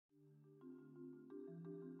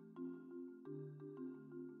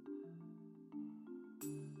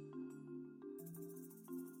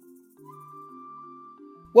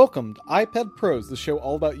Welcome to iPad Pros, the show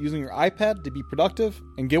all about using your iPad to be productive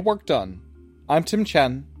and get work done. I'm Tim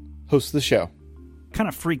Chen, host of the show. Kind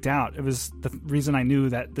of freaked out. It was the reason I knew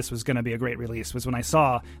that this was going to be a great release was when I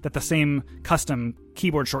saw that the same custom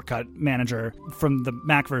keyboard shortcut manager from the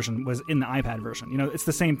Mac version was in the iPad version. You know, it's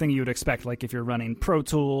the same thing you would expect, like if you're running Pro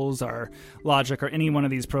Tools or Logic or any one of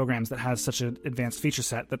these programs that has such an advanced feature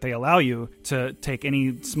set that they allow you to take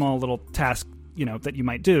any small little task, you know, that you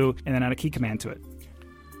might do and then add a key command to it.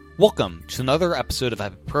 Welcome to another episode of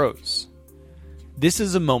iPad Pros. This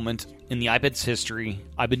is a moment in the iPad's history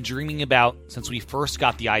I've been dreaming about since we first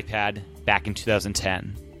got the iPad back in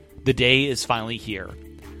 2010. The day is finally here.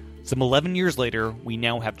 Some 11 years later, we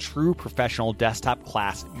now have true professional desktop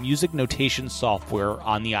class music notation software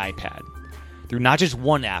on the iPad, through not just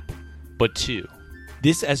one app, but two.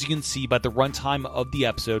 This, as you can see by the runtime of the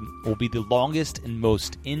episode, will be the longest and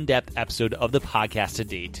most in-depth episode of the podcast to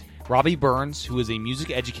date. Robby Burns, who is a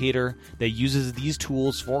music educator that uses these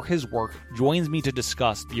tools for his work, joins me to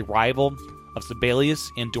discuss the arrival of Sibelius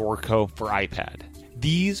and Dorico for iPad.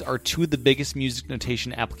 These are two of the biggest music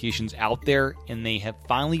notation applications out there, and they have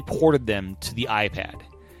finally ported them to the iPad.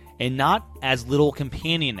 And not as little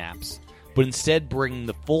companion apps, but instead bringing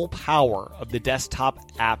the full power of the desktop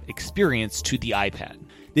app experience to the iPad.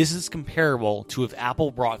 This is comparable to if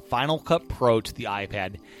Apple brought Final Cut Pro to the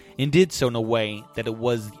iPad and did so in a way that it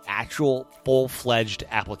was the actual full-fledged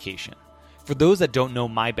application. For those that don't know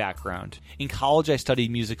my background, in college I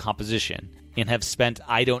studied music composition and have spent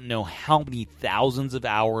I don't know how many thousands of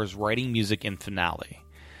hours writing music in Finale.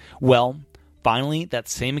 Well, finally, that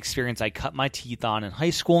same experience I cut my teeth on in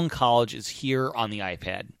high school and college is here on the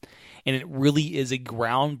iPad. And it really is a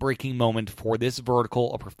groundbreaking moment for this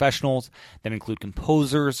vertical of professionals that include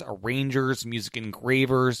composers, arrangers, music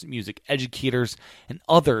engravers, music educators, and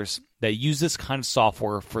others that use this kind of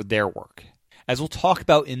software for their work. As we'll talk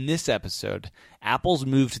about in this episode, Apple's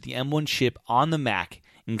move to the M1 chip on the Mac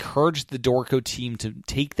encouraged the Dorico team to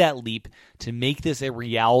take that leap to make this a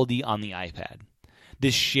reality on the iPad.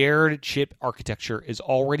 This shared chip architecture is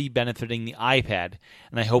already benefiting the iPad,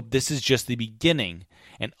 and I hope this is just the beginning,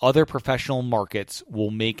 and other professional markets will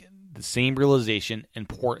make the same realization and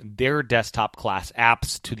port their desktop class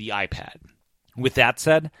apps to the iPad. With that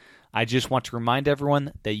said, I just want to remind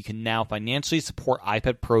everyone that you can now financially support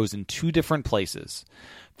iPad Pros in two different places.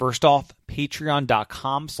 First off,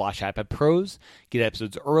 patreon.com/iPadPros. Get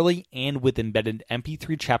episodes early and with embedded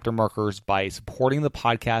MP3 chapter markers by supporting the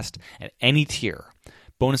podcast at any tier.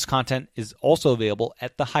 Bonus content is also available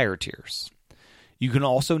at the higher tiers. You can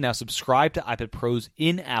also now subscribe to iPad Pros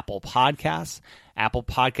in Apple Podcasts. Apple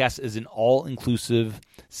Podcasts is an all-inclusive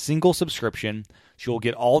single subscription, so you'll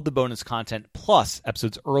get all of the bonus content plus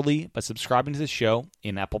episodes early by subscribing to the show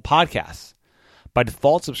in Apple Podcasts. By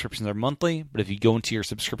default, subscriptions are monthly, but if you go into your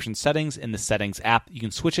subscription settings in the Settings app, you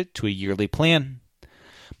can switch it to a yearly plan.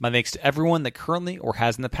 My thanks to everyone that currently or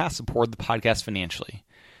has in the past supported the podcast financially.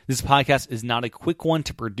 This podcast is not a quick one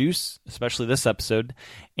to produce, especially this episode,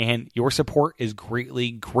 and your support is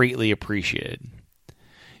greatly, greatly appreciated.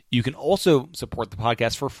 You can also support the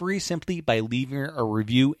podcast for free simply by leaving a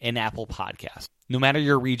review in Apple Podcasts. No matter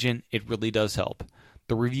your region, it really does help.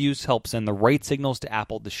 The reviews help send the right signals to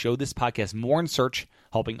Apple to show this podcast more in search,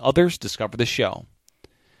 helping others discover the show.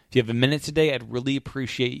 If you have a minute today, I'd really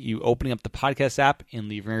appreciate you opening up the podcast app and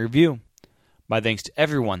leaving a review. My thanks to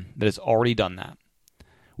everyone that has already done that.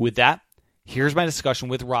 With that, here's my discussion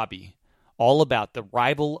with Robby, all about the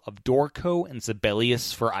arrival of Dorico and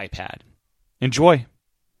Sibelius for iPad. Enjoy.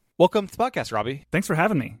 Welcome to the podcast, Robby. Thanks for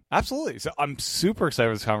having me. Absolutely. So I'm super excited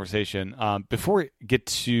for this conversation. Before we get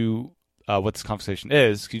to what this conversation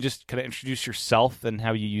is, can you just kind of introduce yourself and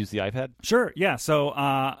how you use the iPad? Sure, yeah. So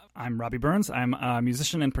I'm Robby Burns. I'm a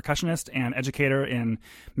musician and percussionist and educator in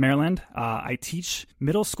Maryland. I teach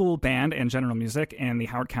middle school band and general music in the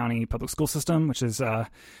Howard County Public School System, which is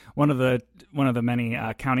one of the many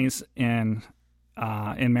counties in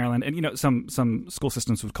Maryland. And, you know, some school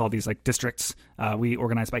systems would call these like districts. We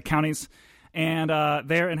organize by counties. And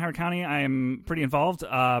there in Howard County, I am pretty involved,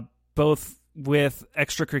 both with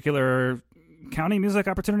extracurricular county music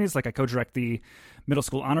opportunities, like I co-direct the middle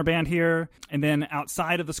school honor band here. And then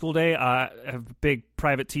outside of the school day, I have a big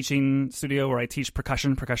private teaching studio where I teach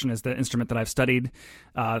percussion. Percussion is the instrument that I've studied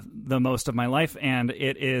the most of my life, and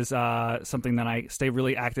it is something that I stay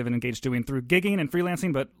really active and engaged doing through gigging and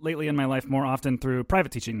freelancing, but lately in my life more often through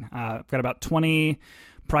private teaching. I've got about 20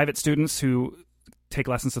 private students who take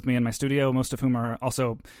lessons with me in my studio, most of whom are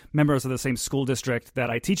also members of the same school district that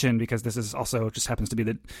I teach in, because this is also just happens to be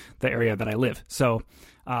the area that I live. So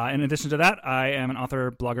in addition to that, I am an author,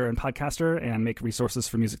 blogger, and podcaster, and make resources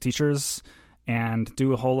for music teachers and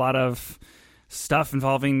do a whole lot of stuff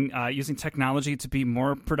involving using technology to be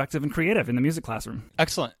more productive and creative in the music classroom.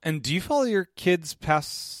 Excellent. And do you follow your kids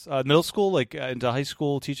past middle school, like into high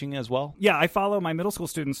school teaching as well? Yeah, I follow my middle school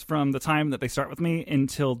students from the time that they start with me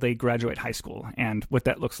until they graduate high school. And what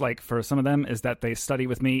that looks like for some of them is that they study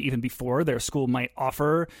with me even before their school might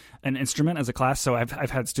offer an instrument as a class. So I've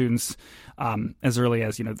had students as early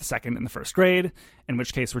as, the second and the first grade, in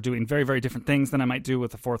which case we're doing very, very different things than I might do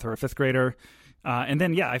with a fourth or a fifth grader. And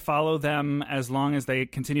then, I follow them as long as they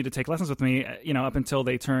continue to take lessons with me, up until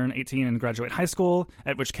they turn 18 and graduate high school,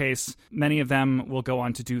 at which case many of them will go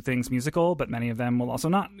on to do things musical, but many of them will also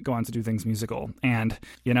not go on to do things musical. And,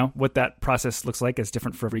 what that process looks like is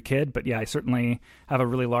different for every kid. But I certainly have a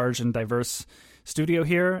really large and diverse studio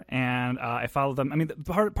here, and I follow them. I mean,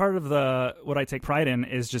 part of what I take pride in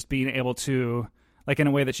is just being able to, like, in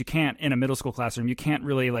a way that you can't in a middle school classroom, you can't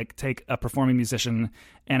really like take a performing musician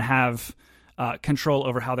and have control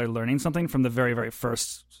over how they're learning something from the very, very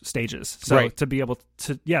first stages. So right. to be able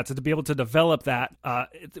to develop that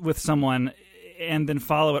with someone and then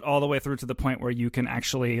follow it all the way through to the point where you can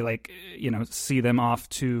actually see them off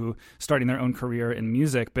to starting their own career in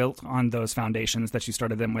music built on those foundations that you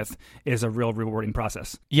started them with is a real rewarding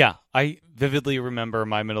process. Yeah, I vividly remember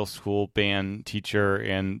my middle school band teacher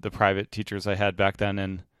and the private teachers I had back then,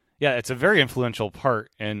 and yeah, it's a very influential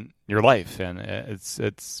part in your life, and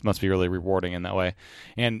it's must be really rewarding in that way.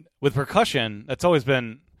 And with percussion, that's always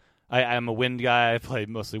been. I'm a wind guy. I play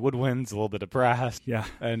mostly woodwinds, a little bit of brass. Yeah,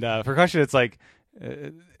 and percussion, it's like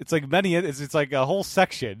a whole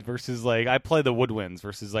section versus like I play the woodwinds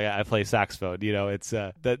versus like I play saxophone. It's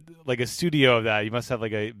that like a studio of that. You must have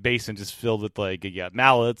like a basin just filled with like you got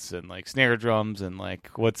mallets and like snare drums and like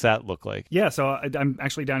what's that look like? Yeah, so I'm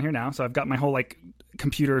actually down here now. So I've got my whole like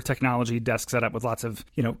computer technology desk set up with lots of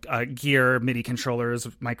gear, MIDI controllers,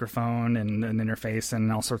 microphone, and an interface,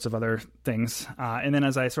 and all sorts of other things. And then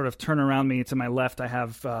as I sort of turn around me to my left, I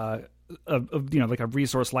have like a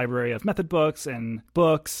resource library of method books and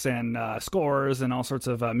scores and all sorts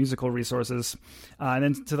of musical resources. And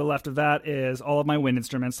then to the left of that is all of my wind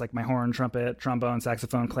instruments, like my horn, trumpet, trombone,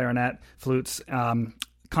 saxophone, clarinet, flutes,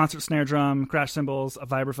 concert snare drum, crash cymbals, a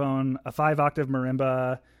vibraphone, a 5-octave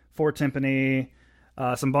marimba, 4 timpani,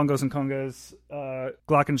 some bongos and congas,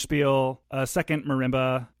 glockenspiel, a second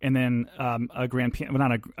marimba, and then a grand piano, well,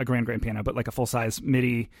 not a grand piano, but like a full-size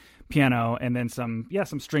MIDI piano, and then some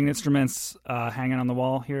stringed instruments hanging on the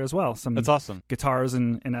wall here as well. That's awesome. Guitars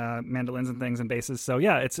and mandolins and things and basses. So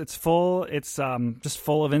yeah, it's full. It's just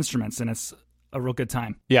full of instruments, and it's a real good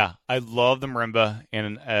time. Yeah, I love the marimba,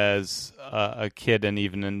 and as a kid and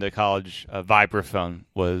even into college, vibraphone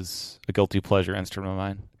was a guilty pleasure instrument of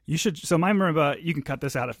mine. You should. So my marimba, you can cut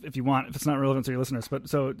this out if you want, if it's not relevant to your listeners. But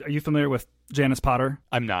so, are you familiar with Janice Potter?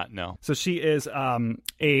 I'm not. No. So she is just an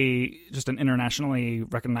internationally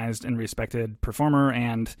recognized and respected performer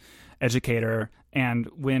and educator. And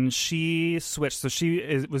when she switched, so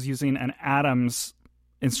she was using an Adams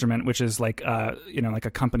instrument, which is like like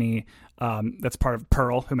a company that's part of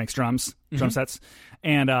Pearl, who makes drum sets,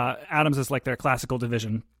 and Adams is like their classical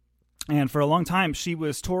division. And for a long time, she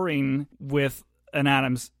was touring with an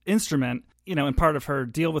Adams instrument, and part of her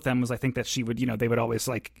deal with them was, I think, that she would, they would always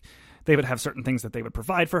they would have certain things that they would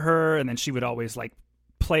provide for her, and then she would always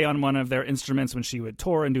play on one of their instruments when she would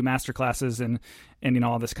tour and do master classes and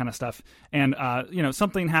all this kind of stuff. And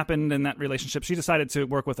something happened in that relationship. She decided to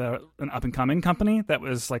work with an up and coming company that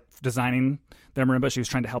was designing their marimba. She was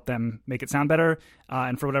trying to help them make it sound better,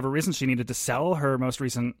 and for whatever reason, she needed to sell her most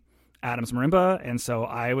recent Adams marimba. And so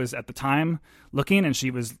I was at the time looking, and she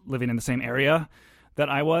was living in the same area that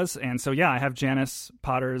I was. And so, I have Janice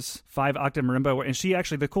Potter's 5-octave marimba. And she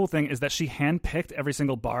actually, the cool thing is that she handpicked every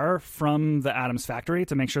single bar from the Adams factory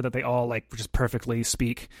to make sure that they all just perfectly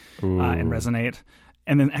speak and resonate.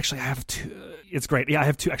 And then actually I have two, it's great. Yeah, I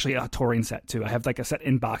have two, actually a touring set too. I have a set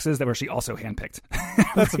in boxes where she also handpicked.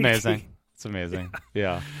 That's amazing. It's amazing.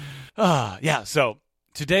 Yeah. So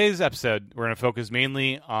today's episode, we're going to focus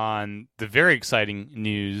mainly on the very exciting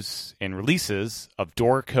news and releases of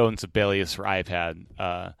Dorico and Sibelius for iPad.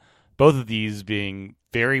 Both of these being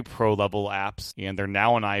very pro-level apps, and they're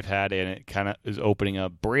now on iPad, and it kind of is opening a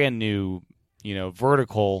brand new,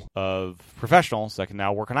 vertical of professionals that can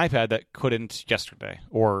now work on iPad that couldn't yesterday.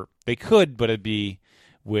 Or they could, but it'd be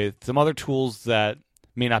with some other tools that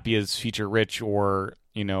may not be as feature-rich or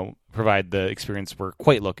provide the experience we're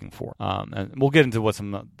quite looking for. And we'll get into what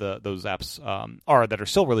some of those apps are that are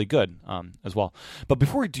still really good as well. But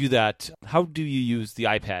before we do that, how do you use the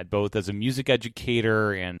iPad, both as a music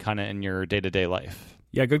educator and kind of in your day-to-day life?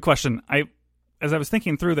 Yeah, good question. As I was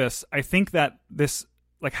thinking through this, I think that this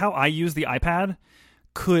like how I use the iPad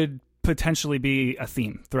could potentially be a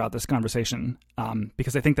theme throughout this conversation,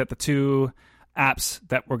 because I think that the two apps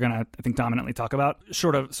that we're gonna, I think, dominantly talk about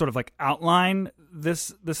sort of like outline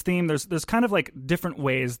this theme. There's kind of like different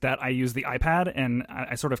ways that I use the iPad, and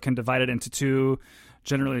I sort of can divide it into two,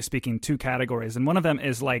 generally speaking, two categories. And one of them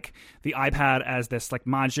is like the iPad as this like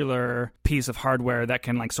modular piece of hardware that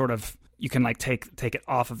can like sort of, you can like take it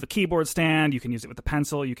off of the keyboard stand. You can use it with a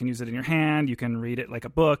pencil. You can use it in your hand. You can read it like a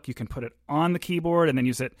book. You can put it on the keyboard and then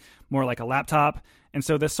use it more like a laptop. And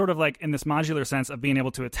so this sort of like in this modular sense of being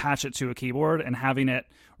able to attach it to a keyboard and having it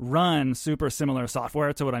run super similar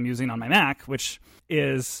software to what I'm using on my Mac, which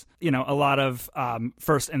is, you know, a lot of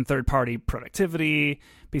first and third party productivity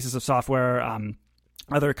pieces of software,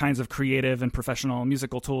 other kinds of creative and professional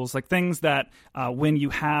musical tools, like things that when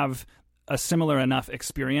you have a similar enough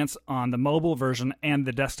experience on the mobile version and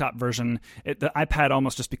the desktop version, the iPad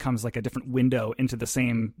almost just becomes like a different window into the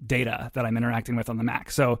same data that I'm interacting with on the Mac.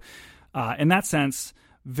 So in that sense,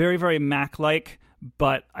 very, very Mac-like,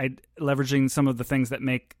 but leveraging some of the things that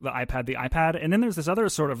make the iPad. And then there's this other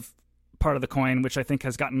sort of part of the coin, which I think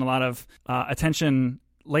has gotten a lot of attention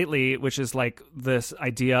lately, which is like this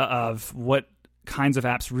idea of what kinds of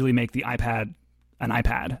apps really make the iPad an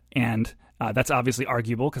iPad. And that's obviously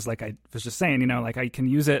arguable because, like I was just saying, you know, like I can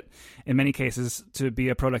use it in many cases to be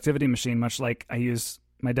a productivity machine, much like I use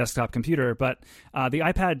my desktop computer. But the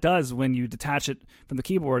iPad does, when you detach it from the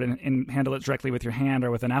keyboard and handle it directly with your hand or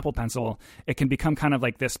with an Apple Pencil, it can become kind of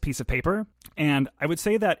like this piece of paper. And I would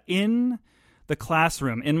say that in the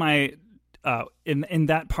classroom, in my in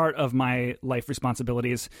that part of my life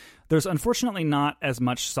responsibilities, there's unfortunately not as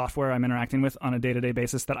much software I'm interacting with on a day-to-day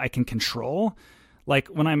basis that I can control. Like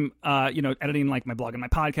when I'm, editing like my blog and my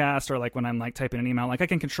podcast, or like when I'm like typing an email, like I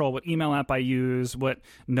can control what email app I use, what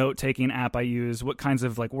note-taking app I use, what kinds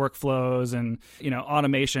of like workflows and,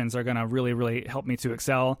 automations are going to really, really help me to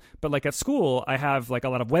excel. But like at school, I have like a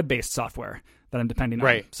lot of web-based software that I'm depending on.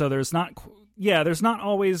 Right. So there's not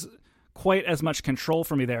always quite as much control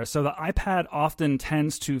for me there. So the iPad often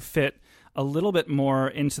tends to fit a little bit more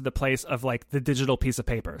into the place of like the digital piece of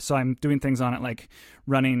paper. So I'm doing things on it like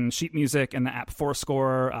running sheet music in the app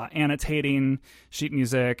Fourscore, annotating sheet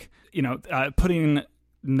music, putting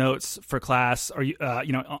notes for class or,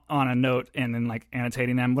 on a note and then like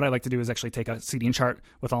annotating them. What I like to do is actually take a seating chart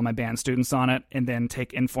with all my band students on it and then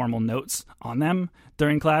take informal notes on them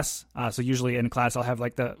during class. So usually in class, I'll have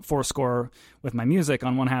like the Fourscore with my music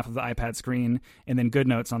on one half of the iPad screen and then good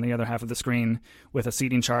notes on the other half of the screen with a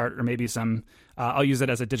seating chart or maybe some, I'll use it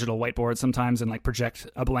as a digital whiteboard sometimes and like project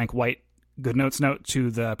a blank white good notes note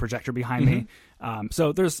to the projector behind me.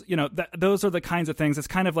 So there's, those are the kinds of things. It's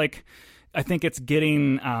kind of like, I think it's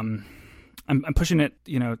getting, I'm pushing it,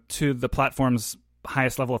 to the platform's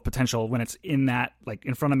highest level of potential when it's in that, like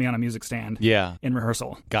in front of me on a music stand. Yeah. In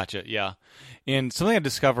rehearsal. Gotcha. Yeah. And something I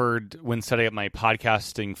discovered when setting up my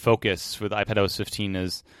podcasting focus with iPadOS 15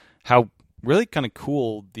 is how really kind of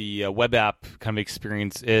cool the web app kind of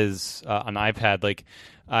experience is on iPad. Like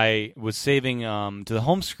I was saving to the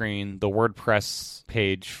home screen the WordPress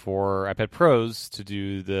page for iPad Pros to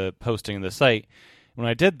do the posting of the site. When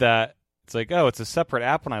I did that, it's like, oh, it's a separate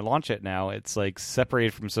app when I launch it now. It's like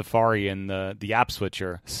separated from Safari and the app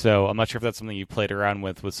switcher. So I'm not sure if that's something you played around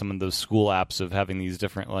with some of those school apps of having these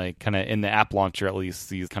different, like kind of in the app launcher, at least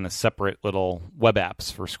these kind of separate little web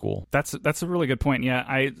apps for school. That's a really good point. Yeah,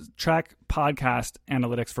 I track podcast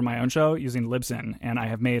analytics for my own show using Libsyn, and I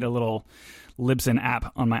have made a little Libsyn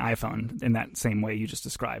app on my iPhone in that same way you just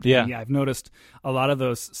described. Yeah. And yeah, I've noticed a lot of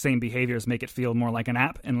those same behaviors make it feel more like an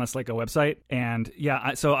app and less like a website. And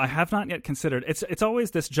yeah, so I have not yet considered, it's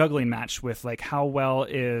always this juggling match with like how well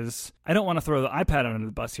is, I don't want to throw the iPad under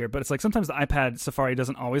the bus here, but it's like sometimes the iPad Safari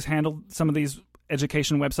doesn't always handle some of these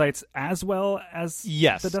education websites as well as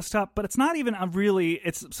the desktop, but it's not even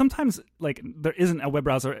it's sometimes like there isn't a web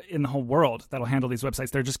browser in the whole world that'll handle these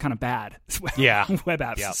websites. They're just kind of bad web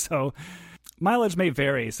apps. Yeah. So mileage may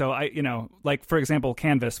vary. So I, like for example,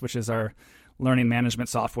 Canvas, which is our learning management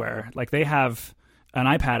software, like they have an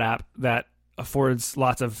iPad app that affords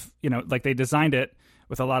lots of, like they designed it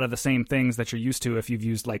with a lot of the same things that you're used to if you've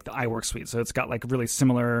used like the iWork suite. So it's got like really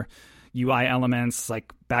similar UI elements,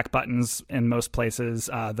 like back buttons in most places.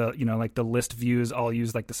 Like the list views all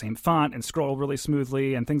use like the same font and scroll really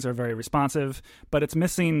smoothly, and things are very responsive. But it's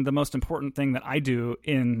missing the most important thing that I do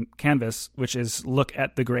in Canvas, which is look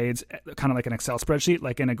at the grades, kind of like an Excel spreadsheet,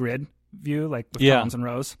 like in a grid view, like with columns and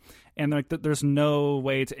rows. And like there's no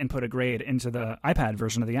way to input a grade into the iPad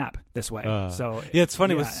version of the app this way. So it's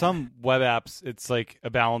funny with some web apps. It's like a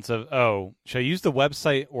balance of should I use the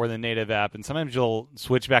website or the native app? And sometimes you'll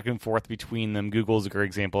switch back and forth between them. Google's a great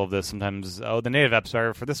example of this. Sometimes the native app's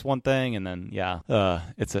better for this one thing, and then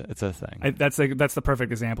it's a thing. That's the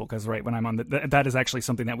perfect example because when I'm on that is actually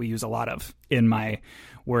something that we use a lot of in my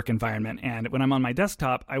work environment. And when I'm on my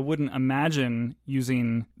desktop, I wouldn't imagine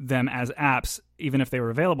using them as apps, even if they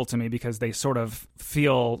were available to me, because they sort of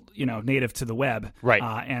feel, native to the web. Right.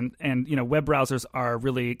 And web browsers are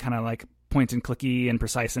really kind of like point and clicky and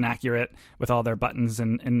precise and accurate with all their buttons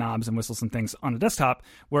and knobs and whistles and things on a desktop.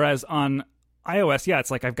 Whereas on iOS,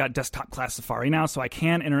 it's like I've got desktop class Safari now, so I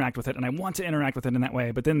can interact with it and I want to interact with it in that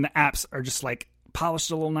way. But then the apps are just like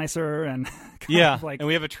polished a little nicer and and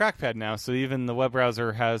we have a trackpad now, so even the web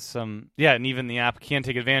browser has some and even the app can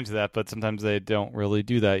take advantage of that, but sometimes they don't really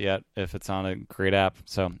do that yet if it's on a great app.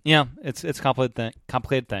 So it's a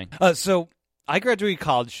complicated thing. So I graduated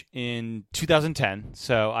college in 2010,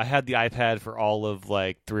 so I had the iPad for all of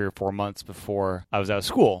like 3 or 4 months before I was out of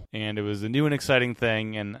school, and it was a new and exciting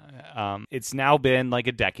thing, and it's now been like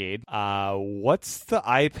a decade. What's the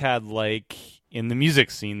iPad like in the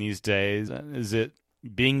music scene these days? Is it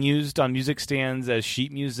being used on music stands as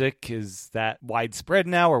sheet music? Is that widespread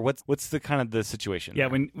now, or what's the kind of the situation? Yeah,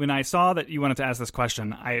 when I saw that you wanted to ask this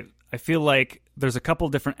question, I feel like there's a couple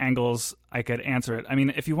different angles I could answer it. I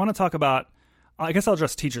mean, if you want to talk about, I guess I'll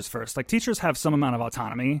address teachers first. Like, teachers have some amount of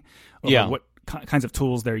autonomy over what kinds of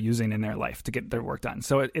tools they're using in their life to get their work done.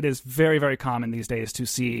 So it is very, very common these days to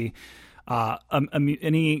see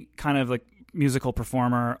any kind of like musical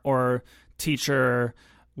performer or teacher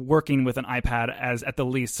working with an iPad as at the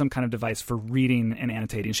least some kind of device for reading and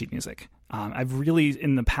annotating sheet music. I've really,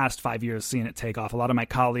 in the past 5 years, seen it take off. A lot of my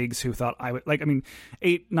colleagues who thought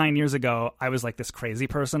 8-9 years ago, I was like this crazy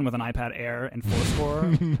person with an iPad Air and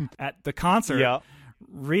Fourscore at the concert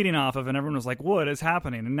reading off of, and everyone was like, what is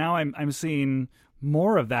happening? And now I'm seeing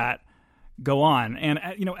more of that go on. And,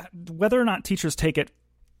 whether or not teachers take it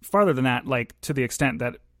farther than that, like to the extent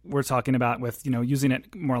that we're talking about with, using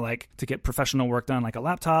it more like to get professional work done, like a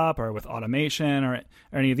laptop or with automation or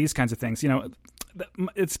any of these kinds of things,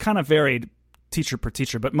 it's kind of varied teacher per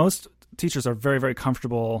teacher, but most teachers are very, very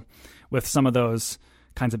comfortable with some of those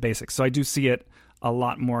kinds of basics. So I do see it a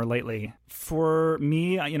lot more lately. For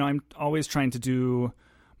me, I'm always trying to do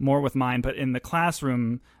more with mine, but in the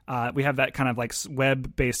classroom, we have that kind of like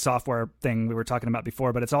web-based software thing we were talking about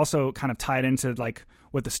before, but it's also kind of tied into like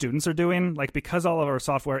what the students are doing. Like, because all of our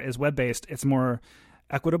software is web-based, it's more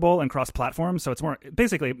equitable and cross-platform, so it's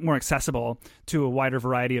basically more accessible to a wider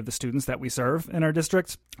variety of the students that we serve in our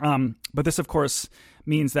district. But this, of course,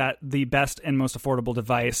 means that the best and most affordable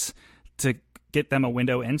device to get them a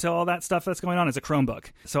window into all that stuff that's going on is a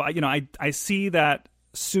Chromebook. So I see that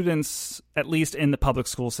students, at least in the public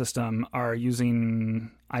school system, are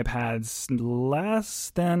using iPads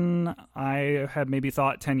less than I had maybe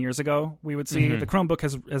thought 10 years ago we would see. The Chromebook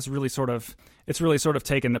has really sort of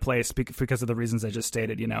taken the place because of the reasons I just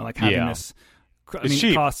stated, like having this,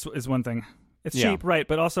 cheap. Cost is one thing. It's cheap, right?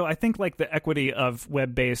 But also, I think like the equity of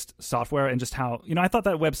web-based software and just how, I thought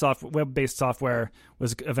that web-based software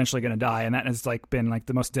was eventually going to die, and that has like been like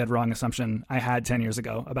the most dead wrong assumption I had 10 years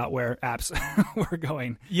ago about where apps were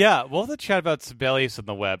going. Yeah, we'll have to chat about Sibelius on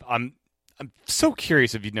the web. I'm so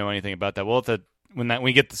curious if you know anything about that. When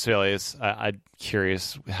we get to Sibelius, I'm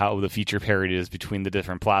curious how the feature parity is between the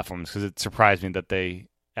different platforms, because it surprised me that they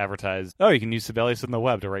advertised, you can use Sibelius on the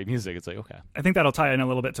web to write music. It's like, okay. I think that'll tie in a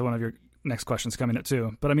little bit to one of your next questions coming up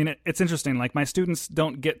too. But it's interesting. Like, my students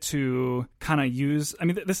don't get to kind of use,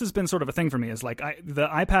 this has been sort of a thing for me, is like the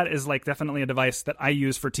iPad is like definitely a device that I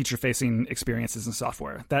use for teacher facing experiences and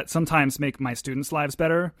software that sometimes make my students' lives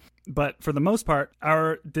better. But for the most part,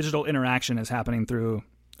 our digital interaction is happening through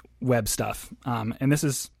web stuff. And this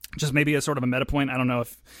is just maybe a sort of a meta point. I don't know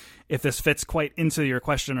if this fits quite into your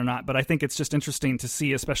question or not, but I think it's just interesting to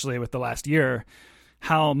see, especially with the last year,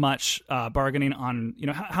 how much bargaining on,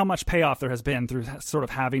 how much payoff there has been through sort of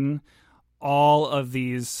having all of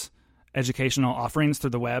these educational offerings through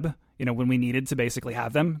the web, when we needed to basically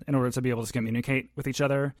have them in order to be able to communicate with each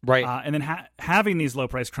other. Right. And then having these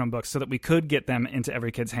low-priced Chromebooks so that we could get them into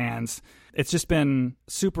every kid's hands. It's just been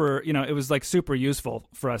super, it was like super useful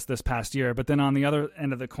for us this past year. But then on the other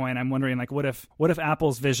end of the coin, I'm wondering, like, what if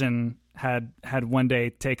Apple's vision had one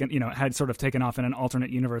day had sort of taken off in an alternate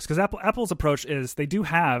universe? Because Apple's approach is they do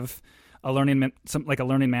have a learning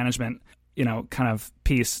management, kind of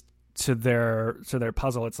piece to their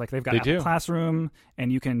puzzle. It's like they've got Apple Classroom,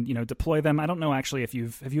 and you can deploy them. I don't know actually if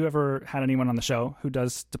have you ever had anyone on the show who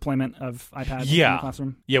does deployment of iPads in the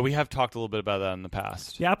classroom? Yeah, we have talked a little bit about that in the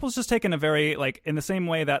past. Yeah, Apple's just taken a very in the same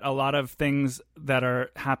way that a lot of things that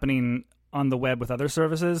are happening on the web with other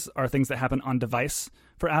services are things that happen on device.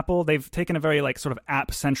 For Apple, they've taken a very sort of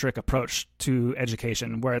app-centric approach to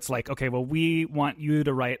education, where it's like, okay, well, we want you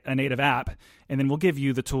to write a native app, and then we'll give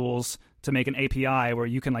you the tools to make an API where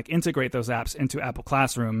you can integrate those apps into Apple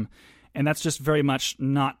Classroom. And that's just very much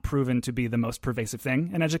not proven to be the most pervasive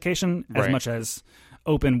thing in education, as much as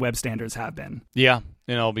open web standards have been. Yeah,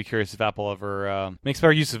 and I'll be curious if Apple ever makes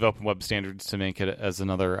better use of open web standards to make it as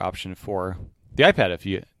another option for the iPad, if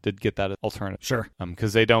you did get that alternative. Sure.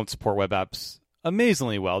 Because they don't support web apps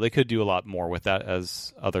amazingly well. They could do a lot more with that,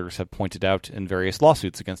 as others have pointed out in various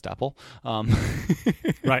lawsuits against Apple.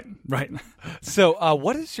 Right. So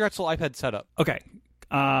what is your actual iPad setup? Okay.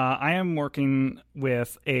 I am working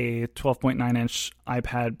with a 12.9-inch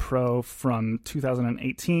iPad Pro from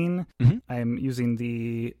 2018. Mm-hmm. I'm using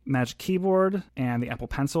the Magic Keyboard and the Apple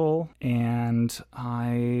Pencil, and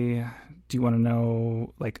do you want to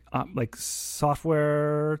know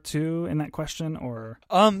software too in that question, or?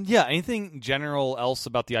 Yeah, anything general else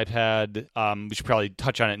about the iPad? We should probably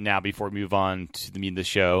touch on it now before we move on to the meat of the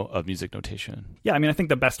show of music notation. Yeah, I mean, I think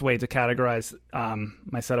the best way to categorize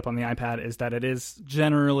my setup on the iPad is that it is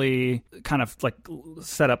generally kind of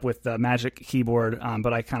set up with the Magic Keyboard,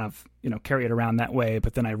 but I kind of carry it around that way,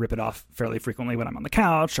 but then I rip it off fairly frequently when I'm on the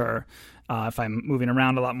couch, or if I'm moving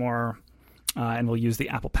around a lot more. And we'll use the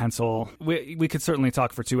Apple Pencil. We could certainly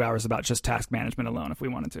talk for 2 hours about just task management alone if we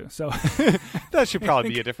wanted to. So that should probably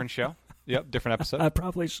be a different show. Yep, different episode.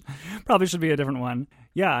 Probably should be a different one.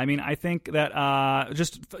 Yeah, I mean, I think that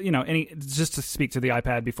just to speak to the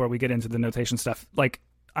iPad before we get into the notation stuff,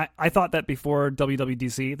 I thought that before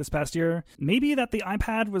WWDC this past year, maybe that the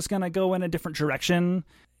iPad was going to go in a different direction.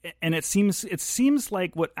 And it seems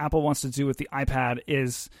like what Apple wants to do with the iPad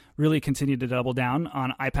is really continue to double down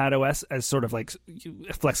on iPad OS as sort of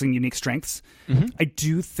flexing unique strengths. Mm-hmm. I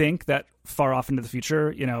do think that far off into the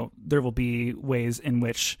future, there will be ways in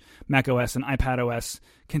which Mac OS and iPad OS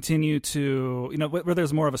continue to, where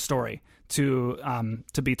there's more of a story to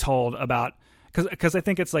be told about. Because I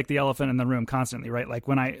think it's like the elephant in the room constantly, right?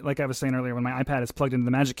 Like I was saying earlier, when my iPad is plugged into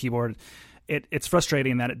the Magic Keyboard, it's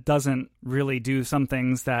frustrating that it doesn't really do some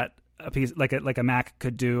things that a Mac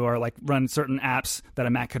could do, or run certain apps that a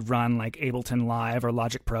Mac could run, like Ableton Live or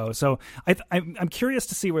Logic Pro. So I'm curious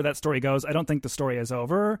to see where that story goes. I don't think the story is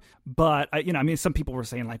over, but some people were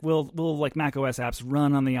saying will Mac OS apps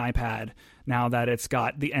run on the iPad now that it's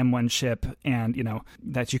got the M1 chip, and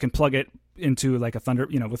that you can plug it into a Thunder,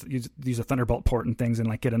 use a Thunderbolt port and things,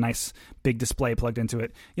 and get a nice big display plugged into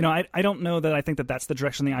it. I don't know that I think that that's the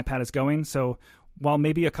direction the iPad is going. So while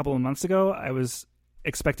maybe a couple of months ago I was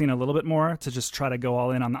expecting a little bit more to just try to go all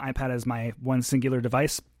in on the iPad as my one singular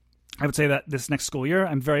device, I would say that this next school year,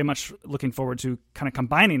 I'm very much looking forward to kind of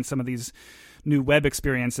combining some of these new web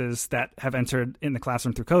experiences that have entered in the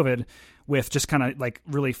classroom through COVID with just kind of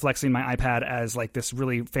really flexing my iPad as this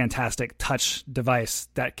really fantastic touch device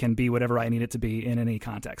that can be whatever I need it to be in any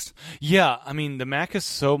context. Yeah, I mean, the Mac is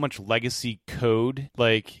so much legacy code.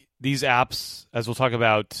 These apps, as we'll talk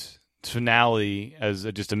about Finale, as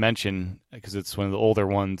just a mention, because it's one of the older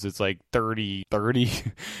ones, it's 30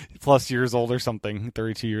 plus years old or something,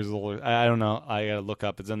 32 years old. I don't know. I gotta look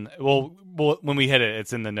up. It's in, well, when we hit it,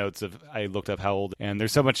 it's in the notes of, I looked up how old, and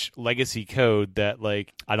there's so much legacy code that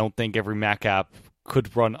I don't think every Mac app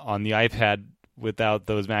could run on the iPad without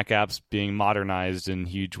those Mac apps being modernized in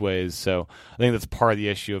huge ways. So I think that's part of the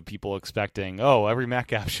issue of people expecting, every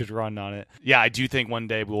Mac app should run on it. Yeah, I do think one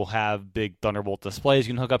day we'll have big Thunderbolt displays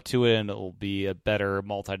you can hook up to it, and it'll be a better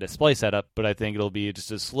multi-display setup, but I think it'll be just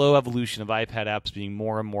a slow evolution of iPad apps being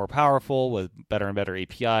more and more powerful with better and better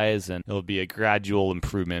APIs, and it'll be a gradual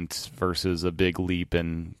improvement versus a big leap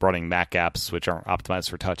in running Mac apps which aren't optimized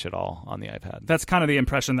for touch at all on the iPad. That's kind of the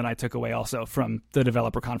impression that I took away also from the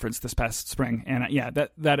developer conference this past spring. And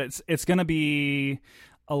that it's going to be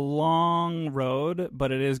a long road, but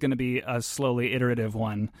it is going to be a slowly iterative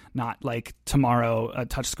one. Not tomorrow a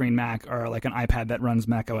touchscreen Mac or an iPad that runs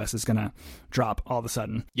Mac OS is going to drop all of a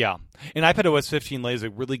sudden. Yeah, and iPad OS 15 lays a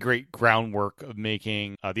really great groundwork of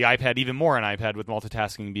making the iPad even more an iPad, with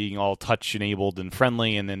multitasking being all touch enabled and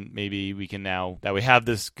friendly. And then maybe we can, now that we have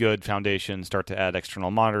this good foundation, start to add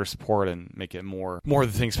external monitor support and make it more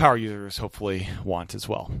of the things power users hopefully want as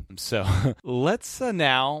well. So let's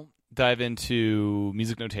now dive into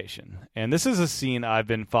music notation. And this is a scene I've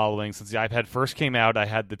been following since the iPad first came out. I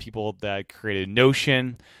had the people that created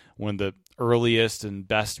Notion, one of the earliest and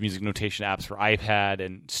best music notation apps for iPad,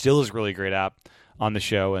 and still is a really great app on the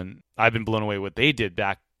show. And I've been blown away what they did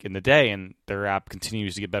back in the day, and their app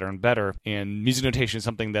continues to get better and better. And music notation is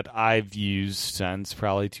something that I've used since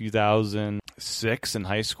probably 2006 in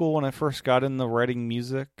high school when I first got into writing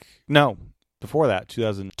music. No, before that,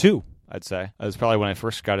 2002. I'd say. That was probably when I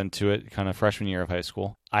first got into it, kind of freshman year of high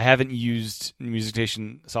school. I haven't used music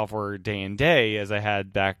notation software day and day as I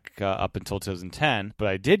had back up until 2010, but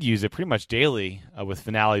I did use it pretty much daily, with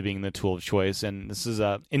Finale being the tool of choice. And this is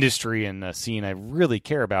an industry and a scene I really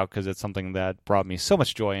care about because it's something that brought me so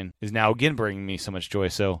much joy and is now again bringing me so much joy.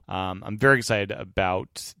 So I'm very excited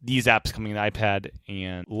about these apps coming to iPad.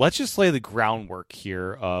 And let's just lay the groundwork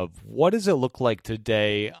here of what does it look like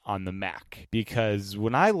today on the Mac? Because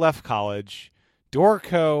when I left college,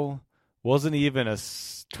 Dorico wasn't even a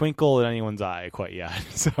twinkle in anyone's eye quite yet.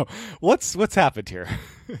 So what's happened here?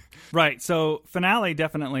 Right. So Finale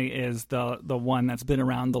definitely is the one that's been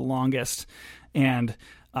around the longest. And,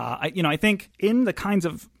 I think in the kinds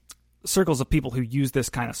of circles of people who use this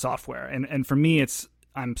kind of software, and for me,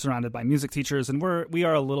 I'm surrounded by music teachers, and we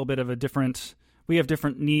are a little bit of we have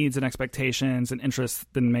different needs and expectations and interests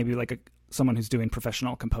than maybe like someone who's doing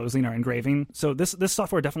professional composing or engraving. So this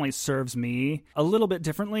software definitely serves me a little bit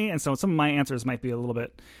differently. And so some of my answers might be a little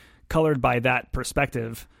bit colored by that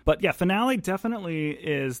perspective. But yeah, Finale definitely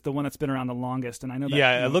is the one that's been around the longest. And I know that.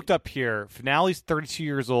 Yeah, I looked up here. Finale's 32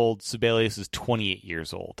 years old. Sibelius is 28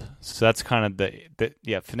 years old. So that's kind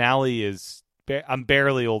of Finale is... I'm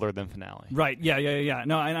barely older than Finale. Right. Yeah.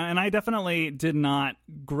 No, and I definitely did not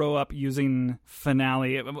grow up using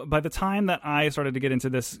Finale. By the time that I started to get into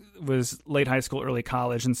this was late high school, early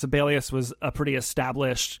college, and Sibelius was a pretty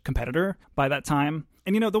established competitor by that time.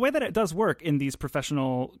 And, the way that it does work in these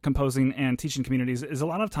professional composing and teaching communities is a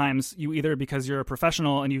lot of times you either, because you're a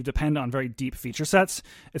professional and you depend on very deep feature sets,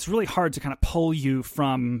 it's really hard to kind of pull you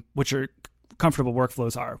from what you're comfortable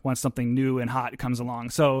workflows are once something new and hot comes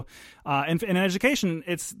along. So in education,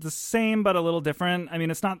 it's the same but a little different. I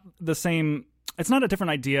mean, it's not the same. It's not a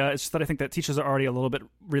different idea. It's just that I think that teachers are already a little bit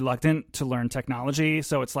reluctant to learn technology.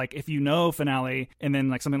 So it's like if you know Finale and then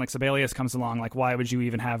like something like Sibelius comes along, like why would you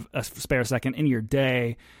even have a spare second in your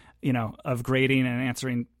day, of grading and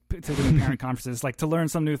answering to doing parent conferences, like to learn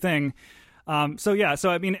some new thing. So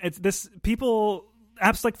I mean, it's this people.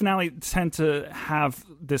 Apps like Finale tend to have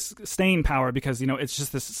this staying power because, it's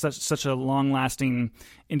just such a long-lasting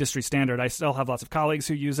industry standard. I still have lots of colleagues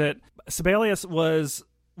who use it. Sibelius was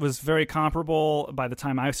very comparable by the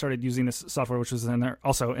time I started using this software, which was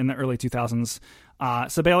also in the early 2000s.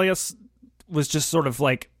 Sibelius was just sort of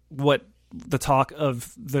like what the talk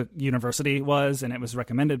of the university was, and it was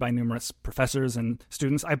recommended by numerous professors and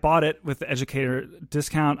students. I bought it with the educator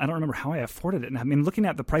discount. I don't remember how I afforded it. And I mean, looking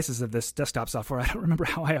at the prices of this desktop software, I don't remember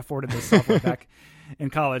how I afforded this software back in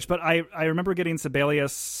college. But I remember getting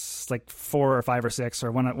Sibelius like 4 or 5 or 6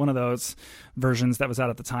 or one of those versions that was out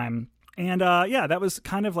at the time. And that was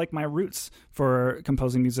kind of like my roots for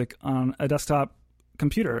composing music on a desktop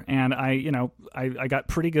computer. And I got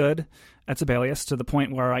pretty good at Sibelius to the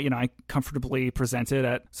point where I comfortably presented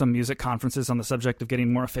at some music conferences on the subject of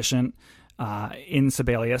getting more efficient in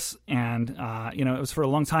Sibelius. And it was for a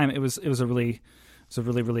long time. It was a really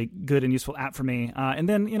good and useful app for me. And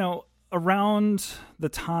then around the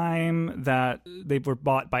time that they were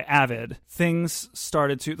bought by Avid, things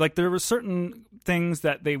started to there were certain things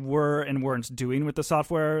that they were and weren't doing with the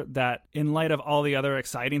software that, in light of all the other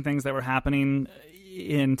exciting things that were happening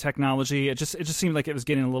in technology, it just seemed like it was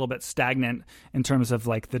getting a little bit stagnant in terms of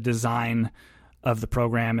like the design of the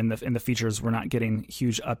program, and the features were not getting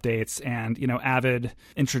huge updates. And Avid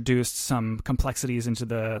introduced some complexities into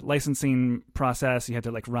the licensing process. You had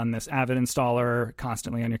to run this Avid installer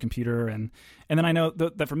constantly on your computer, and then I know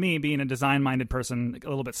that for me, being a design-minded person, a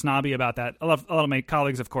little bit snobby about that. A lot of my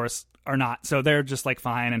colleagues, of course, are not. So they're just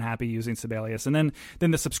fine and happy using Sibelius. And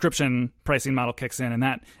then the subscription pricing model kicks in, and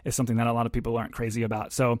that is something that a lot of people aren't crazy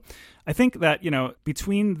about. So I think that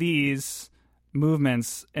between these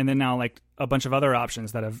movements and then now a bunch of other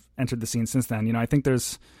options that have entered the scene since then, I think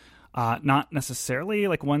there's not necessarily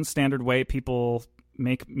one standard way people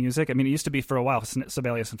make music. I mean, it used to be for a while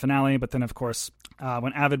Sibelius and Finale, but then of course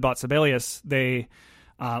when Avid bought Sibelius, they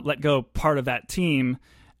let go part of that team,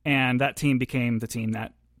 and that team became the team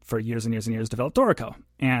that for years and years and years developed Dorico.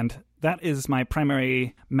 And that is my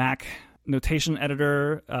primary Mac notation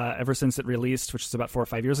editor ever since it released, which is about 4 or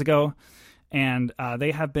 5 years ago. And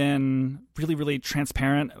they have been really, really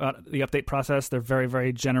transparent about the update process. They're very,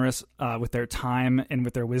 very generous with their time and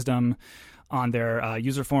with their wisdom on their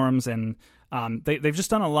user forums. And they've just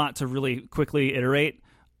done a lot to really quickly iterate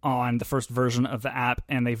on the first version of the app,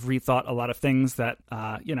 and they've rethought a lot of things that,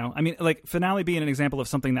 like Finale being an example of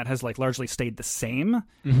something that has like largely stayed the same,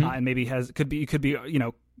 and maybe could be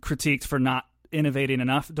critiqued for not innovating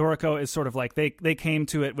enough. Dorico is sort of like they came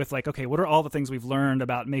to it with like, okay, what are all the things we've learned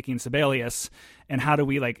about making Sibelius, and how do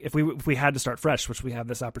we, like, if we had to start fresh, which we have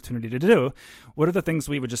this opportunity to do, what are the things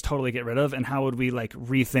we would just totally get rid of, and how would we like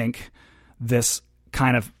rethink this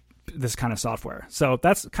kind of software? So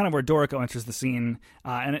that's kind of where Dorico enters the scene,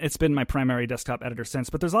 and it's been my primary desktop editor since.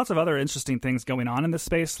 But there's lots of other interesting things going on in this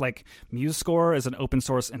space, like MuseScore is an open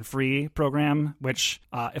source and free program, which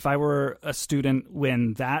if I were a student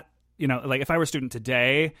when that, like if I were a student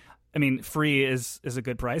today, I mean, free is a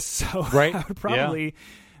good price. So right. I would probably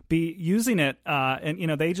be using it. And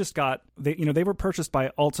they were purchased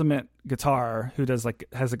by Ultimate Guitar, who has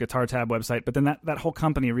a Guitar Tab website, but then that whole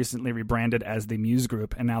company recently rebranded as the Muse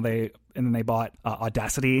Group, and now they bought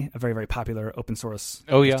Audacity, a very, very popular open source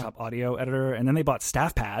desktop audio editor, and then they bought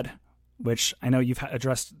StaffPad, which I know you've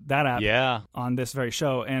addressed that app on this very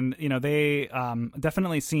show. And, they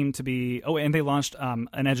definitely seem to be... Oh, and they launched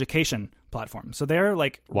an education platform. So they're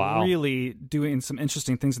like really doing some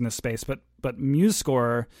interesting things in this space. But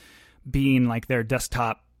MuseScore being like their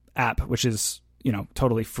desktop app, which is,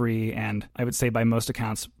 totally free, and I would say by most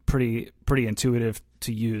accounts pretty intuitive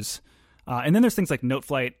to use. And then there's things like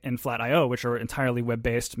Noteflight and Flat.io, which are entirely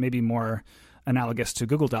web-based, maybe more analogous to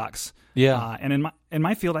Google Docs. And in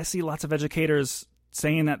my field, I see lots of educators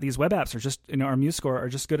saying that these web apps are just, our MuseScore are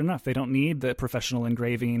just good enough. They don't need the professional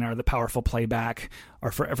engraving or the powerful playback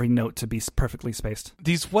or for every note to be perfectly spaced.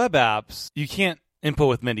 These web apps, you can't input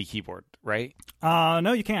with MIDI keyboard, right?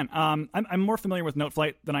 No, you can. I'm more familiar with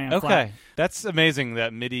Noteflight than I am Flat. Okay. That's amazing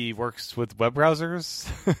that MIDI works with web browsers.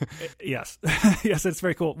 Yes. Yes, it's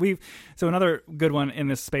very cool. So another good one in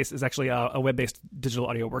this space is actually a web-based digital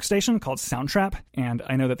audio workstation called Soundtrap, and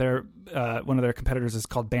I know that they're one of their competitors is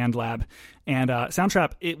called BandLab. And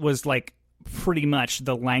Soundtrap, it was like pretty much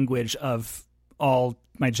the language of all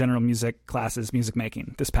my general music classes, music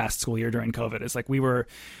making this past school year during COVID. It's like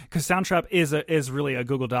because Soundtrap is really a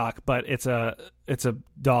Google Doc, but it's a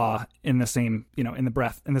DAW in the same, in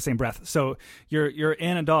the same breath. So you're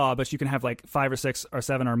in a DAW, but you can have like 5 or 6 or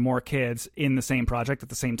 7 or more kids in the same project at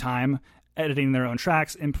the same time, editing their own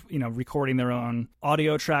tracks and recording their own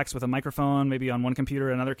audio tracks with a microphone, maybe on one computer.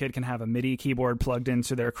 Another kid can have a MIDI keyboard plugged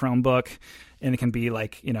into their Chromebook, and it can be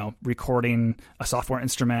like recording a software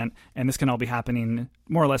instrument, and this can all be happening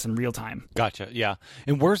more or less in real time. Gotcha. Yeah.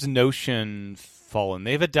 And where's Notion fallen?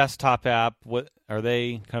 They have a desktop app. What are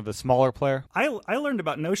they? Kind of a smaller player? I learned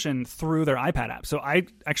about Notion through their iPad app, so I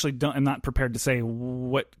actually am not prepared to say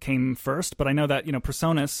what came first, but I know that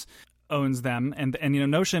Presonus owns them, and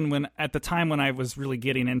Notion, at the time when I was really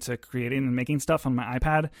getting into creating and making stuff on my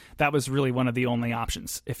iPad, that was really one of the only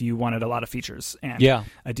options if you wanted a lot of features and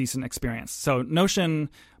a decent experience. So Notion,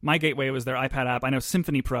 my gateway was their iPad app. I know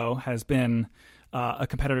Symphony Pro has been a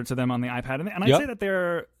competitor to them on the iPad, and I'd say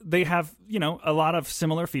that they have a lot of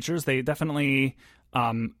similar features. They definitely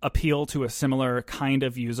appeal to a similar kind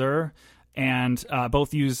of user, and they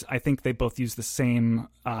both use the same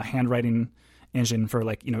handwriting engine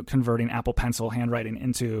for converting Apple Pencil handwriting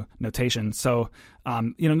into notation. So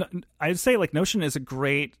I'd say Notion is a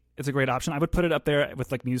great option. I would put it up there with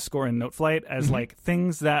MuseScore and Noteflight as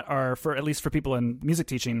things that are, for at least for people in music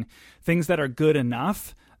teaching, things that are good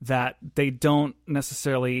enough that they don't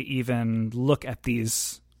necessarily even look at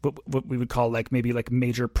these what we would call maybe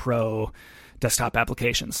major pro desktop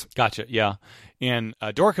applications. Gotcha. Yeah. And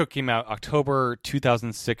Dorico came out October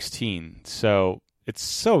 2016. So it's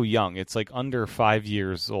so young. It's under 5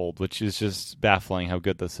 years old, which is just baffling how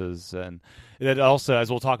good this is. And that also, as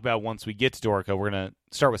we'll talk about once we get to Dorico, we're going to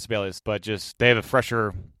start with Sibelius, but just they have a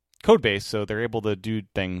fresher code base, so they're able to do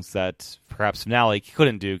things that perhaps Finale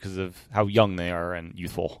couldn't do because of how young they are and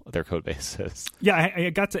youthful their code base is. Yeah,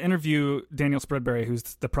 I got to interview Daniel Spreadberry, who's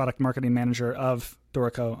the product marketing manager of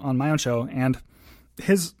Dorico, on my own show, and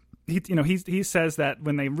he says that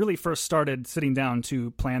when they really first started sitting down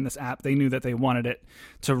to plan this app, they knew that they wanted it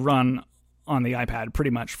to run on the iPad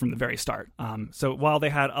pretty much from the very start. So while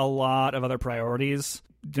they had a lot of other priorities,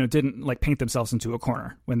 didn't paint themselves into a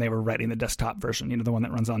corner when they were writing the desktop version, the one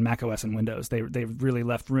that runs on macOS and Windows. They really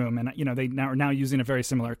left room, and they are now using a very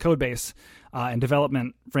similar code base and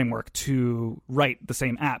development framework to write the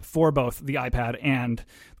same app for both the iPad and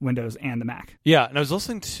Windows and the Mac. Yeah, and I was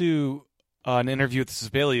listening to an interview with the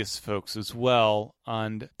Sibelius folks as well,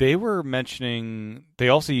 and they were mentioning they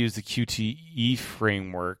also use the QTE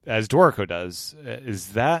framework as Dorico does.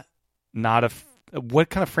 Is that not what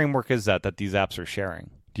kind of framework is that these apps are sharing?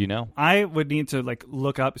 Do you know? I would need to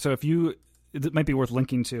look up. So if you it might be worth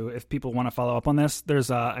linking to if people want to follow up on this.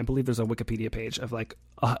 I believe there's a Wikipedia page of like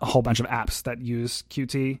a whole bunch of apps that use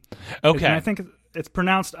Qt. Okay. And I think it's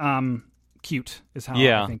pronounced cute is how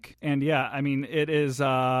I think. And yeah, I mean, it is,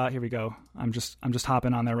 here we go. I'm just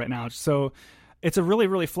hopping on there right now. So it's a really,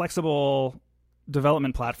 really flexible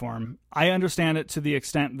development platform. I understand it to the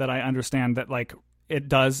extent that I understand that like it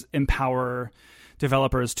does empower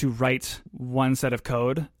developers to write one set of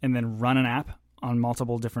code and then run an app on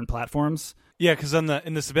multiple different platforms. Yeah, because in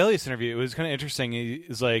the Sibelius interview, it was kind of interesting.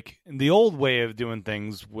 It's like the old way of doing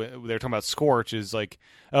things. They were talking about Scorch is like,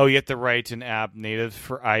 oh, you have to write an app native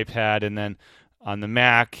for iPad, and then on the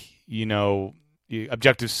Mac,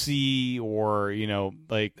 Objective C, or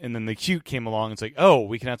like, and then the Qt came along. It's like, oh,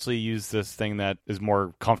 we can actually use this thing that is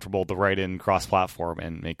more comfortable to write in cross-platform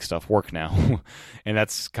and make stuff work now. And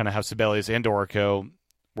that's kind of how Sibelius and Dorico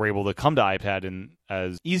were able to come to iPad in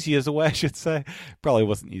as easy as a way, I should say. Probably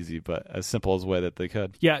wasn't easy, but as simple as a way that they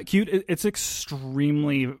could. Yeah, Qt, it's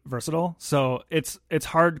extremely versatile. So it's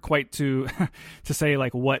hard quite to to say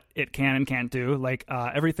like what it can and can't do. Like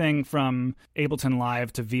everything from Ableton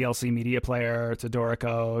Live to VLC Media Player to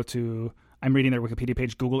Dorico to, I'm reading their Wikipedia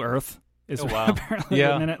page, Google Earth is apparently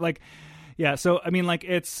written in it. Like, yeah, so I mean, like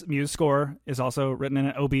its MuseScore is also written in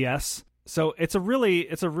it, OBS. So it's a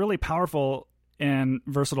really powerful and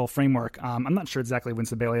versatile framework. I'm not sure exactly when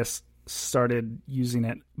Sibelius started using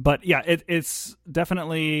it, but yeah, it's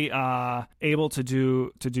definitely able to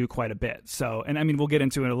do quite a bit. So, and I mean, we'll get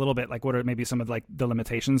into it a little bit, like what are maybe some of like the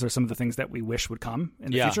limitations or some of the things that we wish would come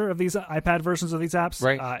in the future of these iPad versions of these apps.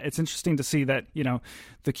 Right. It's interesting to see that,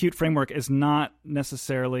 the Qt framework is not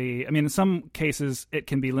necessarily, I mean, in some cases it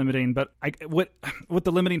can be limiting, but what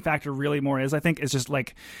the limiting factor really more is, I think, is just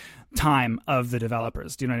like time of the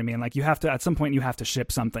developers. Do you know what I mean? Like you have to, at some point you have to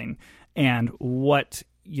ship something, and what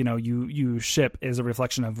you ship is a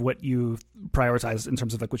reflection of what you prioritize in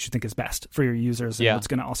terms of like what you think is best for your users and what's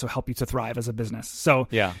going to also help you to thrive as a business. So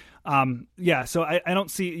so I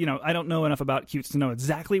don't see, I don't know enough about Qt to know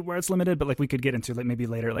exactly where it's limited, but like we could get into like maybe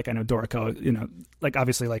later. Like I know Dorico, like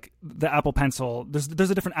obviously like the Apple Pencil, there's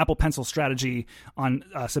a different Apple Pencil strategy on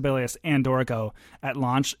Sibelius and Dorico at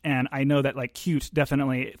launch, and I know that like Qt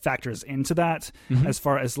definitely factors into that as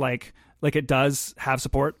far as like it does have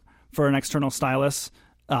support for an external stylus.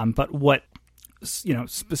 But what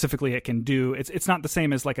specifically it can do, it's not the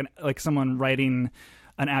same as like someone writing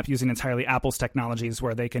an app using entirely Apple's technologies,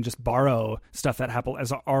 where they can just borrow stuff that Apple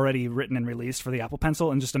has already written and released for the Apple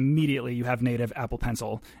Pencil, and just immediately you have native Apple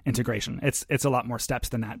Pencil integration. It's a lot more steps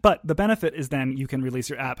than that. But the benefit is then you can release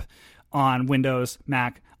your app on Windows,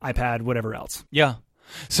 Mac, iPad, whatever else. Yeah.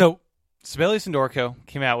 So Sibelius and Dorico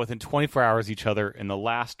came out within 24 hours each other in the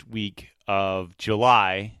last week of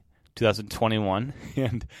July 2021.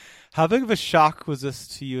 And how big of a shock was this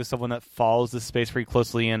to you as someone that follows this space pretty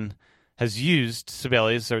closely and has used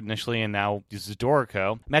Sibelius initially and now uses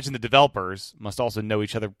Dorico? Imagine the developers must also know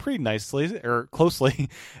each other pretty nicely or closely,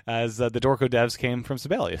 as the Dorico devs came from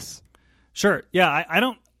Sibelius. Sure.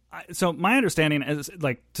 Yeah, so my understanding is,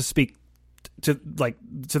 like, to speak to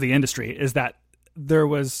the industry, is that there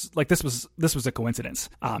was like this was a coincidence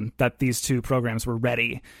that these two programs were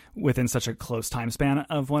ready within such a close time span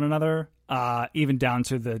of one another, even down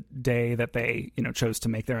to the day that they chose to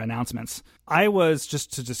make their announcements. I was,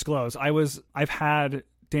 just to disclose, I've had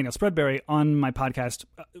Daniel Spreadberry on my podcast,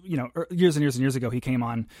 years and years and years ago. He came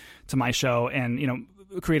on to my show, and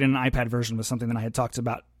creating an iPad version was something that I had talked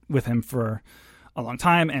about with him for a long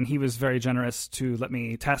time, and he was very generous to let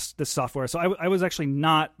me test this software. So I was actually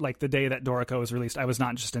not, like, the day that Dorico was released, I was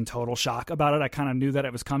not just in total shock about it. I kind of knew that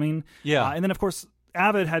it was coming. Yeah. And then, of course,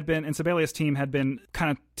 Avid and Sibelius team had been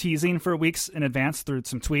kind of teasing for weeks in advance through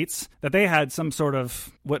some tweets that they had some sort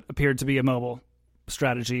of what appeared to be a mobile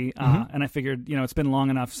strategy. And I figured, it's been long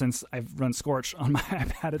enough since I've run Scorch on my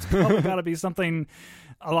iPad. It's probably got to be something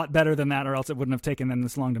a lot better than that, or else it wouldn't have taken them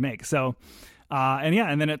this long to make. So,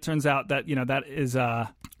 and then it turns out that, that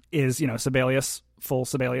is Sibelius, full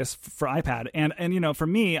Sibelius for iPad. And for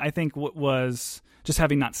me, I think what was, just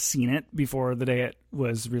having not seen it before the day it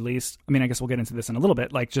was released, I mean, I guess we'll get into this in a little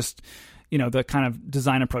bit, like just, the kind of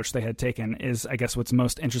design approach they had taken is, I guess, what's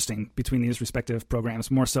most interesting between these respective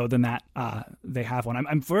programs, more so than that they have one.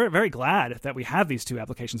 I'm very, very glad that we have these two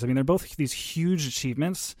applications. I mean, they're both these huge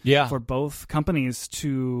achievements for both companies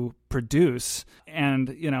to produce.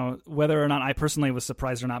 And, whether or not I personally was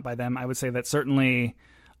surprised or not by them, I would say that certainly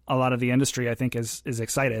a lot of the industry, I think, is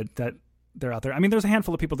excited that they're out there. I mean, there's a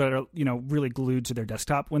handful of people that are, really glued to their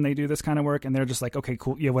desktop when they do this kind of work, and they're just like, okay,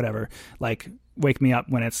 cool, yeah, whatever. Like, wake me up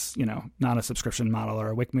when it's, not a subscription model,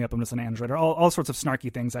 or wake me up when it's an Android, or all sorts of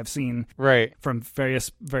snarky things I've seen from various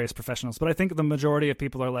professionals. But I think the majority of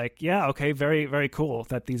people are like, yeah, okay, very, very cool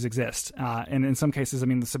that these exist. And in some cases, I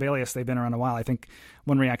mean, the Sibelius, they've been around a while. I think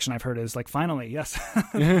one reaction I've heard is like, finally, yes,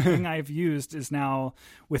 the thing I've used is now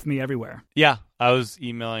with me everywhere. Yeah. I was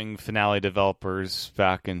emailing Finale developers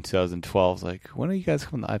back in 2012, like, when are you guys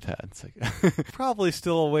coming to iPad? It's like, probably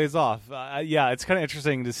still a ways off. Yeah, it's kind of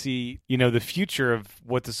interesting to see, the future of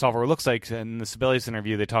what the software looks like. In the Sibelius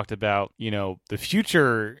interview, they talked about, the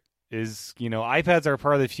future is, iPads are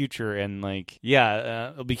part of the future. And like,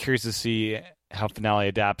 I'll be curious to see how Finale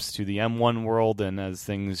adapts to the M1 world, and as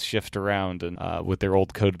things shift around and with their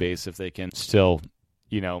old code base, if they can still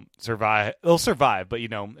survive. They'll survive, but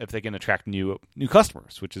if they can attract new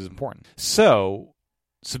customers, which is important. So,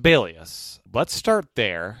 Sibelius, let's start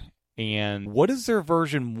there. And what is their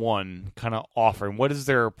version 1 kind of offering? What is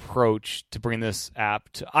their approach to bring this app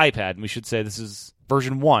to iPad? And we should say this is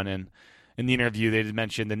version 1. And in the interview, they did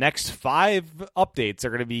mention the next 5 updates are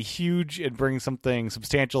going to be huge and bring something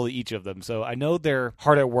substantial to each of them. So I know they're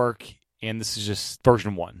hard at work, and this is just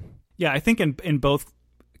version 1. Yeah, I think in both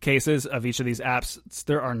cases of each of these apps,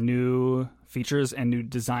 there are new features and new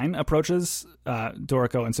design approaches,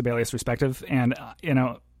 Dorico and Sibelius respectively,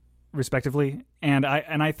 and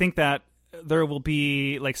I think that there will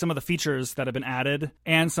be like some of the features that have been added,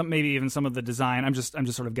 and maybe even some of the design. I'm just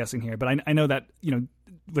sort of guessing here, but I know that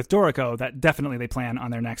with Dorico, that definitely they plan on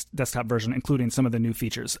their next desktop version, including some of the new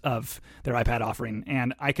features of their iPad offering.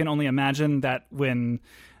 And I can only imagine that when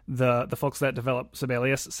the folks that develop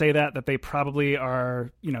Sibelius say that they probably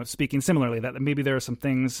are, speaking similarly, that maybe there are some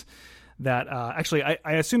things that actually,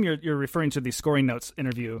 I assume you're referring to the Scoring Notes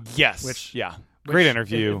interview. Yes. Great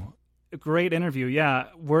interview. Great interview. Yeah.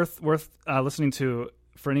 Worth listening to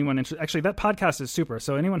for anyone interested. Actually, that podcast is super.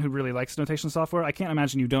 So anyone who really likes notation software, I can't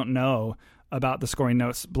imagine you don't know about the Scoring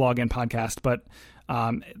Notes blog and podcast, but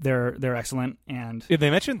they're excellent. And they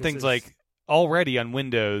mentioned things like already on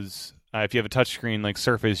Windows, if you have a touchscreen like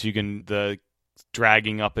Surface, you can the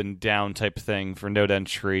dragging up and down type thing for note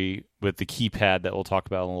entry with the keypad that we'll talk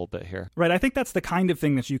about in a little bit here. Right. I think that's the kind of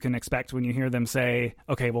thing that you can expect when you hear them say,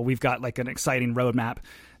 okay, well, we've got like an exciting roadmap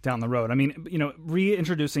down the road. I mean,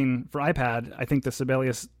 reintroducing for iPad, I think the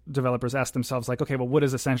Sibelius developers asked themselves like, okay, well, what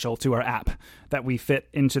is essential to our app that we fit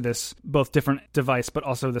into this both different device, but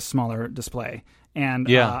also this smaller display?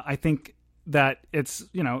 And I think that it's,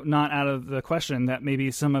 not out of the question that maybe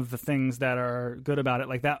some of the things that are good about it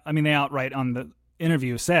like that. I mean, they outright on the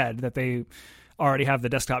interview said that they already have the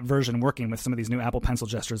desktop version working with some of these new Apple Pencil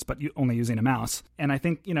gestures, but only using a mouse. And I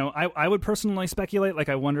think, I would personally speculate, like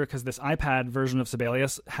I wonder, because this iPad version of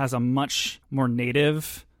Sibelius has a much more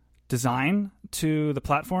native design to the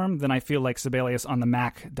platform than I feel like Sibelius on the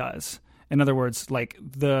Mac does. In other words, like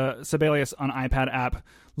the Sibelius on iPad app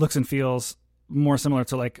looks and feels more similar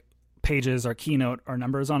to like Pages or Keynote or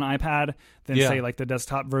Numbers on iPad than say like the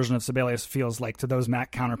desktop version of Sibelius feels like to those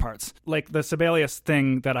Mac counterparts. Like the Sibelius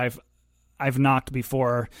thing that I've knocked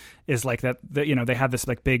before is like that they have this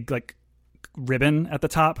like big like ribbon at the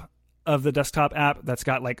top of the desktop app that's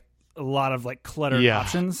got like a lot of like cluttered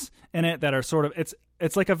options in it that are sort of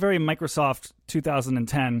it's like a very Microsoft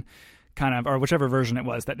 2010 kind of, or whichever version it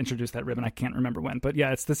was that introduced that ribbon. I can't remember when, but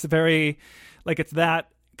it's this very like it's that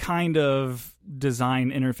kind of design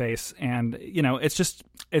interface, and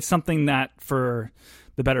it's something that for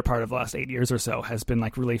the better part of the last 8 years or so has been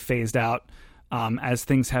like really phased out as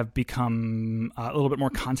things have become a little bit more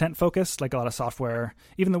content focused, like a lot of software,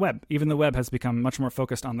 even the web has become much more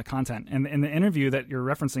focused on the content. And in the interview that you're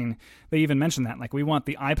referencing, they even mentioned that, like, we want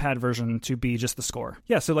the iPad version to be just the score.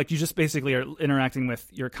 Yeah. So like you just basically are interacting with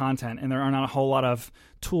your content, and there are not a whole lot of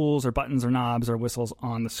tools or buttons or knobs or whistles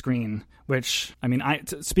on the screen, which, I mean,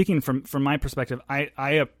 speaking from my perspective,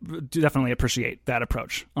 I definitely appreciate that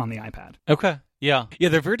approach on the iPad. Okay. Yeah. Yeah.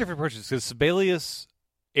 They're very different approaches, because Sibelius,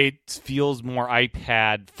 it feels more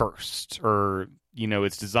iPad first, or,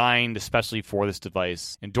 it's designed especially for this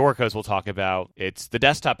device. And Dorico's we'll talk about, it's the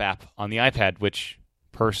desktop app on the iPad, which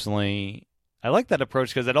personally, I like that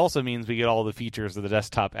approach because it also means we get all the features of the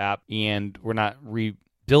desktop app and we're not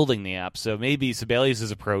rebuilding the app. So maybe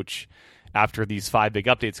Sibelius's approach after these 5 big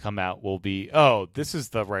updates come out will be, oh, this is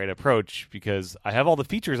the right approach because I have all the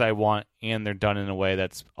features I want and they're done in a way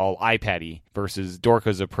that's all iPad-y, versus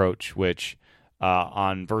Dorico's approach, which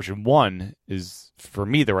on version 1 is, for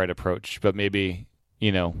me, the right approach. But maybe,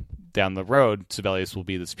 down the road, Sibelius will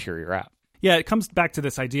be the superior app. Yeah, it comes back to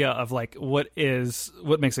this idea of like what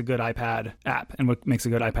makes a good iPad app and what makes a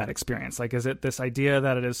good iPad experience. Like, is it this idea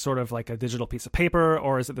that it is sort of like a digital piece of paper,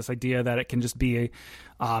 or is it this idea that it can just be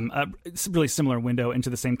a really similar window into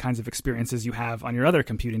the same kinds of experiences you have on your other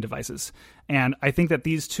computing devices? And I think that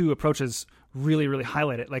these two approaches really, really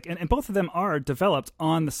highlight it. Like, and both of them are developed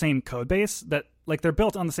on the same code base that, like, they're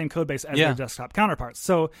built on the same code base as their desktop counterparts.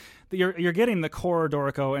 So you're getting the core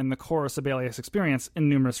Dorico and the core Sibelius experience in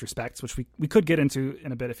numerous respects, which we could get into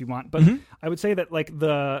in a bit if you want. But I would say that like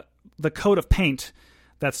the code of paint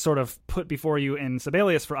that's sort of put before you in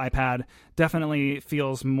Sibelius for iPad definitely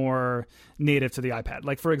feels more native to the iPad.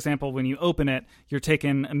 Like, for example, when you open it, you're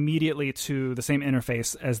taken immediately to the same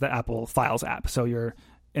interface as the Apple Files app. So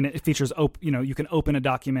and it features, you can open a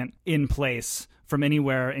document in place from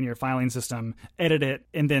anywhere in your filing system, edit it,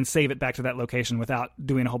 and then save it back to that location without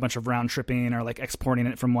doing a whole bunch of round tripping or like exporting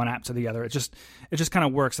it from one app to the other. It just kind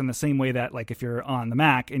of works in the same way that, like, if you're on the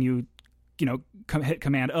Mac and you hit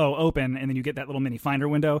Command O, open, and then you get that little mini Finder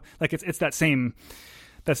window. Like, it's that same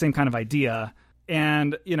kind of idea.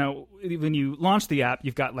 And, when you launch the app,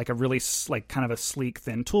 you've got like a really like kind of a sleek,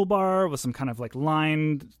 thin toolbar with some kind of like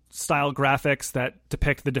line style graphics that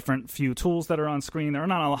depict the different few tools that are on screen. There are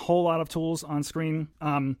not a whole lot of tools on screen.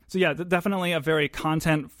 So yeah, definitely a very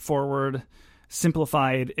content forward,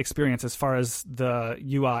 simplified experience as far as the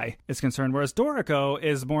UI is concerned. Whereas Dorico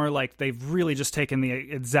is more like they've really just taken the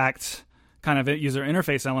exact kind of user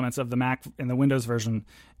interface elements of the Mac and the Windows version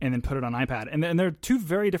and then put it on iPad. And they're two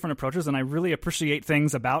very different approaches, and I really appreciate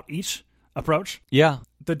things about each approach. Yeah.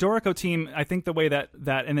 The Dorico team, I think the way that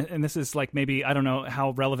and this is like, maybe, I don't know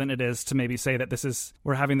how relevant it is to maybe say that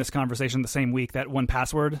we're having this conversation the same week that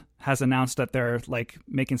 1Password has announced that they're like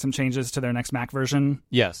making some changes to their next Mac version.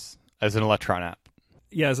 Yes, as an Electron app.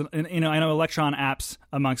 Yeah, I know Electron apps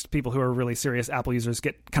amongst people who are really serious Apple users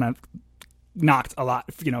get kind of knocked a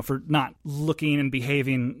lot, for not looking and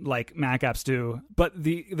behaving like Mac apps do. But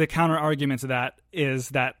the counter argument to that is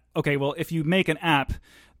that, okay, well, if you make an app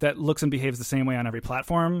that looks and behaves the same way on every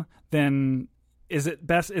platform, then is it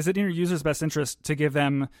in your user's best interest to give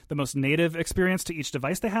them the most native experience to each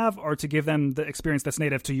device they have, or to give them the experience that's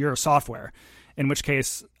native to your software? In which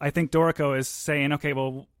case, I think Dorico is saying, okay,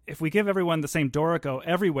 well, if we give everyone the same Dorico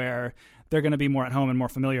everywhere, they're going to be more at home and more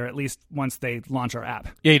familiar, at least once they launch our app.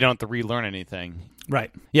 Yeah, you don't have to relearn anything. Right.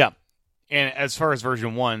 Yeah. And as far as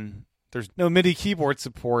version 1, there's no MIDI keyboard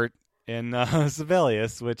support in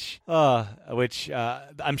Sibelius, which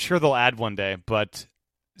I'm sure they'll add one day. But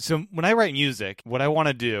so when I write music, what I want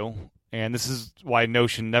to do, and this is why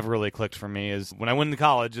Notion never really clicked for me, is when I went to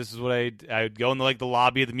college, this is what I would go in the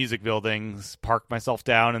lobby of the music buildings, park myself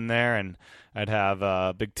down in there, and I'd have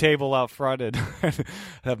a big table out front, and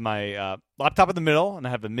have my laptop in the middle, and I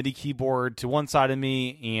have a MIDI keyboard to one side of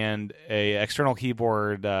me and a external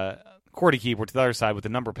keyboard, QWERTY keyboard to the other side with a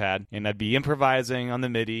number pad, and I'd be improvising on the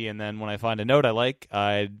MIDI, and then when I find a note I like,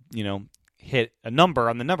 I'd hit a number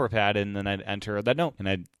on the number pad, and then I'd enter that note, and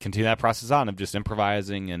I'd continue that process on of just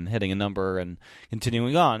improvising and hitting a number and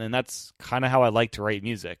continuing on. And that's kind of how I like to write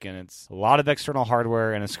music, and it's a lot of external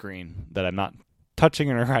hardware and a screen that I'm not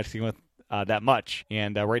touching or interacting with that much.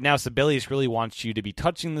 And right now, Sibelius really wants you to be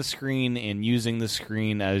touching the screen and using the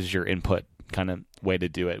screen as your input kind of way to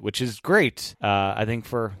do it, which is great, I think,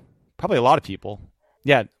 for probably a lot of people.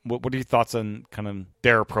 Yeah, what are your thoughts on kind of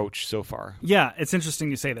their approach so far? Yeah, it's interesting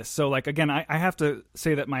you say this. So, like, again, I have to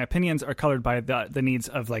say that my opinions are colored by the needs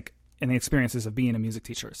of, like, and the experiences of being a music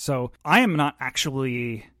teacher. So I am not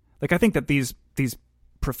actually, like, I think that these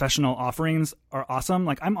professional offerings are awesome.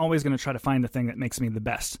 Like, I'm always going to try to find the thing that makes me the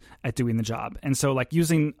best at doing the job. And so, like,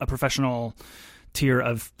 using a professional tier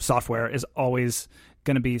of software is always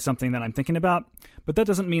going to be something that I'm thinking about. But that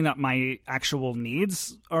doesn't mean that my actual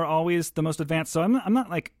needs are always the most advanced. So I'm not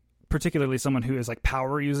like particularly someone who is like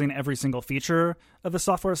power using every single feature of the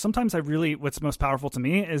software. Sometimes what's most powerful to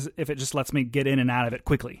me is if it just lets me get in and out of it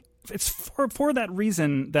quickly. It's for that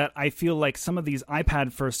reason that I feel like some of these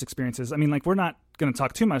iPad first experiences, I mean, like, we're not going to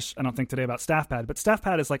talk too much, I don't think, today about StaffPad, but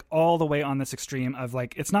StaffPad is like all the way on this extreme of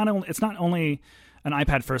like, it's not only an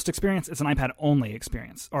iPad first experience, it's an iPad only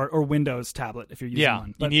experience, or Windows tablet if you're using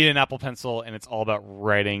one. But you need an Apple Pencil, and it's all about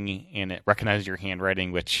writing, and it recognizes your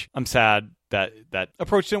handwriting, which I'm sad that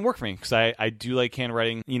approach didn't work for me, because I do like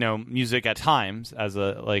handwriting, music at times as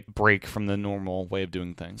a like break from the normal way of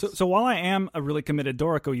doing things. So while I am a really committed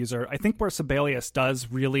Dorico user, I think where Sibelius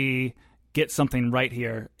does really get something right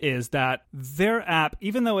here is that their app,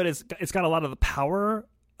 even though it's got a lot of the power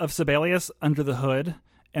of Sibelius under the hood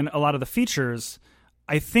and a lot of the features,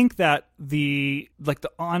 I think that I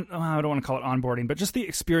don't want to call it onboarding, but just the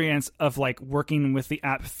experience of like working with the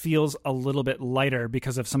app feels a little bit lighter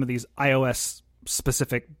because of some of these iOS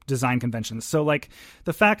specific design conventions. So like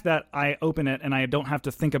the fact that I open it and I don't have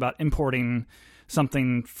to think about importing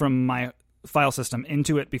something from my file system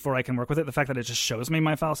into it before I can work with it, the fact that it just shows me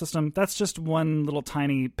my file system, that's just one little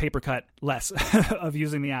tiny paper cut less of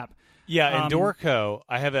using the app. Yeah, in Dorico,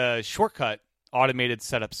 I have a shortcut automated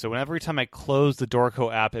setup. So every time I close the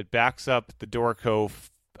Dorico app, it backs up the Dorico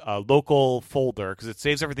local folder because it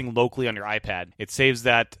saves everything locally on your iPad. It saves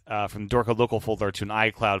that from the Dorico local folder to an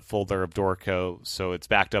iCloud folder of Dorico, so it's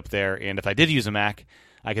backed up there. And if I did use a Mac,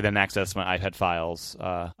 I could then access my iPad files.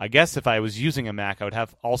 I guess if I was using a Mac, I would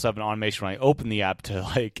also have an automation when I open the app to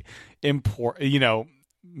like import,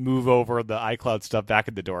 move over the iCloud stuff back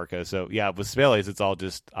into Dorico. So yeah, with Sibelius, it's all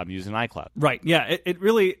just I'm using iCloud. Right. Yeah. It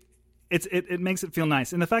really. It makes it feel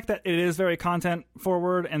nice. And the fact that it is very content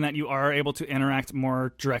forward and that you are able to interact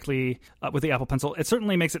more directly with the Apple Pencil, it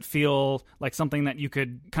certainly makes it feel like something that you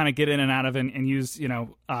could kind of get in and out of and use,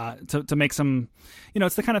 to make some,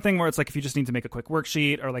 it's the kind of thing where it's like if you just need to make a quick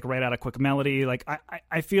worksheet or like write out a quick melody, like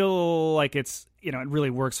I feel like it's, it really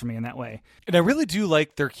works for me in that way. And I really do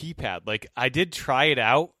like their keypad. Like I did try it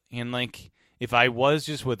out and like, if I was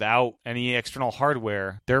just without any external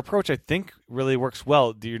hardware, their approach, I think, really works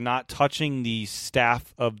well. You're not touching the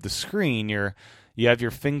staff of the screen. You have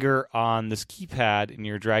your finger on this keypad, and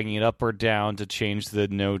you're dragging it up or down to change the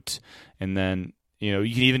note. And then, you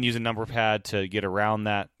can even use a number pad to get around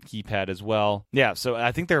that keypad as well. Yeah, so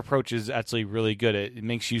I think their approach is actually really good. It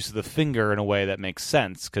makes use of the finger in a way that makes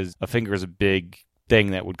sense, because a finger is a big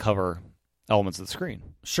thing that would cover elements of the screen.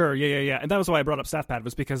 Sure, yeah. And that was why I brought up StaffPad,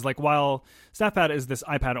 was because like while StaffPad is this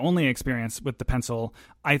iPad-only experience with the pencil,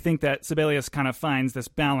 I think that Sibelius kind of finds this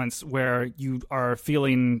balance where you are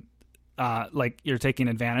feeling like you're taking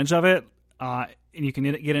advantage of it, and you can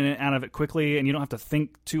get in and out of it quickly, and you don't have to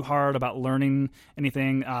think too hard about learning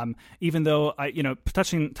anything. Even though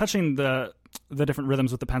touching the different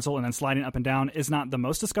rhythms with the pencil and then sliding up and down is not the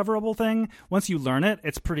most discoverable thing. Once you learn it,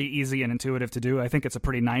 it's pretty easy and intuitive to do. I think it's a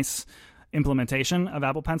pretty nice implementation of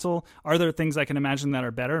Apple Pencil. Are there things I can imagine that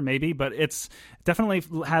are better? Maybe, but it's definitely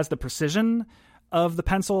has the precision of the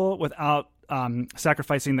pencil without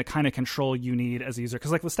sacrificing the kind of control you need as a user.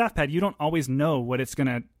 Because like with StaffPad, you don't always know what it's going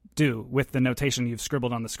to do with the notation you've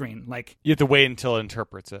scribbled on the screen. Like you have to wait until it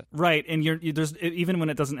interprets it, right? And there's even when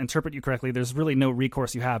it doesn't interpret you correctly, there's really no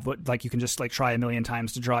recourse you have. But like you can just like try a million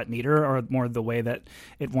times to draw it neater or more the way that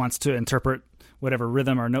it wants to interpret whatever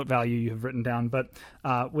rhythm or note value you have written down. But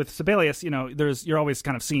with Sibelius, you're always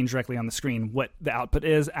kind of seeing directly on the screen what the output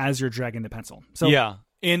is as you're dragging the pencil. So yeah.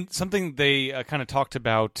 And something they kind of talked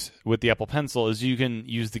about with the Apple Pencil is you can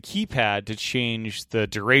use the keypad to change the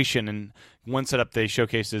duration. And one setup they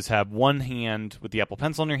showcased is have one hand with the Apple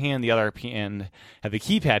Pencil in your hand, the other hand have the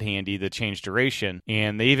keypad handy to change duration.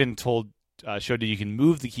 And they even showed that you can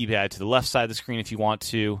move the keypad to the left side of the screen if you want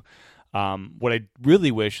to. What I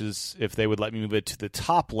really wish is if they would let me move it to the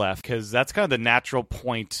top left, because that's kind of the natural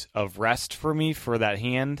point of rest for me for that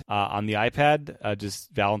hand on the iPad,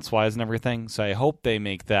 just balance-wise and everything. So I hope they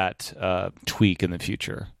make that tweak in the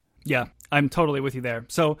future. Yeah, I'm totally with you there.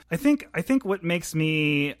 So I think what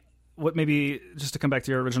maybe just to come back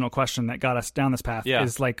to your original question that got us down this path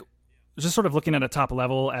is like just sort of looking at a top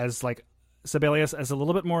level as like Sibelius as a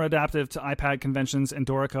little bit more adaptive to iPad conventions and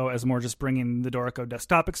Dorico as more just bringing the Dorico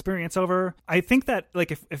desktop experience over. I think that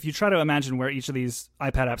like if you try to imagine where each of these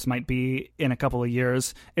iPad apps might be in a couple of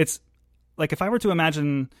years, it's like if I were to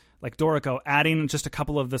imagine like Dorico adding just a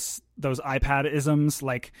couple of those iPad-isms,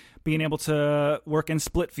 like being able to work in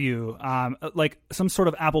split view, like some sort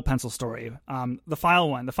of Apple Pencil story. The file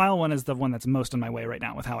one is the one that's most in my way right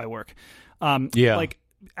now with how I work. Like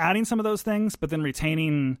adding some of those things, but then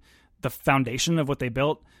retaining the foundation of what they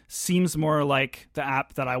built seems more like the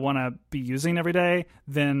app that I want to be using every day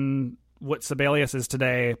than what Sibelius is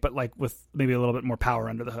today, but like with maybe a little bit more power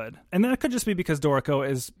under the hood. And that could just be because Dorico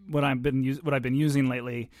is what I've been using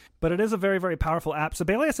lately. But it is a very, very powerful app.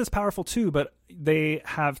 Sibelius is powerful too, but they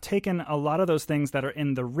have taken a lot of those things that are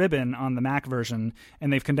in the ribbon on the Mac version,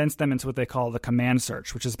 and they've condensed them into what they call the command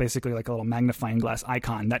search, which is basically like a little magnifying glass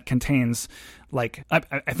icon that contains like,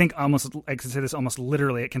 I think almost, I could say this almost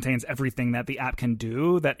literally, it contains everything that the app can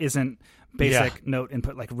do that isn't basic note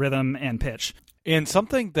input like rhythm and pitch. And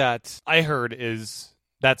something that I heard is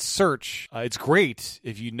that search, it's great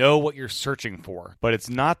if you know what you're searching for, but it's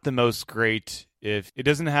not the most great if it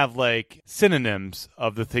doesn't have like synonyms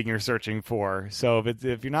of the thing you're searching for. So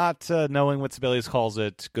if you're not knowing what Sibelius calls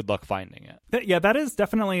it, good luck finding it. Yeah, that is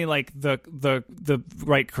definitely like the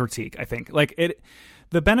right critique, I think. Like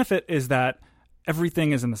The benefit is that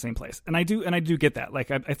everything is in the same place. And I do get that.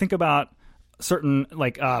 Like, I think about certain,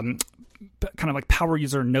 like, kind of like power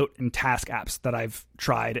user note and task apps that I've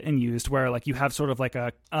tried and used, where like you have sort of like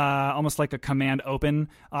a almost like a command open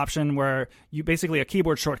option, where you basically a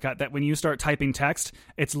keyboard shortcut that when you start typing text,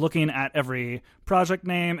 it's looking at every project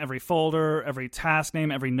name, every folder, every task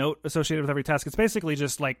name, every note associated with every task. It's basically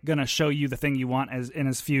just like going to show you the thing you want in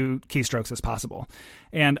as few keystrokes as possible.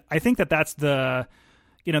 And I think that that's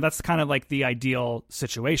that's kind of like the ideal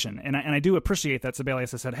situation. And I do appreciate that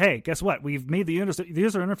Sibelius has said, hey, guess what? We've made the user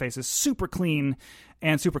interface is super clean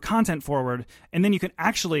and super content forward. And then you can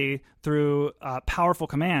actually, through powerful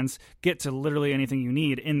commands, get to literally anything you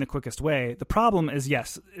need in the quickest way. The problem is,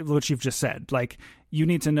 yes, what you've just said. Like, you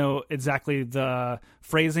need to know exactly the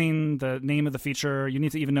phrasing, the name of the feature. You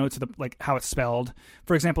need to even know how it's spelled.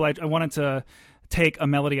 For example, I wanted to take a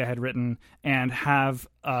melody I had written and have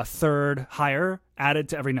a third higher added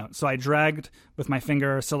to every note. So I dragged with my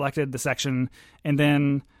finger, selected the section, and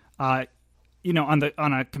then, on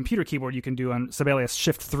a computer keyboard, you can do on Sibelius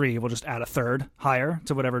Shift 3, we'll just add a third higher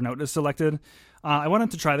to whatever note is selected. I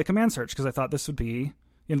wanted to try the command search because I thought this would be,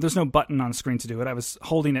 there's no button on screen to do it. I was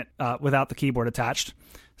holding it without the keyboard attached.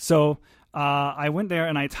 So I went there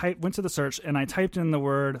and went to the search and I typed in the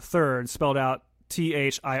word third, spelled out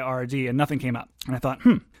THIRD, and nothing came up. And I thought,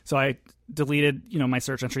 So I deleted, my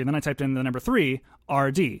search entry, and then I typed in the number 3,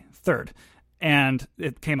 RD, third, and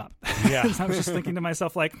it came up. Yeah. So I was just thinking to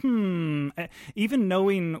myself, like, even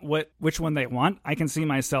knowing which one they want, I can see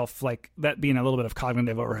myself like that being a little bit of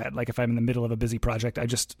cognitive overhead. Like if I'm in the middle of a busy project, I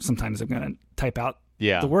just sometimes I'm going to type out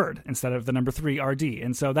the word instead of the number 3 RD.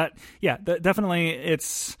 And so definitely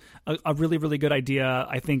it's a really, really good idea.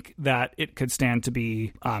 I think that it could stand to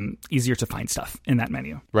be easier to find stuff in that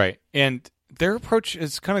menu. Right. And their approach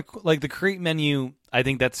is kind of like the create menu. I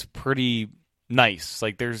think that's pretty nice.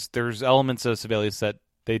 Like there's elements of Sibelius that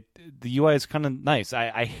the UI is kind of nice.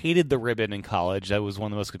 I hated the ribbon in college. That was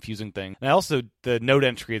one of the most confusing things. And also the note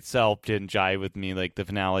entry itself didn't jive with me. Like the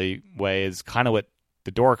finale way is kind of what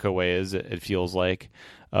the Dorico way is, it feels like,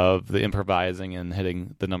 of the improvising and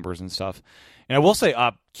hitting the numbers and stuff. And I will say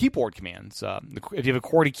keyboard commands. If you have a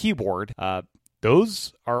QWERTY keyboard,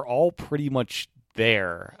 those are all pretty much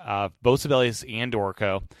there, both Sibelius and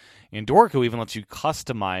Dorico. And Dorico even lets you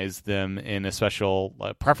customize them in a special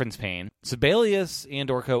preference pane. Sibelius and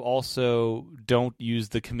Dorico also don't use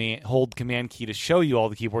the hold command key to show you all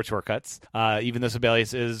the keyboard shortcuts. Even though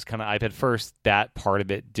Sibelius is kind of iPad first, that part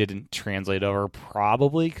of it didn't translate over,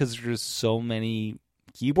 probably because there's so many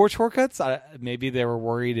keyboard shortcuts. Maybe they were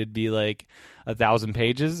worried it'd be like 1,000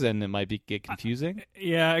 pages and it might get confusing.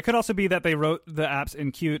 Yeah, it could also be that they wrote the apps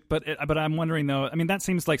in Qt, but I'm wondering though. I mean, that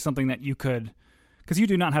seems like something that you could. Because you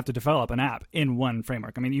do not have to develop an app in one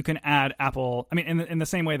framework. I mean, you can add Apple. I mean, in the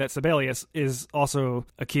same way that Sibelius is also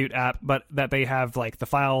a Qt app, but that they have like the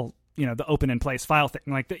file, the open in place file thing,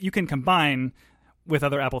 like that you can combine with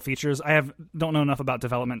other Apple features. Don't know enough about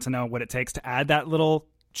development to know what it takes to add that little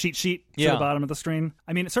cheat sheet to the bottom of the screen.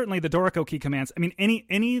 I mean, certainly the Dorico key commands. I mean,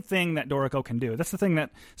 anything that Dorico can do. That's the thing that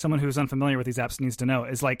someone who's unfamiliar with these apps needs to know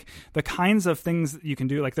is like the kinds of things that you can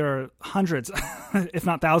do. Like there are hundreds, if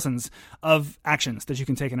not thousands, of actions that you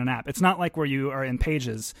can take in an app. It's not like where you are in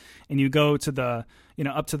Pages and you go to the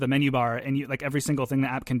up to the menu bar and you like every single thing the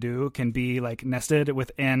app can do can be like nested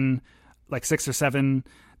within like 6 or 7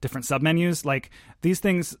 different submenus. Like these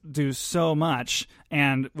things do so much,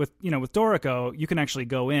 and with Dorico you can actually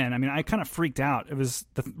go in. I mean, I kind of freaked out. It was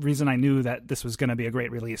the reason I knew that this was going to be a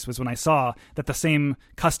great release was when I saw that the same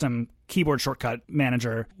custom keyboard shortcut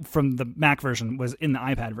manager from the Mac version was in the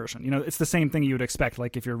iPad version. It's the same thing you would expect,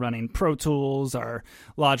 like if you're running Pro Tools or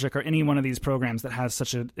Logic or any one of these programs that has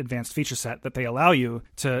such an advanced feature set that they allow you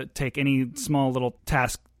to take any small little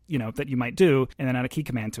task that you might do, and then add a key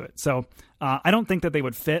command to it. So I don't think that they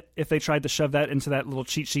would fit if they tried to shove that into that little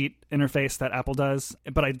cheat sheet interface that Apple does.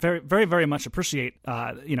 But I very, very, very much appreciate,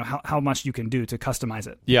 how much you can do to customize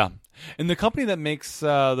it. Yeah. And the company that makes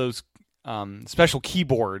those special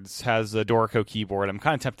keyboards has a Dorico keyboard. I'm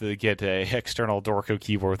kind of tempted to get a external Dorico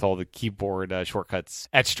keyboard with all the keyboard shortcuts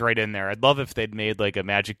etched right in there. I'd love if they'd made like a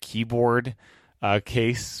Magic Keyboard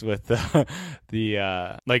case with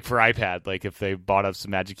the like for iPad, like if they bought up some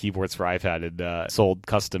Magic Keyboards for iPad and sold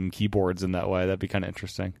custom keyboards in that way. That'd be kind of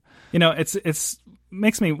interesting. It's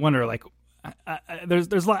makes me wonder, like there's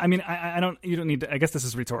a lot. I mean, you don't need to, I guess this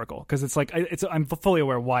is rhetorical because it's like I'm fully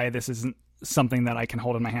aware why this isn't something that I can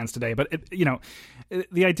hold in my hands today, but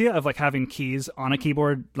the idea of like having keys on a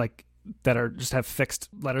keyboard like that are just have fixed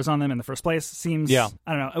letters on them in the first place seems I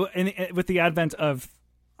don't know, and with the advent of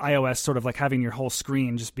iOS sort of like having your whole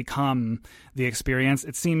screen just become the experience.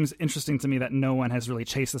 It seems interesting to me that no one has really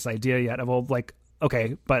chased this idea yet of, well, like,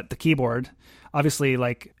 okay, but the keyboard, obviously,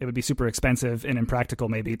 like, it would be super expensive and impractical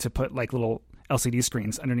maybe to put like little LCD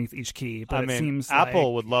screens underneath each key. But it seems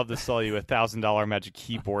Apple would love to sell you $1,000 Magic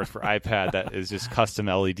Keyboard for iPad that is just custom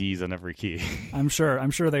LEDs on every key. I'm sure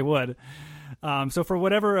they would. So for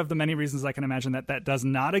whatever of the many reasons I can imagine that does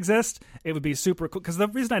not exist, it would be super cool. Because the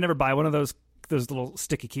reason I never buy one of those little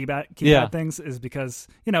sticky keypad things is because,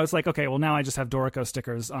 it's like, okay, well, now I just have Dorico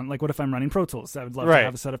stickers on. Like, what if I'm running Pro Tools? I would love to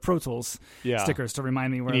have a set of Pro Tools stickers to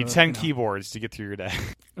remind me where you need 10 keyboards to get through your day.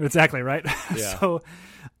 Exactly, right? Yeah. So,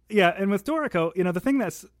 yeah, and with Dorico, the thing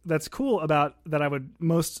that's cool about that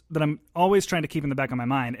that I'm always trying to keep in the back of my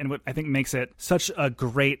mind, and what I think makes it such a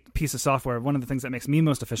great piece of software, one of the things that makes me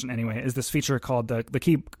most efficient anyway, is this feature called the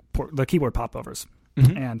keyboard popovers.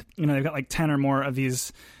 Mm-hmm. And they've got like 10 or more of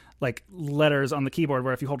these like letters on the keyboard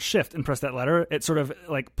where if you hold shift and press that letter, it sort of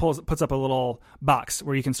like puts up a little box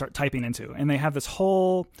where you can start typing into. And they have this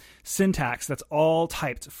whole syntax that's all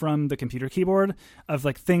typed from the computer keyboard of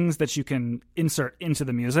like things that you can insert into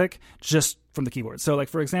the music just from the keyboard. So like,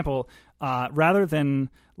 for example, rather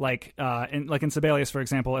than in Sibelius, for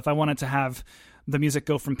example, if I wanted to have the music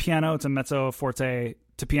go from piano to mezzo forte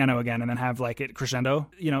to piano again, and then have like it crescendo,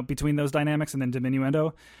 between those dynamics and then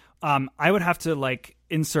diminuendo, I would have to like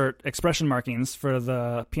insert expression markings for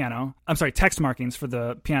the piano. I'm sorry, text markings for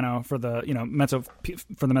the piano, for the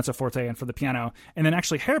mezzo forte and for the piano. And then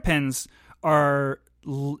actually hairpins are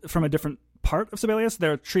from a different part of Sibelius.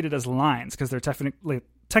 They're treated as lines because they're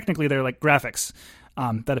technically they're like graphics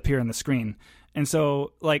that appear on the screen. And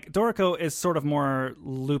so like Dorico is sort of more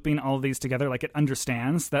looping all of these together. Like it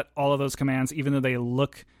understands that all of those commands, even though they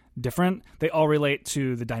look different, they all relate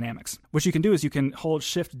to the dynamics. What you can do is you can hold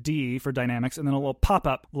Shift D for dynamics, and then a little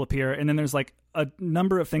pop-up will appear, and then there's like a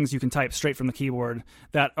number of things you can type straight from the keyboard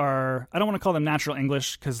that are, I don't want to call them natural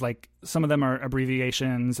English because like some of them are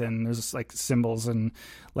abbreviations and there's like symbols and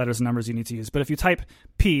letters and numbers you need to use. But if you type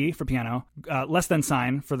P for piano, less than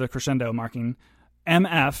sign for the crescendo marking,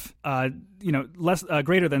 MF, less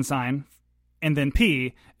greater than sign, and then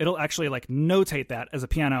P, it'll actually like notate that as a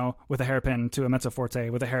piano with a hairpin to a mezzo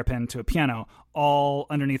forte with a hairpin to a piano, all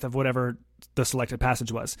underneath of whatever the selected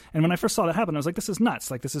passage was. And when I first saw that happen, I was like, this is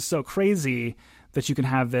nuts. Like, this is so crazy that you can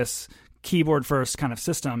have this keyboard first kind of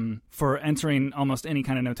system for entering almost any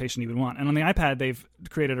kind of notation you would want. And on the iPad, they've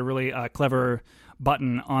created a really clever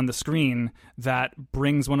button on the screen that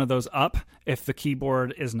brings one of those up if the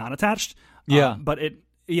keyboard is not attached. Yeah.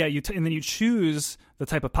 And then you choose the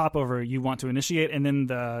type of popover you want to initiate, and then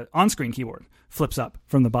the on-screen keyboard flips up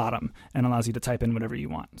from the bottom and allows you to type in whatever you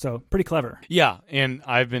want. So pretty clever. Yeah, and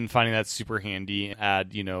I've been finding that super handy.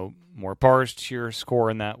 Add, more bars to your score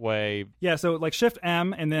in that way. Yeah, so like Shift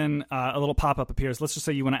M, and then a little pop-up appears. Let's just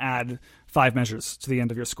say you want to add 5 measures to the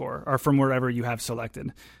end of your score, or from wherever you have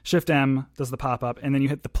selected. Shift M does the pop-up, and then you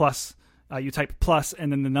hit the plus. You type plus,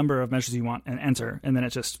 and then the number of measures you want, and enter, and then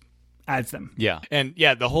it just adds them. Yeah. And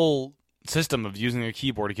yeah, the whole system of using a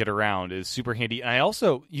keyboard to get around is super handy. And I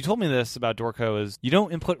also, you told me this about Dorico, is you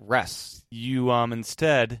don't input rests. You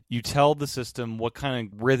instead, you tell the system what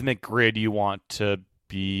kind of rhythmic grid you want to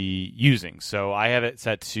be using. So I have it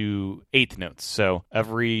set to 8th notes. So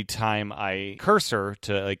every time I cursor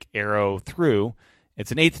to like arrow through,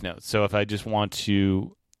 it's an 8th note. So if I just want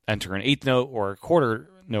to enter an 8th note or a quarter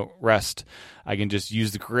note rest, I can just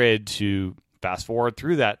use the grid to fast forward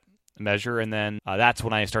through that measure, and then that's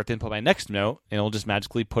when I start to input my next note, and it'll just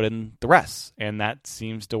magically put in the rest. And that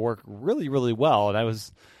seems to work really, really well. And I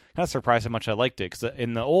was kind of surprised how much I liked it, because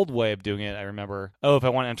in the old way of doing it, I remember, if I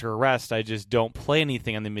want to enter a rest, I just don't play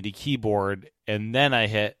anything on the MIDI keyboard, and then I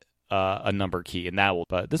hit a number key, and that will.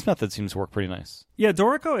 But this method seems to work pretty nice. Yeah,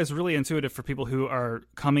 Dorico is really intuitive for people who are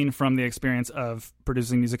coming from the experience of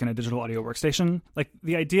producing music in a digital audio workstation. Like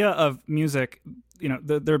the idea of music,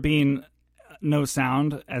 there being no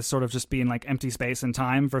sound as sort of just being like empty space and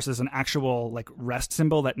time versus an actual like rest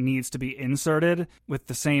symbol that needs to be inserted with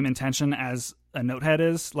the same intention as a note head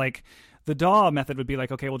is. Like the DAW method would be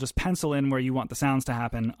like, okay, we'll just pencil in where you want the sounds to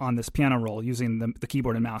happen on this piano roll using the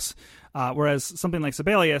keyboard and mouse. Whereas something like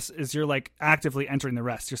Sibelius is you're like actively entering the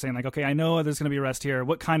rest. You're saying like, okay, I know there's going to be a rest here.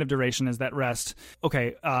 What kind of duration is that rest?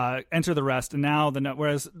 Okay, enter the rest. And now the note,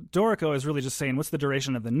 whereas Dorico is really just saying, what's the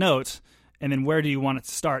duration of the note? And then where do you want it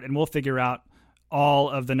to start? And we'll figure out all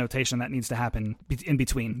of the notation that needs to happen in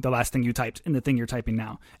between the last thing you typed and the thing you're typing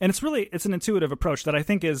now. And it's an intuitive approach that I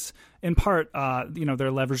think is in part, they're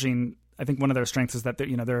leveraging. I think one of their strengths is that they're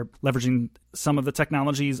leveraging some of the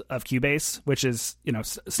technologies of Cubase, which is,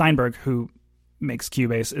 Steinberg, who makes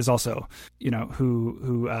Cubase is also,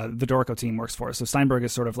 who the Dorico team works for. So Steinberg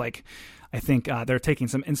is sort of like, I think they're taking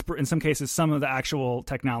in some cases, some of the actual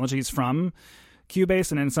technologies from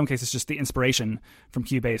Cubase, and in some cases just the inspiration from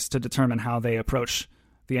Cubase to determine how they approach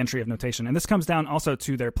the entry of notation. And this comes down also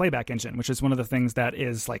to their playback engine, which is one of the things that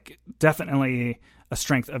is like definitely a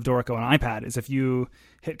strength of Dorico on iPad, is if you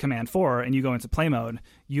hit Command 4 and you go into play mode,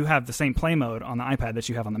 you have the same play mode on the iPad that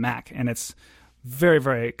you have on the Mac. And it's very,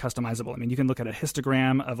 very customizable. I mean, you can look at a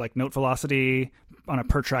histogram of like note velocity on a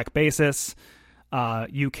per track basis.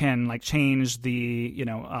 You can like change the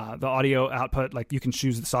audio output. Like you can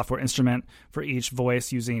choose the software instrument for each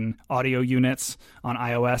voice using audio units on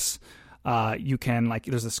iOS. You can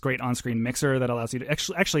there's this great on-screen mixer that allows you to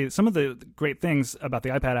actually some of the great things about the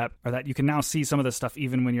iPad app are that you can now see some of this stuff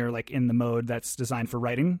even when you're like in the mode that's designed for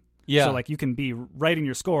writing. Yeah. So like you can be writing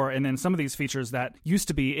your score, and then some of these features that used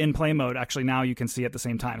to be in play mode, actually now you can see at the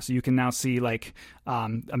same time. So you can now see like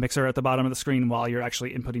a mixer at the bottom of the screen while you're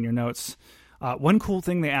actually inputting your notes. One cool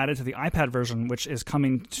thing they added to the iPad version, which is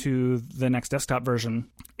coming to the next desktop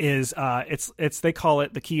version, is they call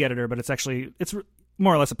it the key editor, but it's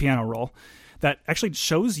more or less a piano roll that actually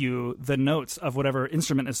shows you the notes of whatever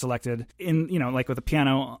instrument is selected in, like with a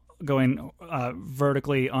piano going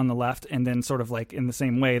vertically on the left, and then sort of like in the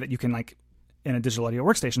same way that you can like in a digital audio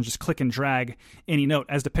workstation, just click and drag any note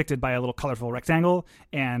as depicted by a little colorful rectangle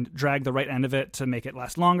and drag the right end of it to make it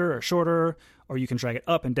last longer or shorter, or you can drag it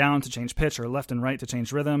up and down to change pitch or left and right to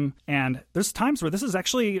change rhythm. And there's times where this is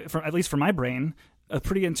actually, at least for my brain, a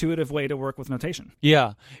pretty intuitive way to work with notation.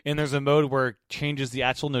 Yeah, and there's a mode where it changes the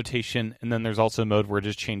actual notation, and then there's also a mode where it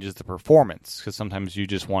just changes the performance, because sometimes you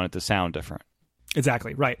just want it to sound different.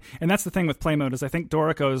 Exactly, right. And that's the thing with play mode, is I think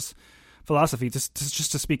Dorico's philosophy, just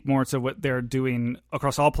to speak more to what they're doing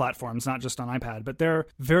across all platforms, not just on iPad, but they're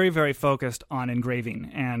very, very focused on engraving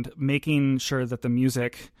and making sure that the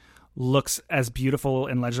music looks as beautiful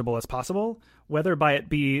and legible as possible, whether by it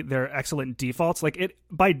be their excellent defaults. Like it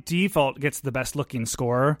by default gets the best looking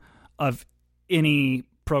score of any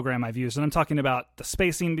program I've used. And I'm talking about the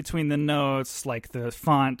spacing between the notes, like the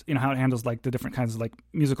font, how it handles like the different kinds of like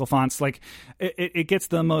musical fonts. Like it gets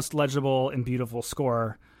the most legible and beautiful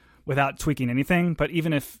score without tweaking anything. But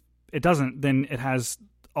even if it doesn't, then it has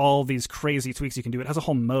all these crazy tweaks you can do. It has a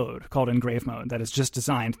whole mode called engrave mode that is just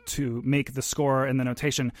designed to make the score and the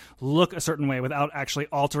notation look a certain way without actually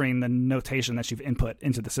altering the notation that you've input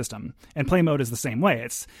into the system. And play mode is the same way.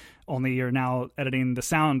 It's only you're now editing the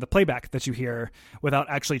sound, the playback that you hear, without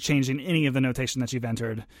actually changing any of the notation that you've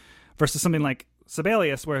entered, versus something like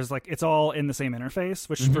Sibelius, whereas like it's all in the same interface,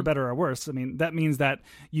 which for better or worse, I mean, that means that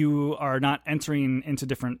you are not entering into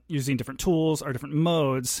using different tools or different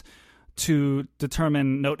modes to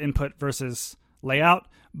determine note input versus layout,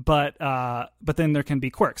 but then there can be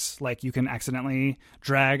quirks, like you can accidentally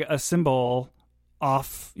drag a symbol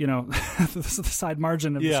off, the side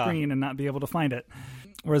margin of the screen and not be able to find it.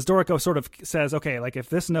 Whereas Dorico sort of says, okay, like if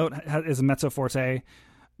this note is a mezzo forte,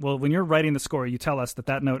 well, when you're writing the score, you tell us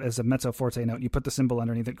that note is a mezzo forte note. You put the symbol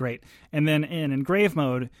underneath it, great. And then in engrave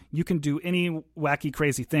mode, you can do any wacky,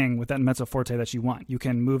 crazy thing with that mezzo forte that you want. You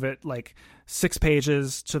can move it like 6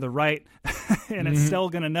 pages to the right, and it's still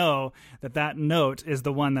going to know that note is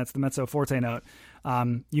the one that's the mezzo forte note.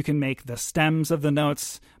 You can make the stems of the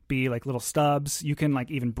notes be like little stubs. You can like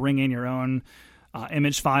even bring in your own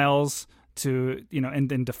image files to, and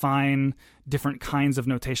then define different kinds of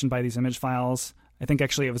notation by these image files. I think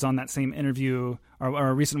actually it was on that same interview or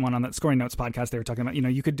a recent one on that Scoring Notes podcast. They were talking about,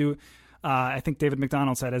 you could do, I think David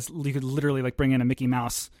McDonald said, you could literally like bring in a Mickey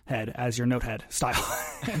Mouse head as your note head style.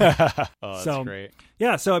 Oh, that's great.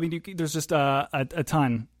 Yeah. So, I mean, there's just a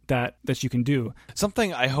ton that you can do.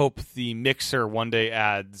 Something I hope the mixer one day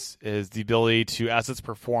adds is the ability to, as it's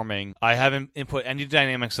performing, I haven't input any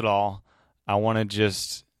dynamics at all. I want to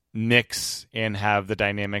just mix and have the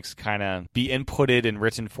dynamics kind of be inputted and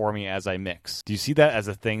written for me as I mix. Do you see that as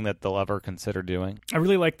a thing that they'll ever consider doing? I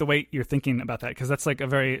really like the way you're thinking about that, because that's like a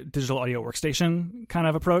very digital audio workstation kind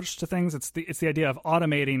of approach to things. It's the idea of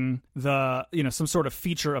automating the, some sort of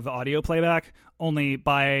feature of the audio playback only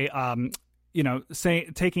by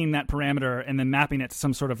taking that parameter and then mapping it to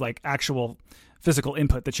some sort of like actual physical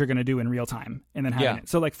input that you're going to do in real time, and then having it.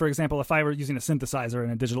 So like, for example, if I were using a synthesizer in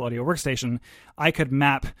a digital audio workstation, I could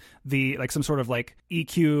map some sort of like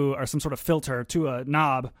EQ or some sort of filter to a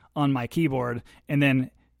knob on my keyboard, and then,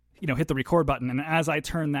 hit the record button. And as I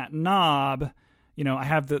turn that knob, I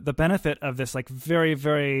have the benefit of this like very,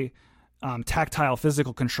 very tactile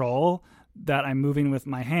physical control that I'm moving with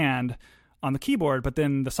my hand on the keyboard, but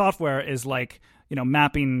then the software is like,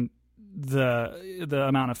 mapping the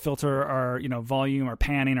amount of filter or volume or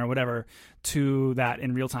panning or whatever to that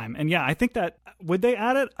in real time. And yeah, I think that would they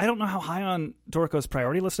add it? I don't know how high on Dorico's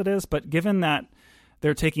priority list it is, but given that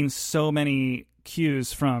they're taking so many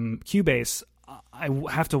cues from Cubase, I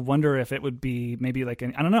have to wonder if it would be maybe like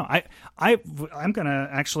I don't know. I'm gonna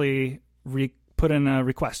actually put in a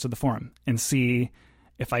request to the forum and see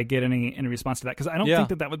if I get any response to that, because I don't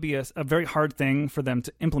think that would be a very hard thing for them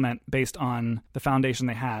to implement based on the foundation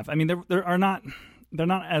they have. I mean, there are not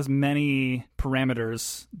as many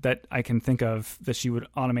parameters that I can think of that she would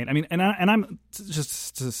automate. I mean, and I'm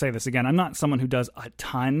just to say this again, I'm not someone who does a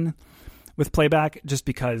ton with playback, just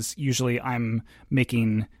because usually I'm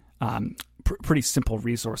making pretty simple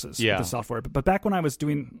resources with the software. But back when I was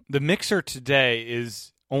doing the mixer today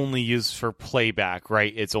is only used for playback,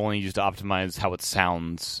 right? It's only used to optimize how it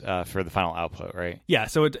sounds for the final output, right? Yeah,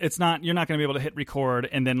 so it's not, you're not going to be able to hit record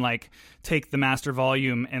and then like take the master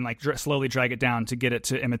volume and like slowly drag it down to get it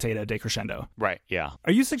to imitate a decrescendo. Right, yeah.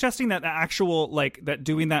 Are you suggesting that the actual, like, that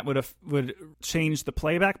doing that would change the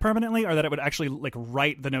playback permanently, or that it would actually like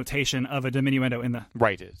write the notation of a diminuendo in the...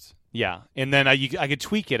 Right, it. Yeah. And then I could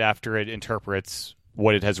tweak it after it interprets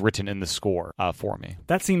what it has written in the score for me.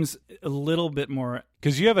 That seems a little bit more...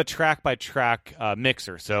 Because you have a track-by-track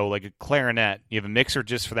mixer. So like a clarinet, you have a mixer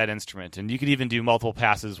just for that instrument. And you could even do multiple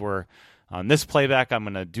passes where on this playback, I'm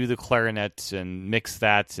going to do the clarinet and mix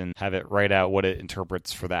that and have it write out what it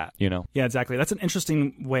interprets for that, you know? Yeah, exactly. That's an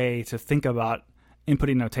interesting way to think about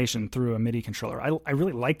inputting notation through a MIDI controller. I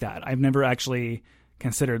really like that. I've never actually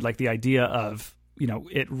considered like the idea of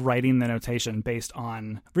it writing the notation based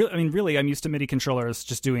on... Really, I'm used to MIDI controllers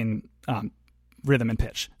just doing rhythm and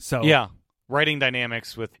pitch. So yeah, writing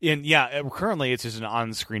dynamics currently it's just an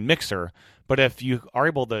on-screen mixer. But if you are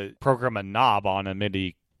able to program a knob on a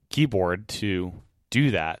MIDI keyboard to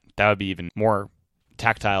do that, that would be even more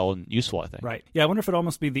tactile and useful, I think. Right. Yeah, I wonder if it'd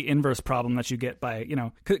almost be the inverse problem that you get by,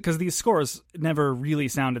 because these scores never really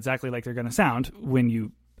sound exactly like they're going to sound when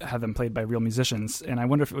you have them played by real musicians, and I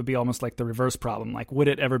wonder if it would be almost like the reverse problem. Like, would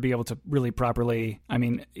it ever be able to really properly,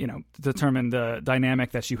 determine the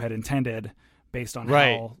dynamic that you had intended based on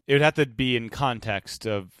how... It would have to be in context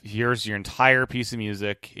of here's your entire piece of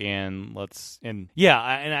music, and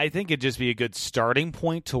I think it'd just be a good starting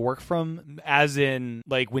point to work from, as in,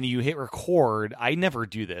 like, when you hit record, I never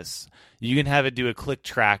do this. You can have it do a click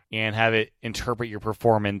track and have it interpret your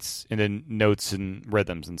performance into notes and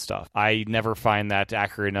rhythms and stuff. I never find that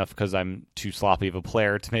accurate enough because I'm too sloppy of a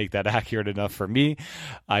player to make that accurate enough for me.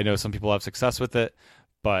 I know some people have success with it,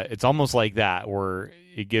 but it's almost like that, where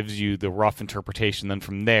it gives you the rough interpretation. Then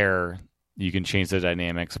from there, you can change the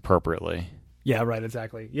dynamics appropriately. Yeah, right,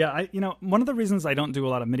 exactly. Yeah, one of the reasons I don't do a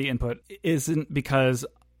lot of MIDI input isn't because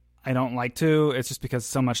I don't like to. It's just because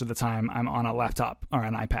so much of the time I'm on a laptop or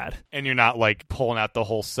an iPad. And you're not like pulling out the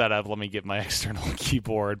whole setup. Let me get my external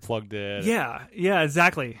keyboard plugged in. Yeah,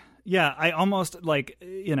 exactly. Yeah, I almost like,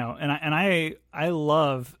 and I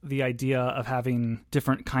love the idea of having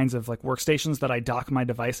different kinds of like workstations that I dock my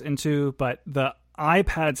device into, but the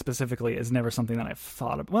iPad specifically is never something that I've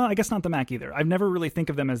thought of. Well, I guess not the Mac either. I've never really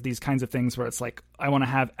think of them as these kinds of things where it's like I want to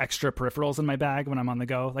have extra peripherals in my bag when I'm on the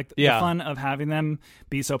go. Like the fun of having them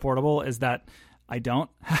be so portable is that I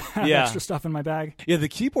don't have extra stuff in my bag. Yeah, the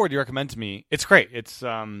keyboard you recommend to me, it's great. It's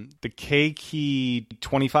the K-Key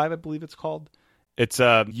 25, I believe it's called. It's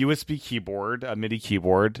a USB keyboard, a MIDI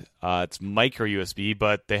keyboard. It's micro USB,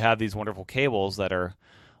 but they have these wonderful cables that are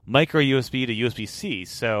micro USB to USB-C.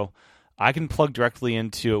 So I can plug directly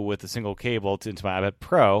into it with a single cable into my iPad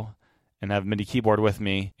Pro and have a MIDI keyboard with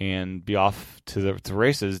me and be off to the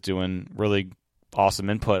races doing really awesome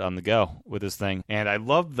input on the go with this thing. And I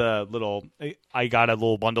love I got a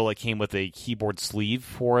little bundle that came with a keyboard sleeve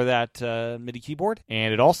for that MIDI keyboard,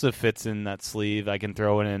 and it also fits in that sleeve. I can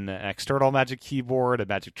throw in an external Magic Keyboard, a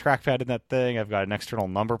Magic Trackpad in that thing. I've got an external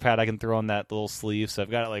number pad I can throw in that little sleeve. So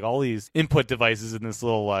I've got like all these input devices in this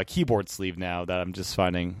little keyboard sleeve now that I'm just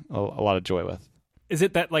finding a lot of joy with. Is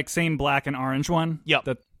it that like same black and orange one?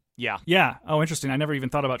 Yep. Yeah. Yeah. Oh, interesting. I never even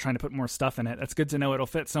thought about trying to put more stuff in it. That's good to know it'll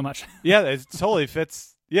fit so much. Yeah, it totally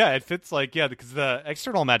fits. Yeah, it fits because the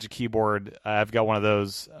external Magic Keyboard, I've got one of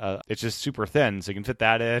those. It's just super thin, so you can fit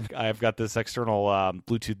that in. I've got this external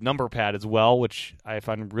Bluetooth number pad as well, which I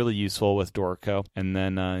find really useful with Dorico. And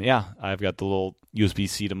then, I've got the little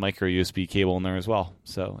USB-C to micro USB cable in there as well.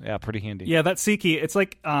 So, yeah, pretty handy. Yeah, that C key, it's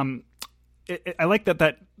like... I like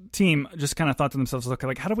that team just kind of thought to themselves, look,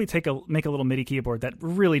 like, how do we make a little MIDI keyboard that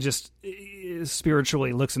really just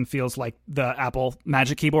spiritually looks and feels like the Apple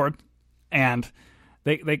Magic Keyboard? And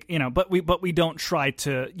They but we don't try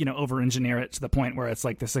to over engineer it to the point where it's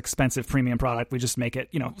like this expensive premium product. We just make it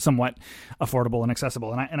somewhat affordable and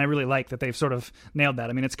accessible, and I really like that they've sort of nailed that.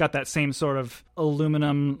 I mean, it's got that same sort of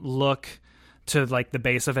aluminum look to like the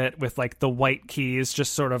base of it, with like the white keys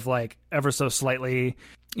just sort of like ever so slightly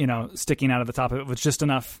sticking out of the top of it with just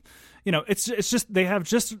enough. It's just they have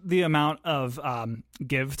just the amount of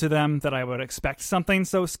give to them that I would expect something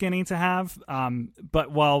so skinny to have.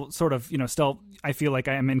 But while sort of still, I feel like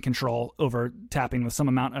I am in control over tapping with some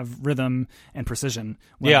amount of rhythm and precision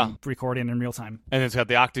when I'm recording in real time. And it's got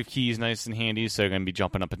the octave keys nice and handy, so you're going to be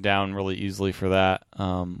jumping up and down really easily for that,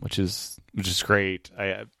 which is great.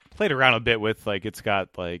 I played around a bit with it's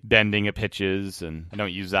got like bending at pitches, and I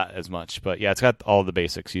don't use that as much, but yeah, it's got all the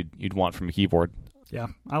basics you'd want from a keyboard. Yeah,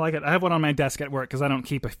 I like it. I have one on my desk at work because I don't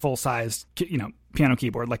keep a full-sized, piano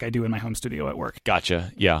keyboard like I do in my home studio at work.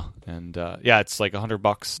 Gotcha. Yeah, and it's like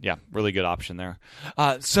 $100. Yeah, really good option there.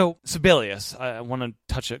 So Sibelius, I want to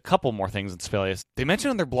touch a couple more things on Sibelius. They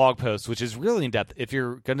mentioned on their blog post, which is really in depth. If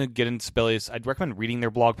you're going to get into Sibelius, I'd recommend reading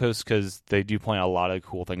their blog post because they do point out a lot of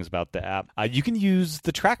cool things about the app. You can use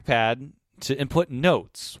the trackpad to input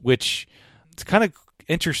notes, which it's kind of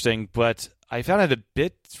interesting, but I found it a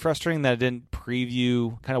bit frustrating that it didn't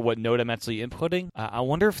preview kind of what note I'm actually inputting. I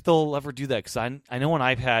wonder if they'll ever do that, because I know on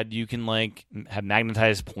iPad you can like have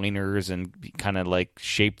magnetized pointers and kind of like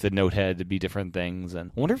shape the note head to be different things.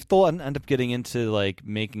 And I wonder if they'll end up getting into like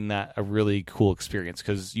making that a really cool experience,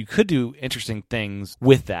 because you could do interesting things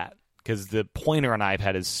with that, because the pointer on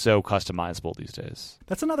iPad is so customizable these days.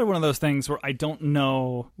 That's another one of those things where I don't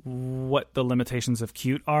know what the limitations of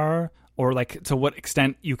Qt are, or like to what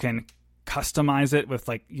extent you can customize it with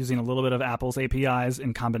like using a little bit of Apple's APIs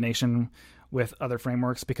in combination with other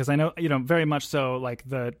frameworks, because I know very much so like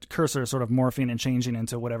the cursor sort of morphing and changing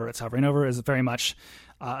into whatever it's hovering over is very much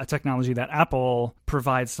a technology that Apple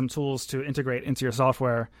provides some tools to integrate into your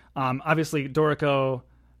software. Obviously Dorico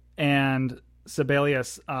and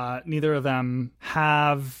Sibelius, neither of them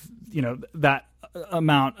have that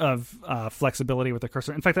amount of flexibility with the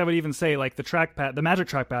cursor. In fact, I would even say like the trackpad, the Magic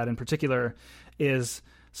Trackpad in particular, is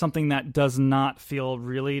something that does not feel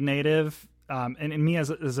really native. And me as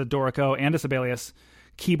a Dorico and a Sibelius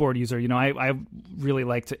keyboard user, I really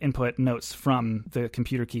like to input notes from the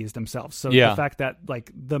computer keys themselves. So the fact that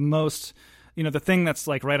like the most, the thing that's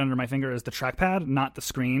like right under my finger is the trackpad, not the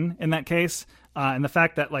screen in that case. And the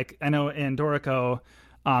fact that like I know in Dorico,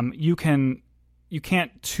 you can't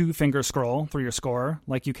 2-finger scroll through your score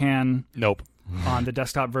like you can on the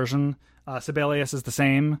desktop version. Sibelius is the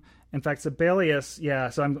same. In fact, Sibelius,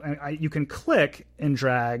 you can click and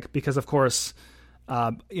drag because, of course,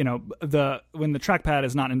 when the trackpad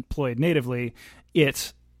is not employed natively,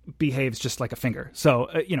 it behaves just like a finger. So,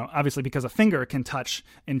 obviously, because a finger can touch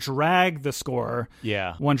and drag the score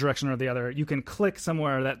one direction or the other, you can click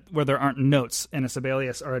somewhere where there aren't notes in a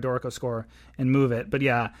Sibelius or a Dorico score and move it. But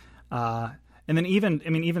and then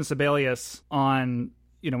even Sibelius on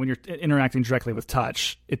when you're interacting directly with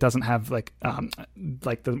touch, it doesn't have like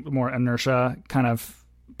the more inertia kind of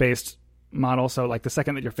based model. So like the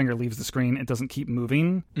second that your finger leaves the screen, it doesn't keep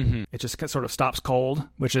moving. Mm-hmm. It just sort of stops cold,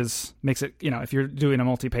 which makes it, if you're doing a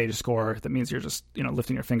multi-page score, that means you're just,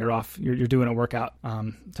 lifting your finger off. You're doing a workout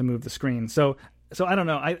to move the screen. So I don't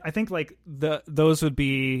know. I think like those would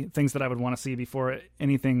be things that I would want to see before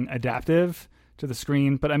anything adaptive to the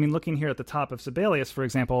screen. But I mean, looking here at the top of Sibelius, for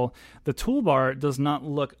example, the toolbar does not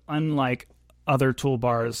look unlike other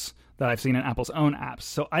toolbars that I've seen in Apple's own apps.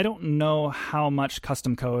 So I don't know how much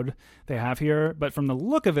custom code they have here, but from the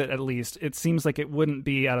look of it, at least, it seems like it wouldn't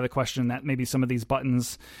be out of the question that maybe some of these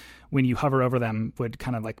buttons, when you hover over them, would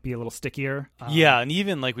kind of like be a little stickier. And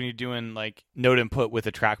even like when you're doing like note input with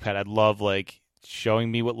a trackpad, I'd love like showing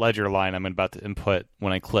me what ledger line I'm about to input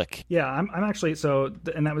when I click. Yeah, I'm actually,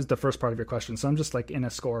 and that was the first part of your question. So I'm just like in a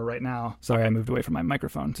score right now. Sorry, I moved away from my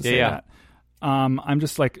microphone to say that. I'm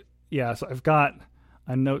just like, so I've got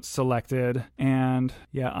a note selected, and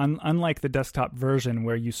unlike the desktop version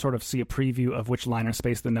where you sort of see a preview of which line or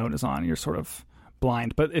space the note is on, you're sort of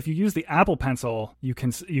blind. But if you use the Apple Pencil, you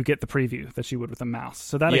get the preview that you would with a mouse.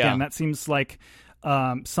 So that again, that seems like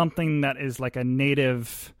something that is like a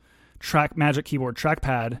native Magic Keyboard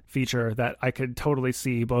trackpad feature that I could totally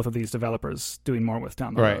see both of these developers doing more with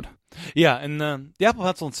down the road. Yeah, and the Apple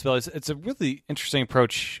Pencil and Sibelius, it's a really interesting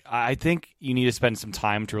approach. I think you need to spend some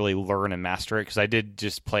time to really learn and master it, because I did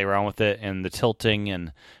just play around with it, and the tilting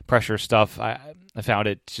and pressure stuff, I found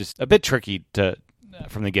it just a bit tricky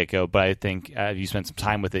from the get-go, but I think if you spend some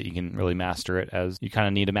time with it, you can really master it, as you kind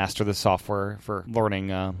of need to master the software for learning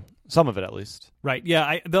Some of it, at least. Right.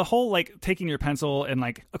 Yeah. The whole like taking your pencil and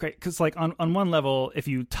like, okay, because like on one level, if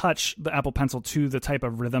you touch the Apple Pencil to the type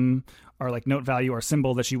of rhythm or like note value or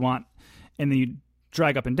symbol that you want, and then you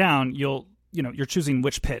drag up and down, you're choosing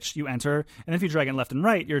which pitch you enter. And if you drag it left and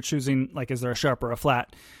right, you're choosing like, is there a sharp or a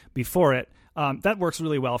flat before it? That works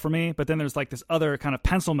really well for me. But then there's like this other kind of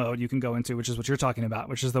pencil mode you can go into, which is what you're talking about,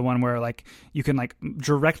 which is the one where like you can like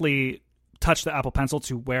directly touch the Apple Pencil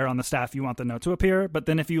to where on the staff you want the note to appear. But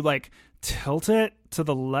then if you like tilt it to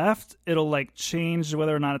the left, it'll like change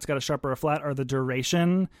whether or not it's got a sharp or a flat, or the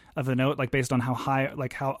duration of the note, like based on how high,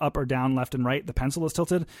 like how up or down, left and right the pencil is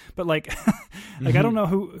tilted. But like, like I don't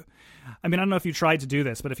know if you tried to do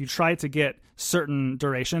this, but if you try to get certain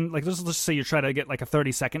duration, like let's just say you try to get like a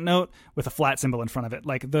 30-second note with a flat symbol in front of it,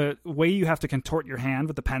 like the way you have to contort your hand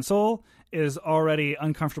with the pencil is already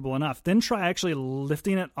uncomfortable enough. Then try actually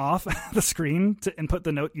lifting it off the screen to input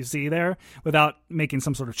the note you see there without making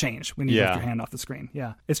some sort of change when you lift your hand off the screen.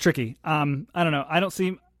 Yeah, it's tricky. I don't know.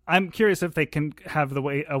 I'm curious if they can have a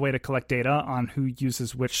way to collect data on who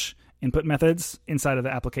uses which input methods inside of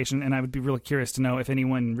the application, and I would be really curious to know if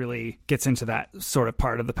anyone really gets into that sort of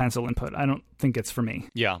part of the pencil input. I don't think it's for me.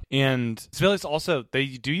 Yeah, and Sibelius also, they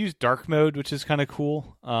do use dark mode, which is kind of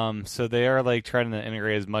cool. So they are like trying to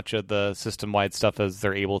integrate as much of the system-wide stuff as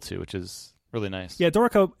they're able to, which is really nice. Yeah,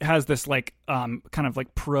 Dorico has this like kind of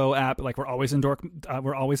like pro app, like we're always in dark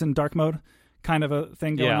mode kind of a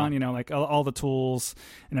thing going on. You know, like all the tools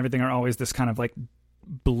and everything are always this kind of like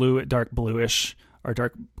dark bluish or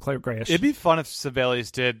dark clear grayish. It'd be fun if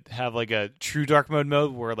Sibelius did have like a true dark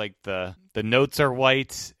mode where like the notes are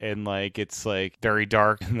white and like it's like very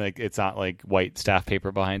dark and like it's not like white staff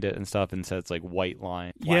paper behind it and stuff, and so it's like white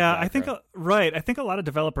line. Yeah, I think right. I think a lot of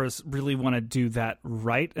developers really want to do that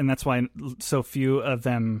right, and that's why so few of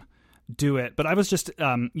them do it. But I was just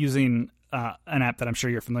using an app that I'm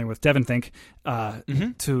sure you're familiar with, DevonThink,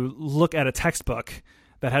 to look at a textbook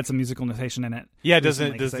that had some musical notation in it. Yeah, it does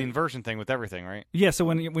the inversion thing with everything, right? Yeah, so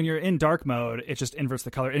when you're in dark mode, it just inverts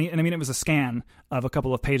the color. And I mean, it was a scan of a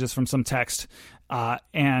couple of pages from some text.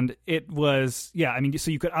 And it was,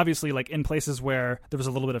 so you could obviously, like in places where there was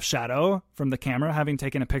a little bit of shadow from the camera, having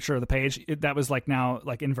taken a picture of the page, that was like now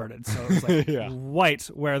like inverted. So it was like white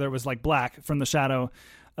where there was like black from the shadow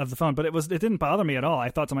of the phone. But it didn't bother me at all. I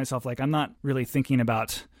thought to myself, like, I'm not really thinking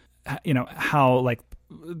about, how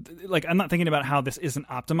I'm not thinking about how this isn't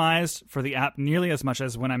optimized for the app nearly as much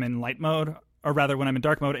as when I'm in light mode, or rather when I'm in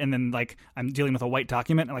dark mode and then like I'm dealing with a white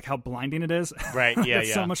document and like how blinding it is. Right. Yeah.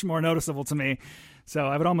 It's so much more noticeable to me. So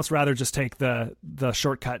I would almost rather just take the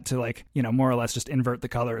shortcut to like, more or less just invert the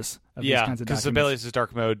colors of these kinds of documents. Because Sibelius'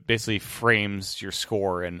 dark mode basically frames your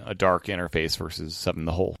score in a dark interface versus something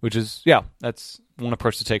the whole, which is, that's one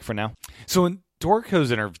approach to take for now. So in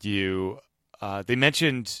Dorico's interview, they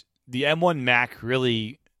mentioned the M1 Mac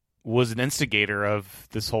really was an instigator of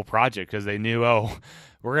this whole project because they knew,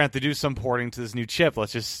 we're going to have to do some porting to this new chip.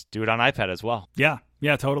 Let's just do it on iPad as well. Yeah,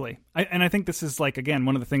 totally. I think this is like, again,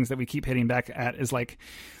 one of the things that we keep hitting back at is like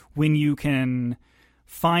when you can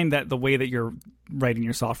find that the way that you're writing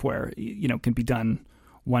your software, can be done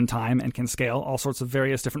one time and can scale all sorts of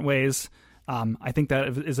various different ways. I think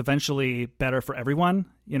that is eventually better for everyone,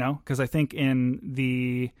 because I think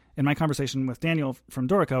in my conversation with Daniel from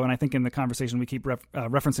Dorico, and I think in the conversation we keep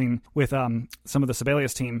referencing with some of the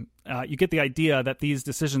Sibelius team, you get the idea that these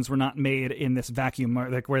decisions were not made in this vacuum,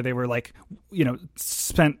 where they were like,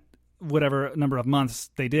 spent whatever number of months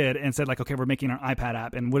they did and said like, okay, we're making our iPad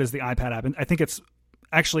app, and what is the iPad app? And I think it's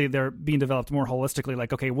actually they're being developed more holistically,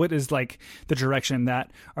 like, okay, what is like the direction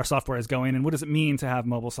that our software is going, and what does it mean to have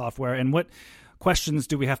mobile software, and what questions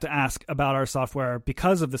do we have to ask about our software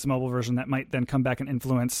because of this mobile version that might then come back and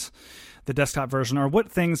influence the desktop version, or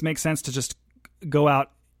what things make sense to just go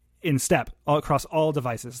out in step all across all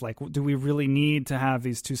devices. Like, do we really need to have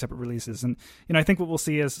these two separate releases? And I think what we'll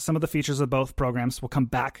see is some of the features of both programs will come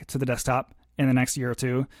back to the desktop in the next year or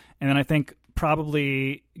two, and then I think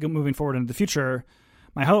probably moving forward into the future,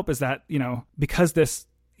 my hope is that, because this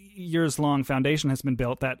years-long foundation has been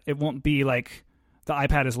built, that it won't be like the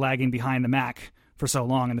iPad is lagging behind the Mac for so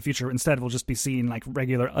long in the future. Instead, we'll just be seeing like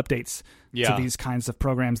regular updates to these kinds of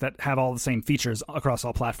programs that have all the same features across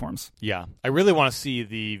all platforms. Yeah. I really want to see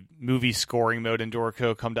the movie scoring mode in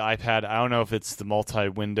Dorico come to iPad. I don't know if it's the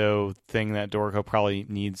multi-window thing that Dorico probably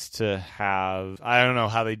needs to have. I don't know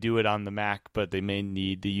how they do it on the Mac, but they may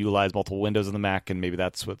need to utilize multiple windows on the Mac, and maybe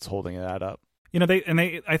that's what's holding that up.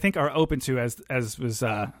 They I think are open to, as was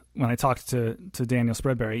when I talked to Daniel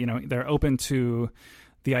Spreadberry, they're open to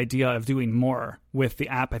the idea of doing more with the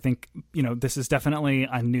app. I think, this is definitely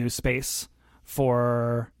a new space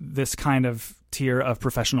for this kind of tier of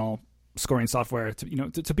professional scoring software.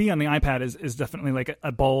 To be on the iPad is definitely like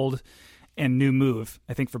a bold and new move,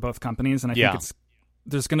 I think, for both companies. And I think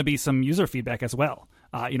there's going to be some user feedback as well.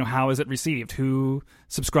 How is it received? Who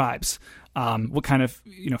subscribes? What kind of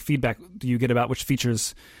feedback do you get about which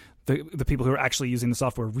features the people who are actually using the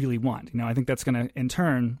software really want? I think that's going to, in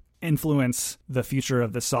turn, influence the future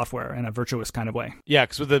of this software in a virtuous kind of way. Yeah,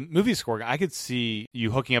 because with the movie scoring, I could see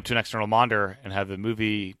you hooking up to an external monitor and have the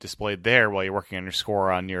movie displayed there while you're working on your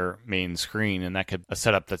score on your main screen, and that could a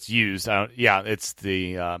setup that's used. It's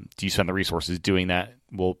the do you spend the resources doing that?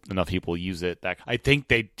 Will enough people use it? I think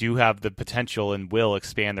they do have the potential and will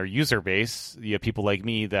expand their user base. You have people like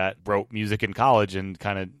me that wrote music in college and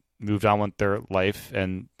kind of moved on with their life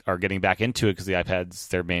and are getting back into it because the iPad's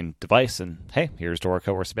their main device. And hey, here's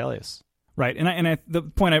Dorico or Sibelius. Right, and the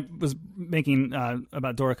point I was making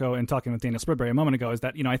about Dorico and talking with Daniel Spridberry a moment ago is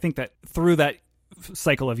that I think that through that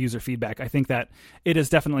cycle of user feedback, I think that it is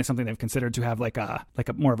definitely something they've considered to have like a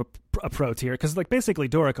more of a pro tier, because basically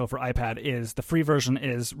Dorico for iPad is the free version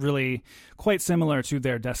is really quite similar to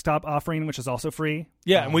their desktop offering, which is also free.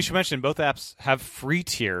 Yeah, and we should mention both apps have free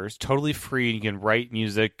tiers, totally free. You can write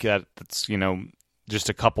music that's just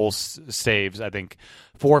a couple saves. I think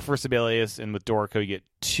 4 for Sibelius, and with Dorico you get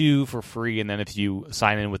 2 for free, and then if you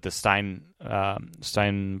sign in with the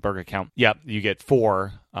Steinberg account, you get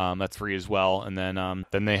 4. That's free as well. And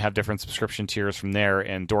then they have different subscription tiers from there,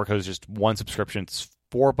 and Dorico is just one subscription. It's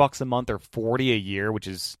 $4 a month or $40 a year, which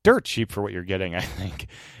is dirt cheap for what you're getting, I think.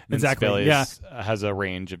 And exactly. Sibelius has a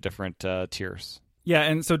range of different tiers. Yeah,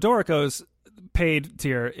 and so Dorico's paid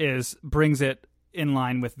tier brings it in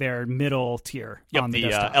line with their middle tier on the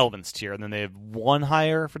desktop. Elements tier, and then they have one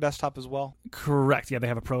higher for desktop as well. Correct. Yeah, they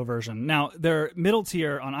have a pro version. Now, their middle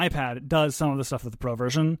tier on iPad does some of the stuff with the pro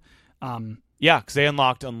version. Because they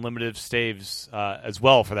unlocked unlimited saves as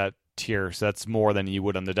well for that tier, so that's more than you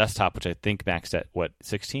would on the desktop, which I think maxed at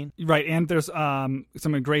 16? Right, and there's some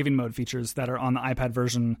engraving mode features that are on the iPad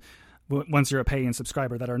version once you're a paying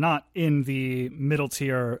subscriber that are not in the middle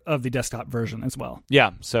tier of the desktop version as well.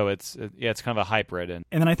 Yeah, so it's kind of a hybrid. And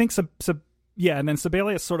then I think and then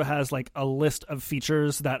Sibelius sort of has like a list of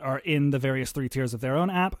features that are in the various 3 tiers of their own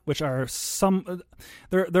app, which are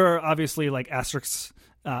there are obviously like asterisks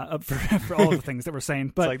for all of the things that we're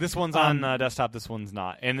saying. But it's like this one's on desktop, this one's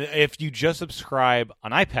not. And if you just subscribe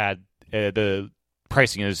on iPad, the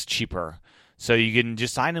pricing is cheaper. So you can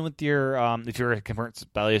just sign in with your, if you're a current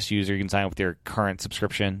Sibelius user, you can sign in with your current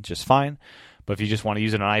subscription just fine. But if you just want to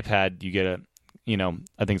use it on iPad, you get I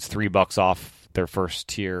think it's $3 off their first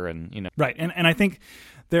tier, and Right, and I think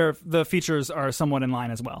the features are somewhat in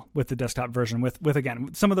line as well with the desktop version. With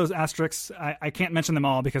again some of those asterisks, I can't mention them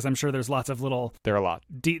all because I'm sure there's lots of little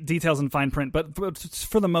details in fine print. But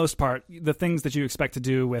for the most part, the things that you expect to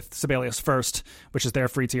do with Sibelius First, which is their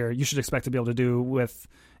free tier, you should expect to be able to do with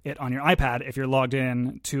it on your iPad if you're logged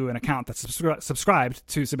in to an account that's subscribed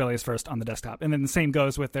to Sibelius First on the desktop. And then the same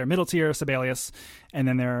goes with their middle tier Sibelius, and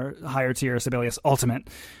then their higher tier Sibelius Ultimate.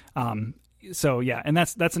 So yeah, and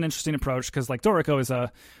that's an interesting approach, because like Dorico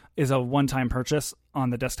is a one-time purchase on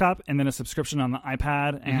the desktop and then a subscription on the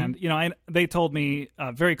iPad. Mm-hmm. And they told me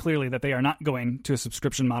very clearly that they are not going to a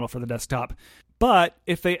subscription model for the desktop. But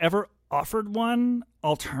if they ever offered one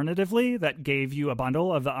alternatively that gave you a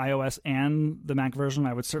bundle of the iOS and the Mac version,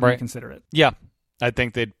 I would certainly consider it. Yeah, I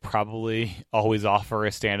think they'd probably always offer a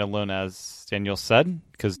standalone, as Daniel said,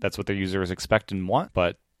 because that's what their users expect and want,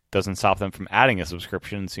 but doesn't stop them from adding a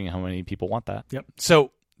subscription and seeing how many people want that. Yep.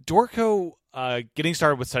 So Dorico, getting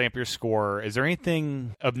started with setting up your score, is there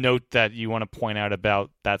anything of note that you want to point out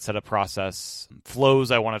about that setup process?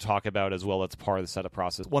 Flows I want to talk about as well. That's part of the setup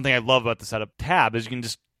process. One thing I love about the setup tab is you can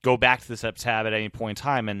just go back to the setup tab at any point in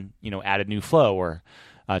time and add a new flow or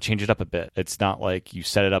change it up a bit. It's not like you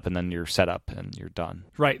set it up and then you're set up and you're done.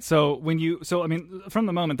 Right. So from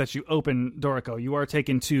the moment that you open Dorico, you are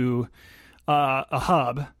taken to a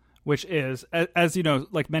hub, which is, as you know,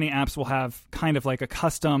 like many apps will have kind of like a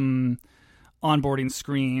custom onboarding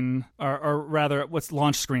screen, or rather what's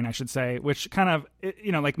launch screen, I should say, which kind of,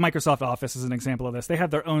 like Microsoft Office is an example of this. They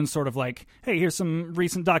have their own sort of like, hey, here's some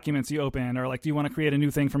recent documents you open, or like, do you want to create a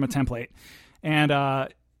new thing from a template? And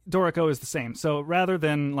Dorico is the same. So rather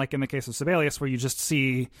than like in the case of Sibelius, where you just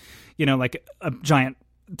see, like a giant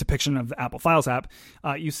depiction of the Apple Files app,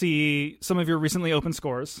 you see some of your recently opened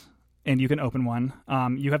scores, and you can open one.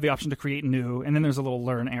 You have the option to create new, and then there's a little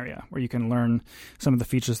learn area where you can learn some of the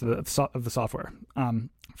features of the software.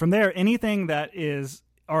 From there, anything that is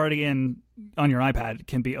already on your iPad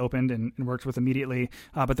can be opened and worked with immediately.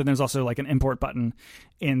 But then there's also like an import button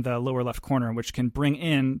in the lower left corner, which can bring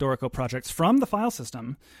in Dorico projects from the file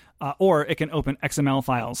system, or it can open XML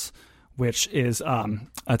files, which is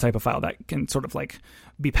a type of file that can sort of like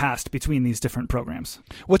be passed between these different programs.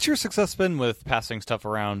 What's your success been with passing stuff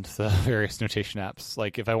around the various notation apps?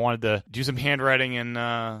 Like if I wanted to do some handwriting in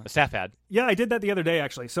StaffPad. Yeah, I did that the other day,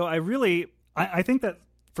 actually. So I think that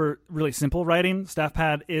for really simple writing,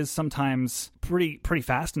 StaffPad is sometimes pretty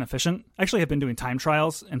fast and efficient. Actually, I've been doing time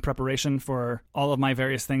trials in preparation for all of my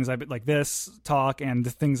various things, like this talk and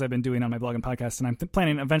the things I've been doing on my blog and podcast. And I'm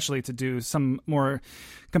planning eventually to do some more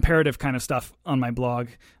comparative kind of stuff on my blog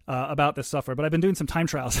about this software. But I've been doing some time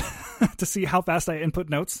trials to see how fast I input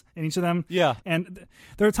notes in each of them. Yeah. And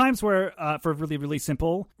there are times where for really, really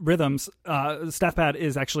simple rhythms, StaffPad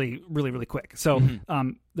is actually really, really quick. So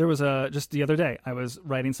there was just the other day, I was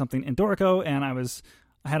writing something in Dorico, and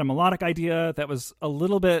I had a melodic idea that was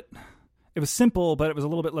it was simple, but it was a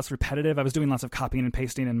little bit less repetitive. I was doing lots of copying and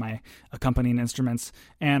pasting in my accompanying instruments.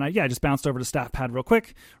 And I just bounced over to StaffPad real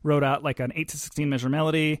quick, wrote out like an 8/16 measure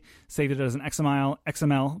melody, saved it as an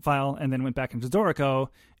XML file, and then went back into Dorico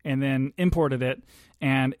and then imported it.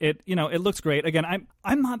 And it looks great. Again,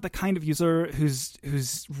 I'm not the kind of user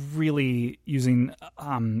who's really using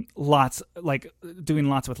doing lots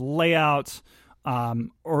with layout,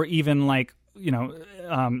 or even like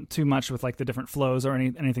too much with like the different flows or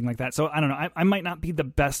anything like that. So I don't know. I might not be the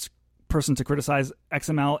best person to criticize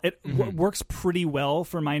XML. It works pretty well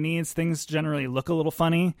for my needs. Things generally look a little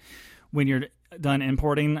funny when you're done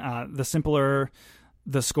importing. The simpler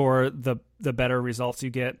the score, the better results you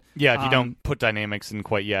get. Yeah, if you don't put dynamics in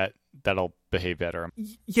quite yet, that'll behave better.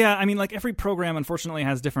 Yeah, I mean, like every program, unfortunately,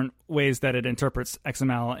 has different ways that it interprets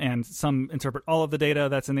XML, and some interpret all of the data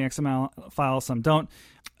that's in the XML file, some don't.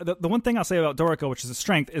 The one thing I'll say about Dorico, which is a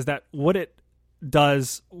strength, is that what it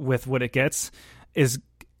does with what it gets is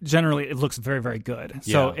generally it looks very, very good.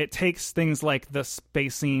 Yeah. So it takes things like the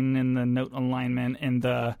spacing and the note alignment and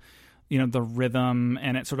the rhythm,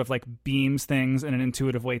 and it sort of like beams things in an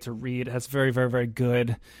intuitive way to read. It has very, very, very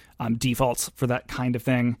good defaults for that kind of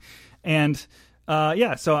thing. And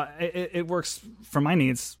so it works for my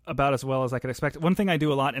needs about as well as I could expect. One thing I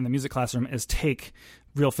do a lot in the music classroom is take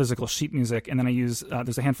real physical sheet music, and then I use,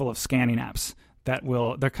 there's a handful of scanning apps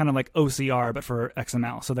they're kind of like OCR, but for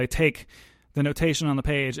XML. So they take the notation on the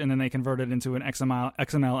page, and then they convert it into an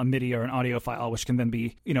XML, a MIDI, or an audio file, which can then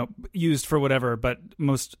be, used for whatever. But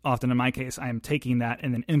most often in my case, I am taking that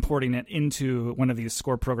and then importing it into one of these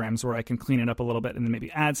score programs where I can clean it up a little bit and then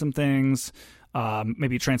maybe add some things,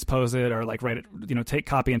 maybe transpose it, or like write it, take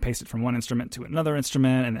copy and paste it from one instrument to another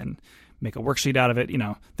instrument, and then make a worksheet out of it,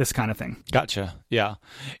 this kind of thing. Gotcha. Yeah.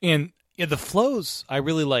 And the flows, I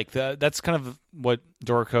really like. That's kind of what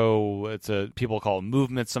Dorico, people call it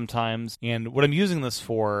movements sometimes. And what I'm using this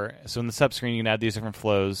for, so in the subscreen, you can add these different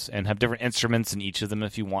flows and have different instruments in each of them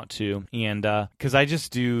if you want to. And because I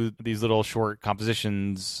just do these little short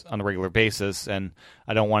compositions on a regular basis, and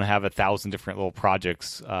I don't want to have 1,000 different little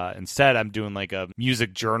projects. Instead, I'm doing like a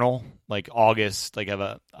music journal, like August, like I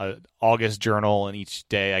have a August journal, and each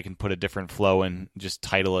day I can put a different flow and just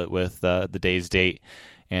title it with the day's date.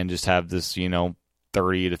 And just have this,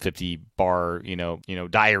 30 to 50 bar,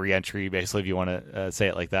 diary entry, basically, if you want to say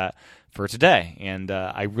it like that, for today. And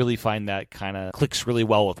I really find that kind of clicks really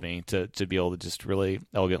well with me to be able to just really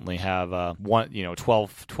elegantly have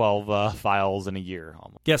 12 files in a year.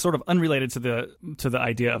 Almost. Yeah, sort of unrelated to the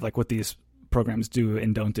idea of like what these programs do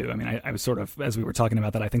and don't do. I mean, I was sort of, as we were talking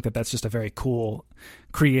about that, I think that that's just a very cool,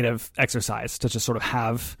 creative exercise to just sort of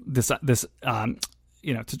have this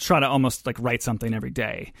to try to almost like write something every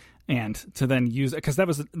day and to then use it, because that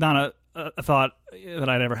was not a thought that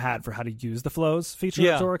I'd ever had for how to use the flows feature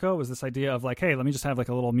of Dorico, was this idea of like, hey, let me just have like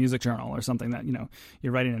a little music journal or something that,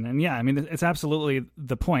 you're writing in. And yeah, I mean, it's absolutely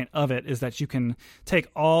the point of it, is that you can take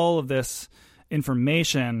all of this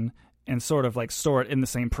information and sort of like store it in the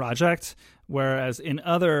same project, whereas in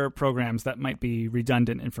other programs that might be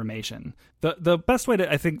redundant information. The best way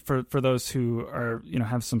to, I think, for those who are,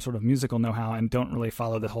 have some sort of musical know-how and don't really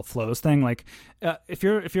follow the whole flows thing, like if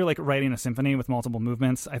you're like writing a symphony with multiple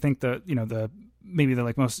movements, I think maybe the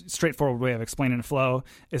like most straightforward way of explaining a flow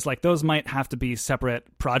is like those might have to be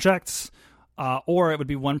separate projects. Or it would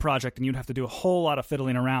be one project, and you'd have to do a whole lot of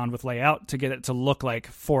fiddling around with layout to get it to look like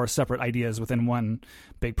 4 separate ideas within one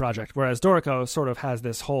big project. Whereas Dorico sort of has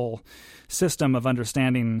this whole system of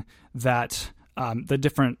understanding that the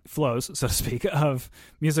different flows, so to speak, of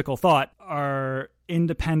musical thought are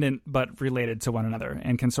independent but related to one another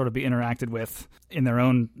and can sort of be interacted with in their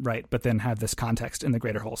own right, but then have this context in the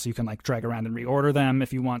greater whole. So you can like drag around and reorder them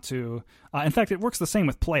if you want to. In fact, it works the same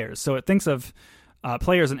with players. So it thinks of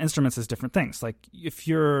players and instruments as different things. Like if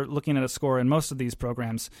you're looking at a score in most of these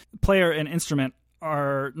programs, player and instrument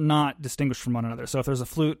are not distinguished from one another. So if there's a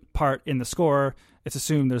flute part in the score, it's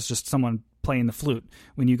assumed there's just someone playing the flute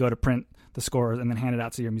when you go to print the score and then hand it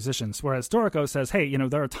out to your musicians. Whereas Dorico says, hey,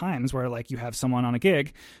 there are times where like you have someone on a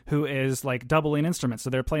gig who is like doubling instruments. So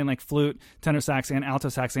they're playing like flute, tenor sax, and alto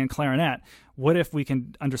sax, and clarinet. What if we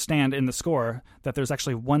can understand in the score that there's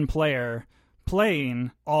actually one player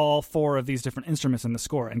playing all 4 of these different instruments in the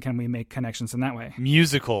score, and can we make connections in that way?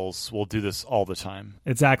 Musicals will do this all the time.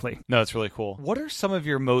 Exactly. No, it's really cool. What are some of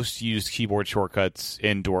your most used keyboard shortcuts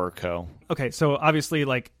in Dorico? Okay, so obviously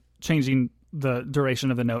like changing the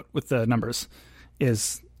duration of the note with the numbers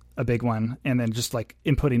is a big one, and then just like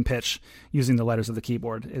inputting pitch using the letters of the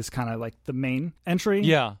keyboard is kind of like the main entry.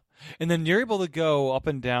 Yeah. And then you're able to go up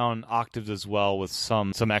and down octaves as well with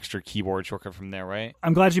some extra keyboard shortcut from there, right?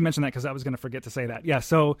 I'm glad you mentioned that because I was going to forget to say that. Yeah,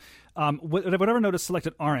 so whatever note is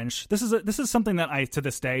selected orange, this is something that I, to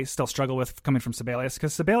this day, still struggle with coming from Sibelius,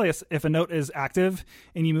 because Sibelius, if a note is active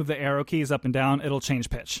and you move the arrow keys up and down, it'll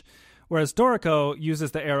change pitch. Whereas Dorico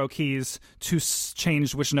uses the arrow keys to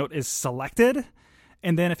change which note is selected.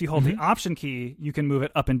 And then if you hold the option key, you can move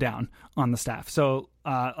it up and down on the staff. So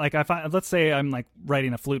like let's say I'm like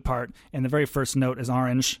writing a flute part and the very first note is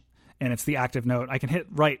orange and it's the active note. I can hit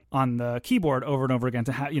right on the keyboard over and over again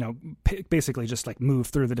to basically just like move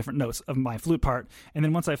through the different notes of my flute part. And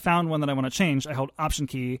then once I've found one that I want to change, I hold option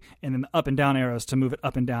key and then the up and down arrows to move it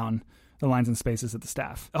up and down the lines and spaces of the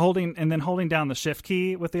staff. Holding down the shift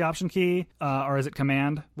key with the option key, or is it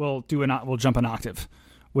command, we'll jump an octave,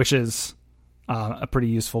 which is a pretty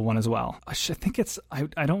useful one as well. I think it's,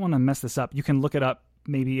 I don't want to mess this up. You can look it up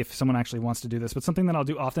maybe if someone actually wants to do this, but something that I'll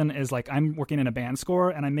do often is like I'm working in a band score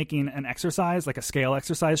and I'm making an exercise, like a scale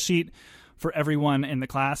exercise sheet for everyone in the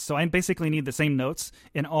class. So I basically need the same notes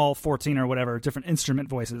in all 14 or whatever different instrument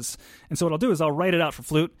voices. And so what I'll do is I'll write it out for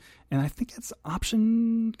flute, and I think it's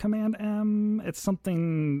option command M. It's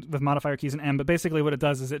something with modifier keys and M, but basically what it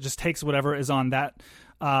does is it just takes whatever is on that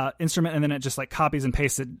instrument and then it just like copies and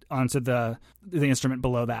pastes it onto the instrument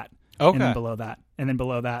below that. Okay. And then below that. And then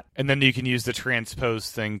below that. And then you can use the transpose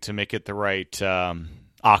thing to make it the right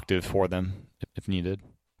octave for them if needed.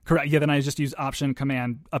 Correct. Yeah, then I just use option,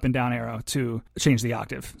 command, up and down arrow to change the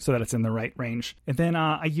octave so that it's in the right range. And then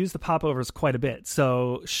I use the popovers quite a bit.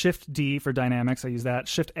 So Shift D for dynamics, I use that.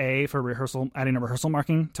 Shift A for rehearsal, adding a rehearsal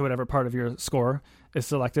marking to whatever part of your score is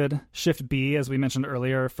selected. Shift B, as we mentioned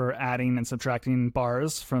earlier, for adding and subtracting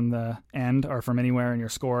bars from the end or from anywhere in your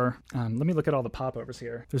score. Let me look at all the popovers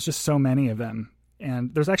here. There's just so many of them.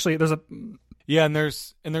 And there's a... Yeah, and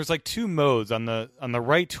there's like 2 modes on the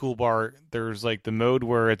right toolbar. There's like the mode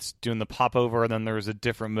where it's doing the popover, and then there's a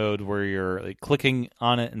different mode where you're like clicking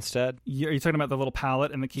on it instead. Are you talking about the little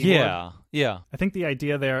palette in the keyboard? Yeah. I think the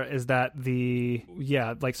idea there is that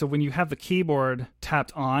so when you have the keyboard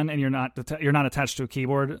tapped on and you're not attached to a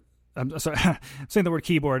keyboard. I'm sorry, I'm saying the word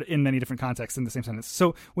keyboard in many different contexts in the same sentence.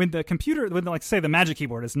 So when say the Magic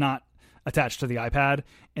Keyboard is not attached to the iPad,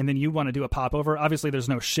 and then you want to do a popover, obviously there's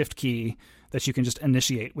no shift key that you can just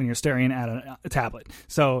initiate when you're staring at a tablet.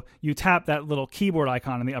 So you tap that little keyboard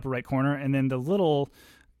icon in the upper right corner, and then the little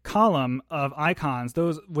column of icons,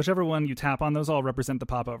 those, whichever one you tap on, those all represent the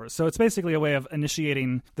popovers. So it's basically a way of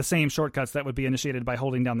initiating the same shortcuts that would be initiated by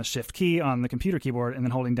holding down the shift key on the computer keyboard and then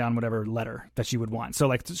holding down whatever letter that you would want. So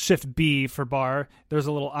like shift B for bar, there's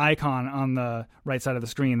a little icon on the right side of the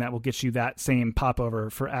screen that will get you that same popover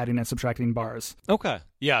for adding and subtracting bars. Okay.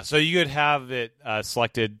 Yeah, so you could have it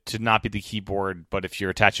selected to not be the keyboard, but if you're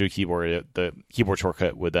attached to a keyboard, the keyboard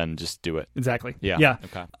shortcut would then just do it. Exactly. Yeah.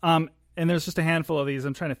 Okay. And there's just a handful of these.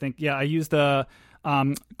 I'm trying to think. Yeah, I use the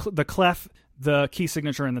clef, the key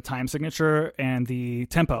signature, and the time signature, and the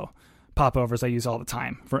tempo popovers I use all the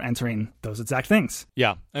time for entering those exact things.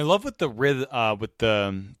 Yeah, I love with the with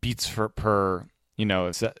the beats per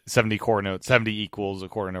 70 chord notes, 70 equals a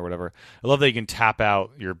quarter note, or whatever. I love that you can tap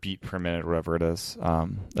out your beat per minute, or whatever it is.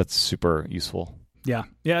 That's super useful. Yeah,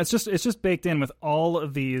 it's just baked in with all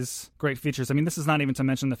of these great features. I mean, this is not even to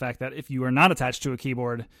mention the fact that if you are not attached to a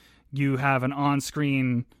keyboard, you have an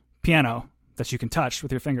on-screen piano that you can touch with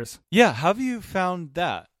your fingers. Yeah, how have you found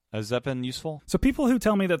that? Has that been useful? So people who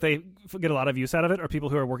tell me that they get a lot of use out of it are people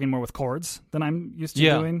who are working more with chords than I'm used to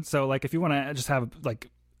doing. So like if you want to just have like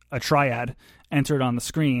a triad entered on the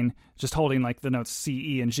screen, just holding like the notes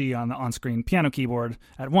C, E, and G on the on-screen piano keyboard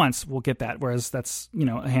at once will get that, whereas that's,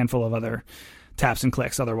 a handful of other taps and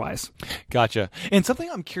clicks otherwise. Gotcha. And something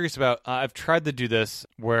I'm curious about, I've tried to do this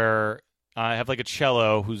where I have like a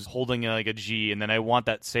cello who's holding like a G, and then I want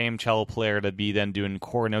that same cello player to be then doing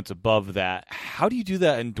chord notes above that. How do you do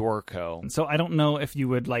that in Dorico? So I don't know if you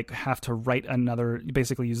would like have to write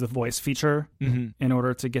basically use the voice feature in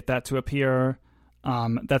order to get that to appear.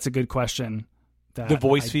 That's a good question. The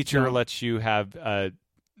voice feature lets you have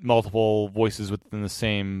multiple voices within the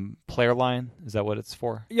same player line. Is that what it's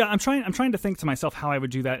for? Yeah, I'm trying to think to myself how I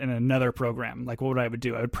would do that in another program. Like, what would I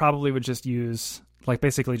do? I would probably just use, like,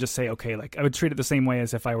 basically just say, okay, like I would treat it the same way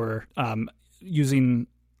as if I were using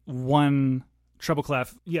one treble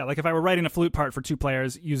clef. Yeah, like if I were writing a flute part for two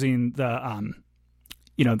players using the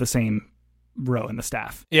the same row in the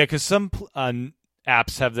staff. Yeah, because some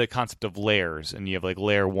apps have the concept of layers, and you have like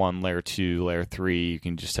layer 1, layer 2, layer 3. You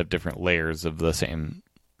can just have different layers of the same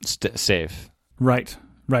safe. Right,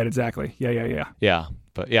 exactly. Yeah,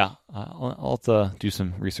 but yeah, I'll have to do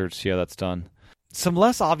some research, see how that's done. Some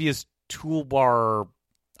less obvious toolbar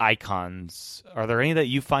icons, are there any that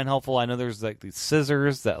you find helpful? I know there's like these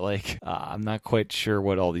scissors that like I'm not quite sure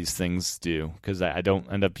what all these things do because I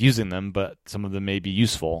don't end up using them, but some of them may be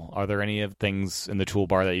useful. Are there any of things in the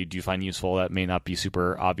toolbar that you do find useful that may not be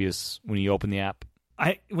super obvious when you open the app?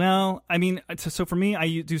 So for me,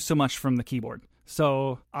 I do so much from the keyboard.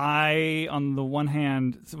 So I, on the one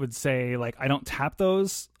hand, would say like I don't tap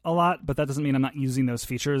those a lot, but that doesn't mean I'm not using those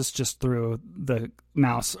features just through the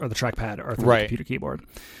mouse or the trackpad or through the computer keyboard.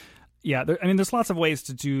 Yeah, there's lots of ways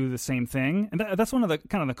to do the same thing, and that's one of the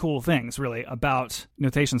kind of the cool things really about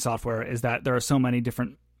notation software is that there are so many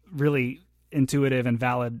different really intuitive and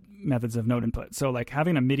valid methods of note input. So like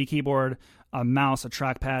having a MIDI keyboard, a mouse, a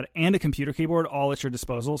trackpad, and a computer keyboard all at your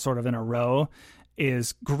disposal, sort of in a row,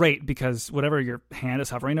 is great because whatever your hand is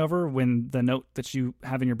hovering over, when the note that you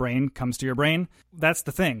have in your brain comes to your brain, that's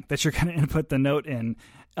the thing that you're going to input the note in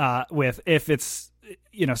with, if it's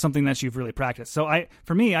something that you've really practiced. So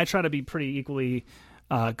for me, I try to be pretty equally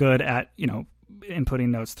good at inputting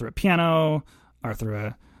notes through a piano or through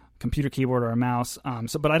a computer keyboard or a mouse.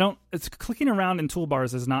 But I don't. It's clicking around in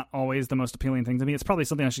toolbars is not always the most appealing thing to me. It's probably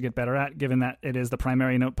something I should get better at, given that it is the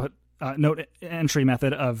primary note entry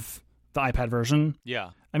method of the iPad version. Yeah.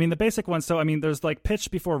 The basic one. So, there's like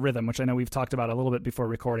pitch before rhythm, which I know we've talked about a little bit before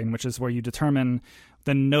recording, which is where you determine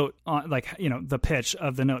the note, the pitch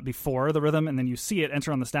of the note before the rhythm, and then you see it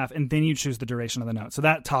enter on the staff, and then you choose the duration of the note. So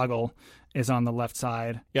that toggle is on the left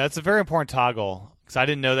side. Yeah, it's a very important toggle. Because I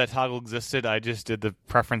didn't know that toggle existed. I just did the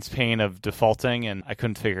preference pane of defaulting, and I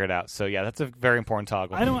couldn't figure it out. So yeah, that's a very important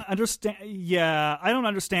toggle. I don't understand. Yeah, I don't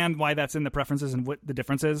understand why that's in the preferences and what the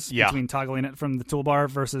difference is between toggling it from the toolbar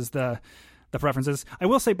versus the preferences. I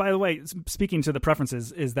will say, by the way, speaking to the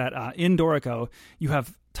preferences, is that in Dorico you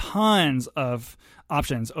have tons of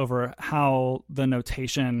options over how the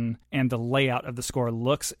notation and the layout of the score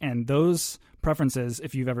looks, and those preferences,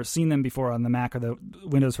 if you've ever seen them before on the Mac or the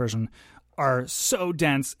Windows version, are so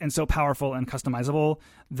dense and so powerful and customizable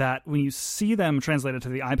that when you see them translated to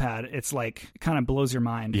the iPad, it's like kind of blows your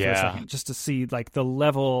mind for a second just to see like the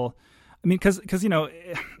level. Because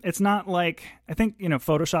it's not like, I think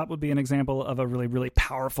Photoshop would be an example of a really, really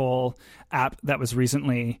powerful app that was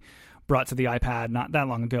recently brought to the iPad not that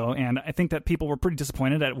long ago, and I think that people were pretty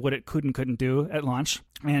disappointed at what it could and couldn't do at launch.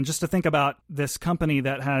 And just to think about this company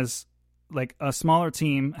that has like a smaller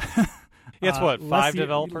team. It's what, 5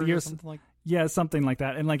 developers or something like that? Yeah, something like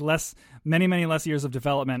that. And like many less years of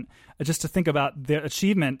development, just to think about the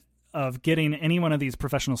achievement of getting any one of these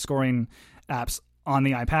professional scoring apps on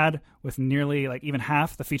the iPad with nearly like even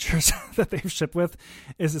half the features that they've shipped with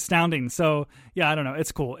is astounding. So yeah, I don't know.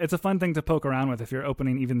 It's cool. It's a fun thing to poke around with if you're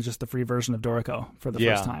opening even just the free version of Dorico for the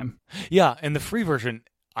first time. Yeah, and the free version,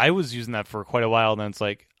 I was using that for quite a while, and then it's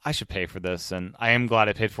like, I should pay for this, and I am glad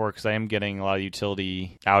I paid for it because I am getting a lot of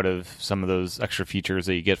utility out of some of those extra features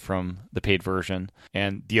that you get from the paid version.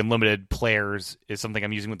 And the unlimited players is something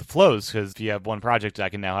I'm using with the flows, because if you have one project, I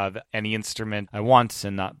can now have any instrument I want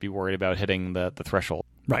and not be worried about hitting the threshold.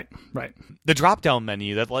 Right. The drop-down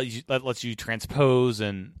menu, that lets you transpose,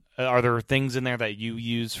 and are there things in there that you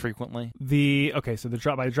use frequently?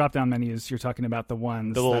 So by drop-down menus, you're talking about the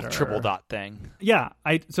ones the little that triple dot thing. Yeah,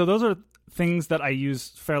 so those are things that I use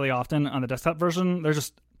fairly often on the desktop version.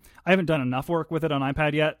 I haven't done enough work with it on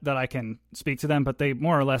iPad yet that I can speak to them, but they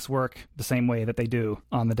more or less work the same way that they do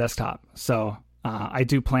on the desktop. So I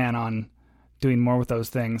do plan on doing more with those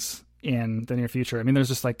things in the near future. There's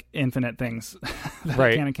just like infinite things that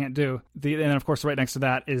I can and can't do. And then of course right next to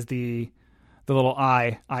that is the the little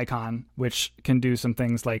eye icon, which can do some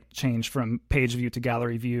things like change from page view to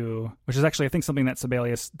gallery view, which is actually, I think, something that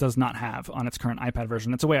Sibelius does not have on its current iPad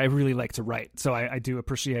version. It's a way I really like to write, so I do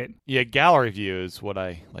appreciate. Yeah, gallery view is what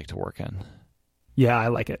I like to work in. Yeah, I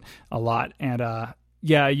like it a lot. And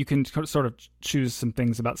yeah, you can sort of choose some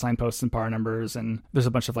things about signposts and power numbers, and there's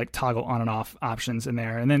a bunch of like toggle on and off options in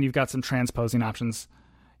there. And then you've got some transposing options.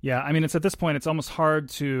 Yeah, I mean, it's at this point, it's almost hard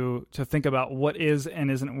to think about what is and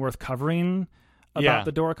isn't worth covering about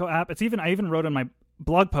the Dorico app. I even wrote in my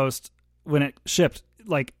blog post when it shipped,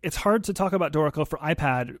 like, it's hard to talk about Dorico for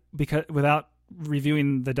iPad without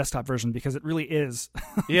reviewing the desktop version, because it really is.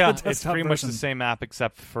 Yeah, it's pretty much the same app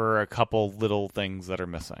except for a couple little things that are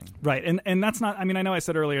missing. Right, and that's not, I mean, I know I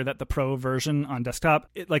said earlier that the Pro version on desktop,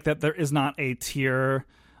 like that there is not a tier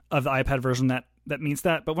of the iPad version that meets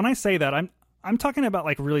that, but when I say that, I'm talking about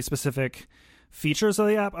like really specific features of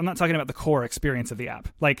the app. I'm not talking about the core experience of the app.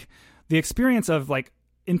 Like the experience of like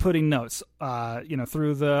inputting notes,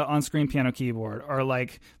 through the on-screen piano keyboard, or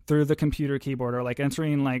like through the computer keyboard, or like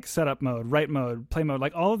entering like setup mode, write mode, play mode.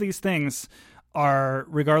 Like all of these things are,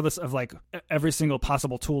 regardless of like every single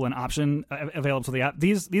possible tool and option available to the app,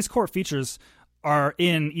 these core features are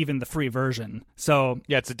in even the free version. So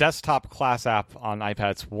yeah, it's a desktop class app on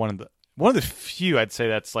iPad. It's one of the few, I'd say,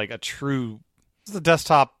 that's like it's the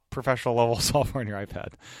desktop professional level software on your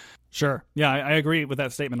iPad. Sure. Yeah, I agree with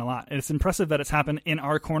that statement a lot. It's impressive that it's happened in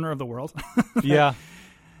our corner of the world. Yeah.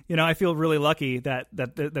 I feel really lucky that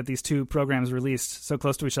these two programs released so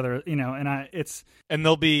close to each other, and it's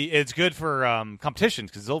good for competition,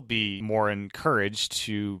 because they'll be more encouraged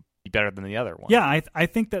to be better than the other one. Yeah, I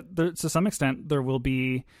think that to some extent there will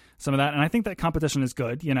be some of that, and I think that competition is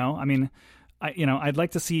good. I mean, I'd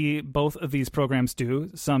like to see both of these programs do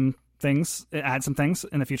some things, add some things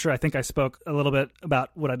in the future. I think I spoke a little bit about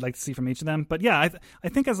what I'd like to see from each of them. But yeah, I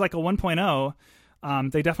think as like a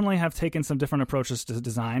 1.0, they definitely have taken some different approaches to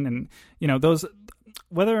design. And, those,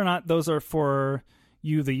 whether or not those are for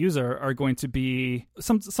you, the user, are going to be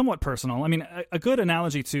somewhat personal. I mean, a good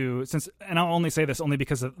analogy and I'll only say this only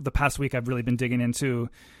because of the past week I've really been digging into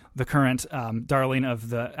the current darling of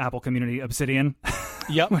the Apple community, Obsidian.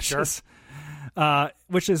 Yep,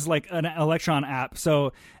 which is like an Electron app.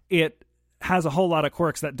 So it has a whole lot of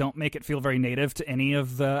quirks that don't make it feel very native to any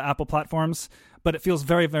of the Apple platforms, but it feels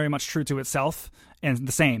very, very much true to itself and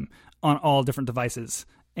the same on all different devices.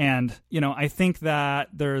 And, I think that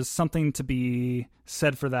there's something to be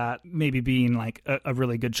said for that maybe being like a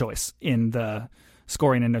really good choice in the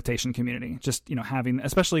scoring and notation community. Just, having,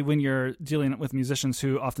 especially when you're dealing with musicians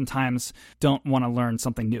who oftentimes don't want to learn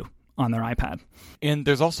something new on their iPad. And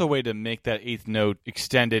there's also a way to make that eighth note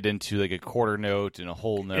extended into like a quarter note and a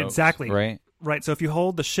whole note. Exactly. Right. So if you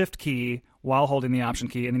hold the shift key while holding the option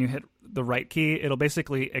key and then you hit the right key, it'll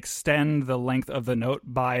basically extend the length of the note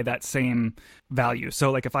by that same value. So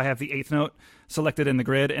like if I have the eighth note selected in the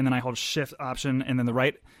grid and then I hold shift option and then the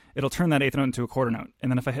right, it'll turn that eighth note into a quarter note. And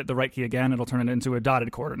then if I hit the right key again, it'll turn it into a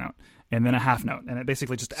dotted quarter note and then a half note. And it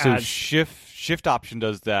basically just adds. So shift option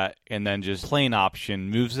does that, and then just plain option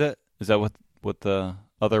moves it. Is that what the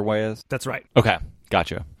other way is? That's right. Okay,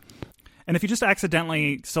 gotcha. And if you just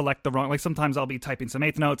accidentally select the wrong, like sometimes I'll be typing some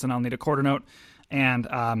eighth notes and I'll need a quarter note, and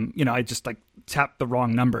I just like tap the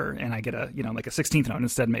wrong number and I get a like a 16th note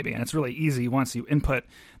instead maybe, and it's really easy once you input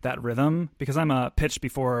that rhythm, because I'm a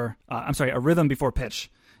rhythm before pitch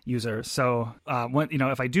user. So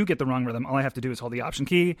if I do get the wrong rhythm, all I have to do is hold the option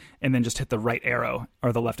key and then just hit the right arrow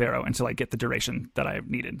or the left arrow until I get the duration that I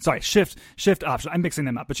needed. Sorry, shift option. I'm mixing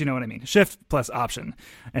them up, but you know what I mean. Shift plus option,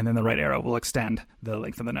 and then the right arrow will extend the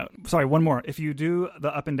length of the note. Sorry, one more. If you do the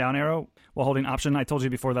up and down arrow while holding option, I told you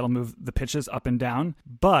before that'll move the pitches up and down,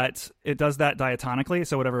 but it does that diatonically.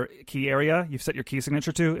 So whatever key area you've set your key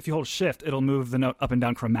signature to, if you hold shift, it'll move the note up and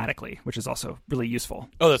down chromatically, which is also really useful.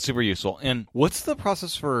 Oh, that's super useful. And what's the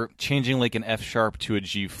process for changing like an F sharp to a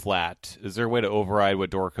G flat? Is there a way to override what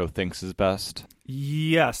Dorico thinks is best?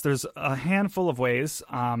 Yes, there's a handful of ways.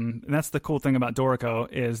 And that's the cool thing about Dorico,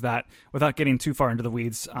 is that without getting too far into the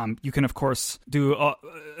weeds, you can, of course, do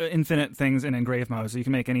infinite things in engrave mode. So you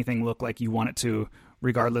can make anything look like you want it to,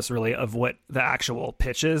 regardless really of what the actual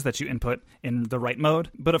pitch is that you input in the write mode.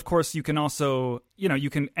 But of course, you can also, you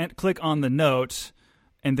can click on the note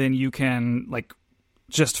and then you can like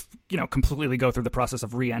just, completely go through the process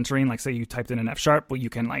of re-entering. Like say you typed in an F sharp, well, you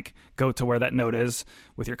can like go to where that note is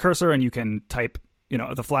with your cursor and you can type,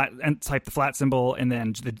 the flat symbol and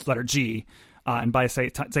then the letter G And by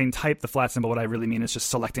saying type the flat symbol, what I really mean is just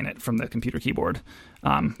selecting it from the computer keyboard,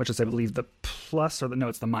 which is, I believe, the plus, or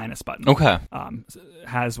it's the minus button. Okay.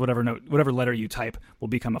 Has whatever letter you type will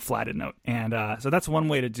become a flatted note. And so that's one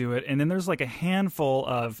way to do it. And then there's like a handful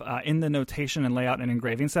of, in the notation and layout and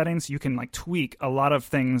engraving settings, you can like tweak a lot of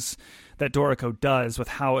things that Dorico does with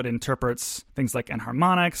how it interprets things like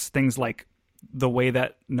enharmonics, things like the way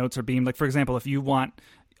that notes are beamed. Like, for example, if you want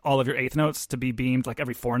all of your eighth notes to be beamed, like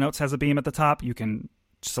every 4 notes has a beam at the top, you can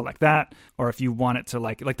select that. Or if you want it to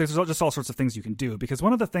like there's just all sorts of things you can do, because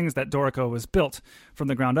one of the things that Dorico was built from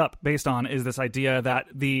the ground up based on is this idea that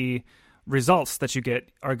the results that you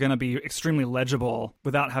get are going to be extremely legible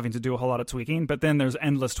without having to do a whole lot of tweaking, but then there's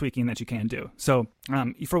endless tweaking that you can do. So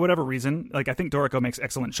for whatever reason, like, I think Dorico makes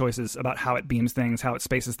excellent choices about how it beams things, how it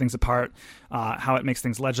spaces things apart, how it makes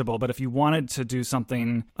things legible. But if you wanted to do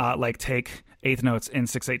something like take eighth notes in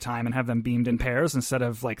 6/8 time and have them beamed in pairs instead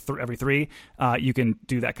of like every 3, you can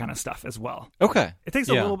do that kind of stuff as well. Okay. It takes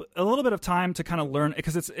a little bit of time to kind of learn,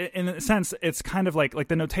 because it's, in a sense, it's kind of like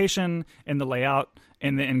the notation and the layout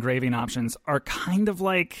and the engraving options are kind of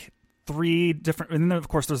like 3 different, and then of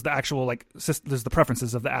course there's the actual there's the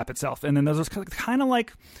preferences of the app itself, and then there's kind of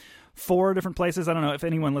like 4 different places. I don't know if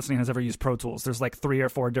anyone listening has ever used Pro Tools. There's like 3 or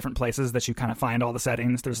 4 different places that you kind of find all the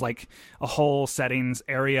settings. There's like a whole settings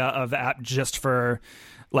area of the app just for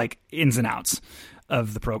like ins and outs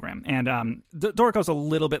of the program. And Dorico's a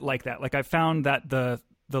little bit like that. Like, I found that the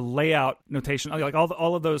layout notation, like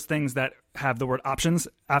all of those things that have the word options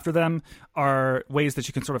after them, are ways that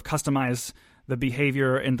you can sort of customize the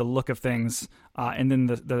behavior and the look of things, and then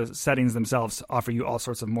the settings themselves offer you all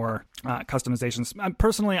sorts of more customizations.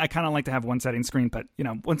 Personally, I kind of like to have one setting screen, but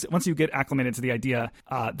once you get acclimated to the idea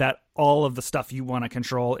that all of the stuff you want to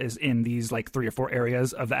control is in these like 3 or 4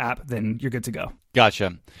 areas of the app, then you're good to go.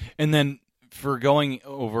 Gotcha. And then for going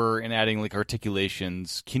over and adding like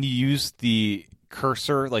articulations, can you use the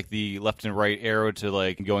cursor, like the left and right arrow, to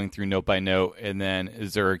like going through note by note, and then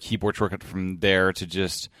is there a keyboard shortcut from there to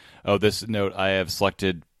just, this note I have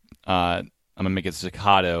selected, I'm gonna make it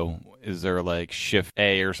staccato? Is there like Shift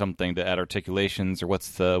A or something to add articulations, or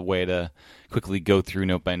what's the way to quickly go through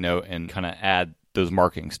note by note and kind of add those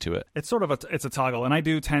markings to it? It's sort of it's a toggle, and I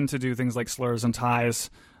do tend to do things like slurs and ties.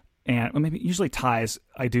 And maybe usually ties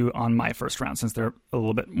I do on my first round, since they're a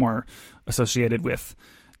little bit more associated with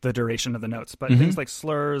the duration of the notes. But things like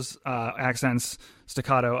slurs, accents,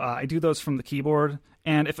 staccato, I do those from the keyboard.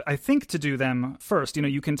 And if I think to do them first,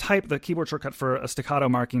 you can type the keyboard shortcut for a staccato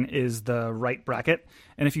marking is the right bracket.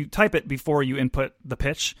 And if you type it before you input the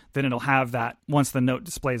pitch, then it'll have that once the note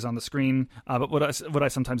displays on the screen. But what I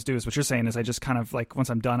sometimes do is what you're saying is I just kind of like, once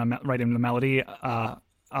I'm done, I'm writing the melody, I'll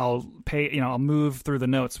I'll move through the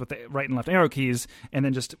notes with the right and left arrow keys, and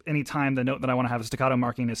then just any time the note that I want to have a staccato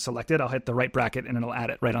marking is selected, I'll hit the right bracket and it'll add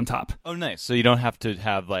it right on top. Oh, nice. So you don't have to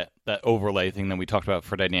have that overlay thing that we talked about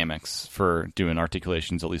for dynamics for doing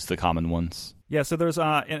articulations, at least the common ones. Yeah, so there's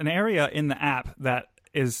an area in the app that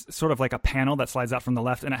is sort of like a panel that slides out from the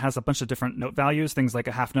left, and it has a bunch of different note values, things like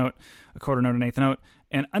a half note, a quarter note, an eighth note.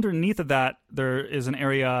 And underneath of that, there is an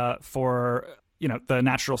area for the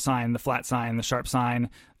natural sign, the flat sign, the sharp sign,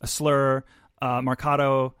 a slur,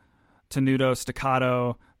 marcato, tenuto,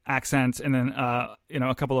 staccato, accent, and then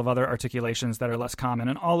a couple of other articulations that are less common.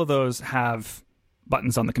 And all of those have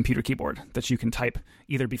buttons on the computer keyboard that you can type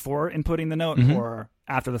either before inputting the note or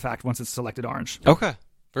after the fact once it's selected orange. Okay,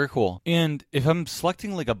 very cool. And if I'm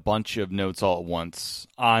selecting like a bunch of notes all at once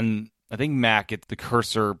on, I think Mac, the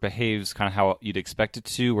cursor behaves kind of how you'd expect it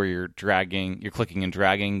to, where you're clicking and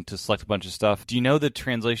dragging to select a bunch of stuff. Do you know the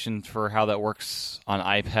translation for how that works on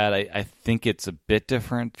iPad? I think it's a bit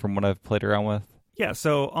different from what I've played around with. Yeah,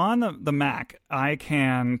 so on the Mac, I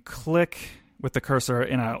can click with the cursor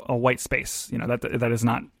in a white space. That is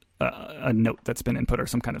not a note that's been input or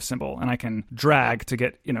some kind of symbol. And I can drag to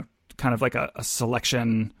get, kind of like a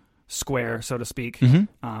selection square, so to speak. And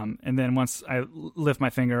then once I lift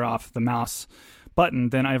my finger off the mouse button,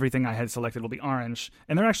 then everything I had selected will be orange.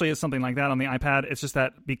 And there actually is something like that on the iPad. It's just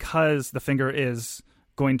that because the finger is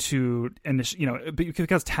going to,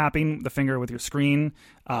 because tapping the finger with your screen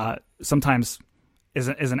sometimes is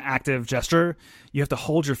an active gesture, you have to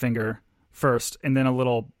hold your finger first, and then a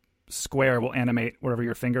little square will animate wherever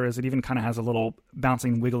your finger is. It even kind of has a little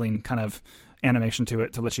bouncing, wiggling kind of animation to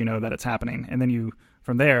it to let you know that it's happening. And then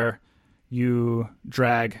from there, you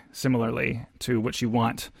drag similarly to what you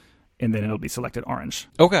want, and then it'll be selected orange.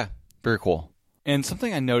 Okay, very cool. And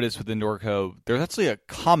something I noticed within Dorico, there's actually a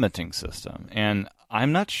commenting system, and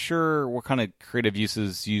I'm not sure what kind of creative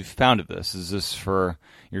uses you've found of this. Is this for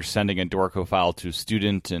you're sending a Dorico file to a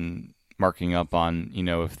student and marking up on,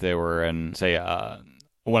 if they were in, say,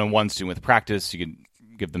 one-on-one student with practice, you could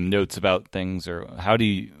give them notes about things, or how do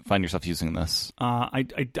you find yourself using this? I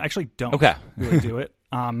actually don't really do it.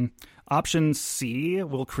 Option C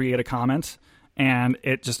will create a comment, and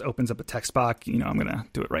it just opens up a text box. I'm going to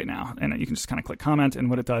do it right now, and you can just kind of click comment, and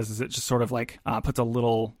what it does is it just sort of like puts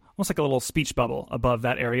almost like a little speech bubble above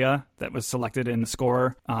that area that was selected in the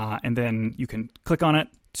score, and then you can click on it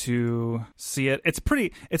to see it.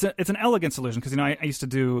 It's an elegant solution because I used to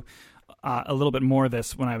do a little bit more of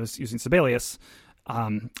this when I was using Sibelius.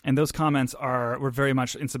 And those comments were very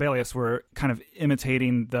much in Sibelius, were kind of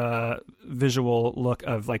imitating the visual look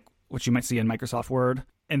of like what you might see in Microsoft Word.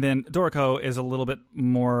 And then Dorico is a little bit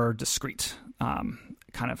more discreet,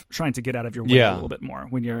 kind of trying to get out of your way a little bit more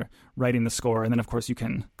when you're writing the score. And then, of course, you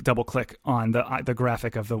can double click on the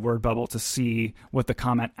graphic of the word bubble to see what the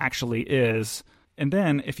comment actually is. And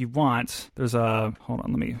then if you want, there's hold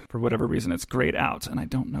on, for whatever reason, it's grayed out, and I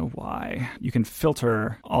don't know why. You can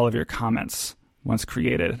filter all of your comments once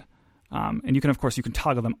created. And you can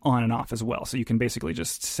toggle them on and off as well. So you can basically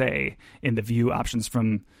just say in the view options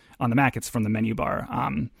on the Mac, it's from the menu bar.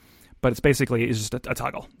 But it's just a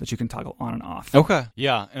toggle that you can toggle on and off. Okay.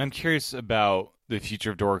 Yeah. And I'm curious about the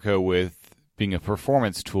future of Dorico with being a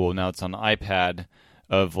performance tool. Now it's on iPad,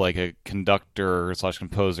 of like a conductor /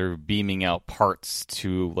 composer beaming out parts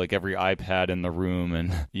to like every iPad in the room.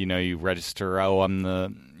 And, you register, I'm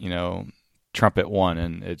the, trumpet one,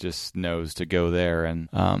 and it just knows to go there. And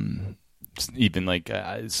even like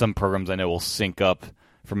some programs I know will sync up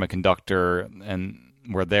from a conductor and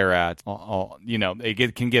where they're at.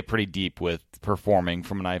 It can get pretty deep with performing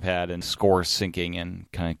from an iPad and score syncing in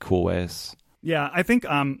kind of cool ways. Yeah, I think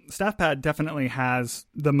StaffPad definitely has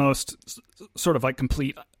the most sort of like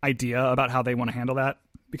complete idea about how they want to handle that.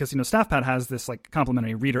 Because, StaffPad has this like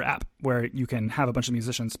complimentary reader app where you can have a bunch of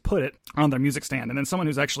musicians put it on their music stand. And then someone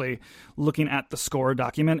who's actually looking at the score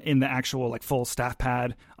document in the actual like full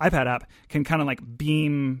StaffPad iPad app can kind of like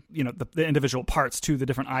beam, the individual parts to the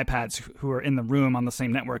different iPads who are in the room on the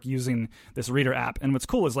same network using this reader app. And what's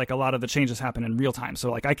cool is like a lot of the changes happen in real time.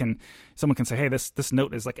 So like someone can say, hey, this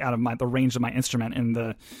note is like out of the range of my instrument. And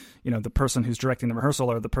the person who's directing the rehearsal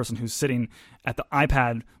or the person who's sitting at the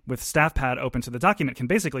iPad with StaffPad open to the document can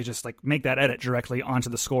basically just like make that edit directly onto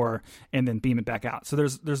the score and then beam it back out. So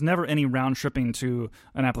there's never any round tripping to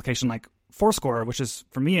an application like Fourscore, which is,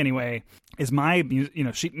 for me anyway, is my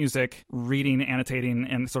sheet music reading, annotating,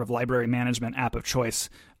 and sort of library management app of choice.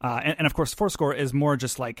 And of course, Fourscore is more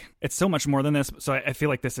just like, it's so much more than this. So I feel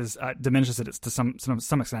like this is diminishes it to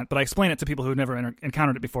some extent. But I explain it to people who've never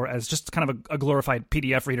encountered it before as just kind of a glorified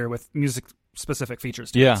PDF reader with music specific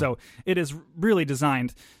features to it. So it is really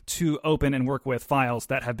designed to open and work with files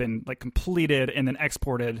that have been like completed and then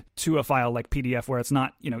exported to a file like PDF, where it's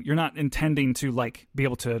not, you're not intending to like be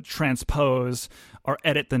able to transpose or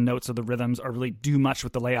edit the notes of the rhythms or really do much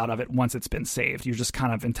with the layout of it once it's been saved. You're just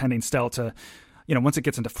kind of intending still to, once it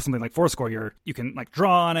gets into something like Fourscore, you can like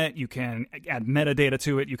draw on it, you can add metadata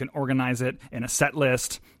to it, you can organize it in a set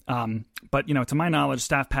list. But to my knowledge,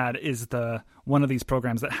 StaffPad is one of these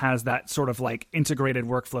programs that has that sort of like integrated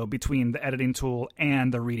workflow between the editing tool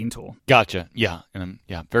and the reading tool. Gotcha. Yeah. And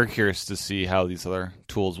I'm very curious to see how these other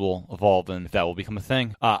tools will evolve and if that will become a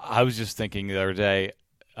thing. I was just thinking the other day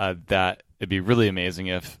that it'd be really amazing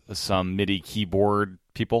if some MIDI keyboard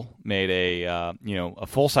people made a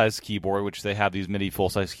full-size keyboard, which they have these MIDI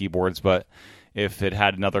full-size keyboards, but if it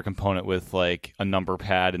had another component with like a number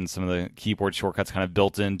pad and some of the keyboard shortcuts kind of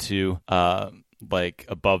built into like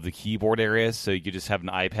above the keyboard areas, so you could just have an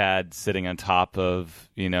iPad sitting on top of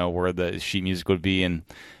where the sheet music would be, and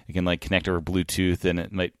you can like connect over Bluetooth, and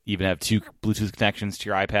it might even have 2 Bluetooth connections to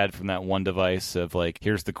your iPad from that one device of like,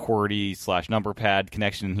 here's the QWERTY / number pad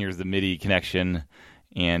connection, and here's the MIDI connection,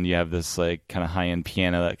 and you have this like kind of high-end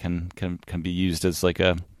piano that can be used as like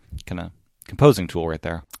a kind of composing tool right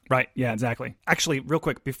there. Right. Yeah, exactly. Actually, real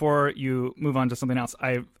quick, before you move on to something else,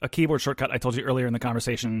 a keyboard shortcut I told you earlier in the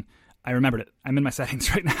conversation, I remembered it. I'm in my settings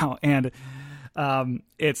right now, and I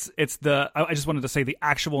just wanted to say the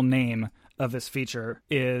actual name of this feature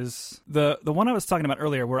is the one I was talking about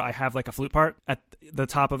earlier, where I have like a flute part at the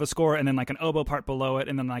top of a score and then like an oboe part below it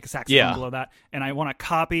and then like a saxophone below that, and I want to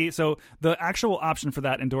copy. So the actual option for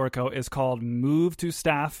that in Dorico is called move to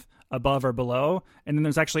staff above or below, and then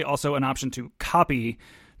there's actually also an option to copy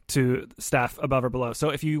to staff above or below. So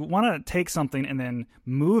if you want to take something and then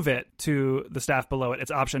move it to the staff below it,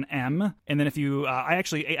 it's option M. And then if you I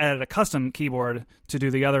actually added a custom keyboard to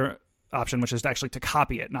do the other option, which is actually to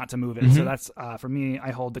copy it, not to move it. So that's, for me,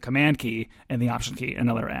 I hold the command key and the option key and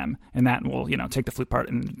the letter M, and that will, take the flute part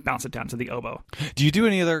and bounce it down to the oboe. Do you do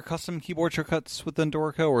any other custom keyboard shortcuts within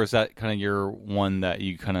Dorico, or is that kind of your one that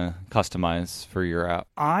you kind of customize for your app?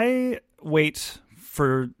 I wait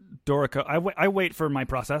for Dorico. I wait for my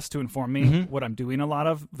process to inform me what I'm doing a lot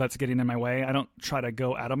of that's getting in my way. I don't try to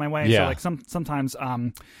go out of my way. Yeah. So sometimes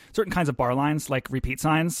certain kinds of bar lines, like repeat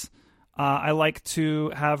signs, I like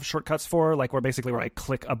to have shortcuts for, like where I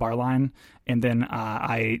click a bar line and then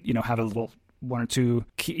I have a little one or two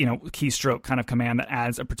keystroke kind of command that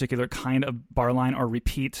adds a particular kind of bar line or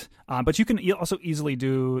repeat. But you can also easily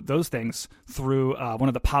do those things through one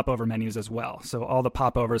of the popover menus as well. So all the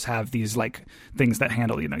popovers have these like things that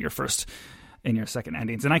handle, your first and your second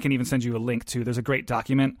endings. And I can even send you a link to, there's a great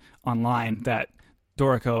document online that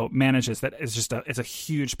Dorico manages that is just it's a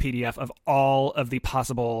huge PDF of all of the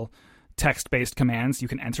possible text-based commands you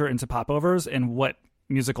can enter into popovers and what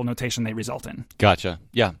musical notation they result in. Gotcha.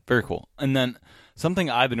 Yeah, very cool. And then something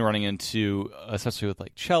I've been running into, especially with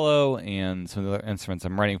like cello and some of the other instruments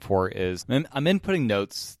I'm writing for, is I'm inputting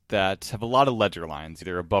notes that have a lot of ledger lines,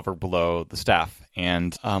 either above or below the staff.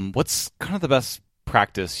 And what's kind of the best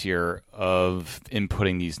practice here of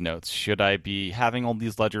inputting these notes? Should I be having all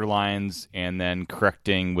these ledger lines and then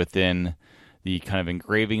correcting within the kind of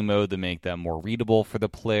engraving mode to make them more readable for the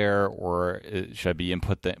player, or should I be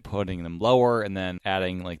putting them lower and then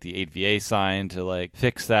adding like the 8VA sign to like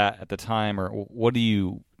fix that at the time, or what do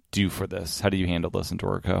you do for this? How do you handle this in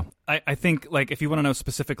Dorico? I think like if you want to know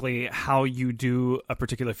specifically how you do a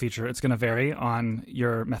particular feature, it's going to vary on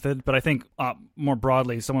your method. But I think more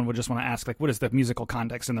broadly, someone would just want to ask like, what is the musical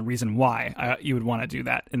context and the reason why you would want to do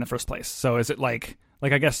that in the first place? So is it like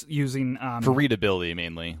I guess using for readability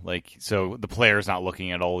mainly, like so the player's not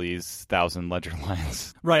looking at all these 1,000 ledger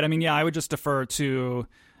lines, right? I mean, yeah, I would just defer to,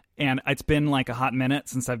 and it's been like a hot minute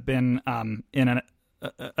since I've been in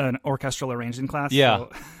an orchestral arranging class. Yeah.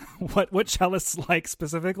 So what cellists like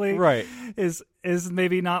specifically, right, is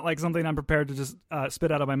maybe not like something I'm prepared to just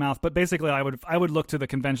spit out of my mouth. But basically, I would look to the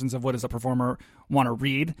conventions of what does a performer want to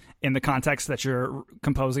read in the context that you're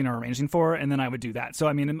composing or arranging for, and then I would do that. So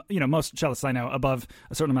I mean, most cellists I know above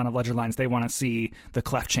a certain amount of ledger lines, they want to see the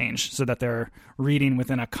clef change so that they're reading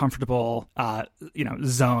within a comfortable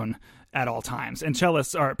zone at all times. And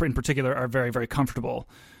cellists in particular are very, very comfortable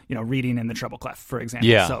reading in the treble clef, for example.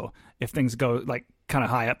 Yeah. So if things go like kind of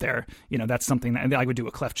high up there, that's something that I would do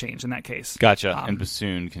a clef change in that case. Gotcha. And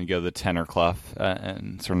bassoon can go the tenor clef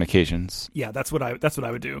on certain occasions. Yeah, that's what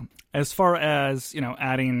I would do. As far as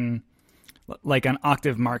adding like an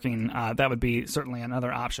octave marking, that would be certainly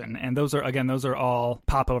another option. And those are all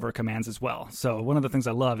popover commands as well. So one of the things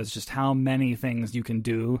I love is just how many things you can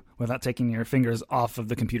do without taking your fingers off of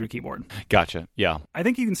the computer keyboard. Gotcha. Yeah. I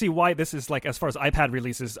think you can see why this is like, as far as iPad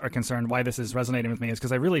releases are concerned, why this is resonating with me is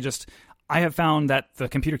because I have found that the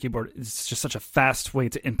computer keyboard is just such a fast way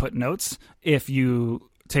to input notes if you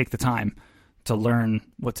take the time to learn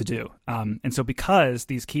what to do. And so because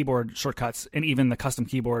these keyboard shortcuts and even the custom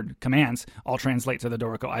keyboard commands all translate to the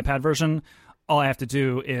Dorico iPad version, all I have to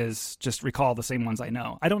do is just recall the same ones I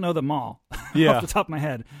know. I don't know them all off the top of my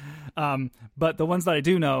head. But the ones that I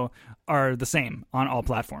do know are the same on all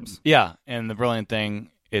platforms. Yeah, and the brilliant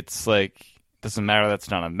thing, it's like, doesn't matter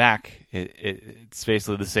that's not a Mac. It's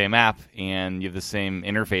basically the same app, and you have the same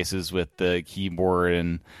interfaces with the keyboard,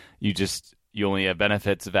 and you only have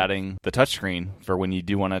benefits of adding the touchscreen for when you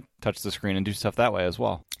do want to touch the screen and do stuff that way as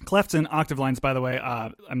well. Clefs and octave lines, by the way,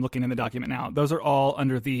 I'm looking in the document now. Those are all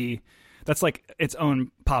under that's like its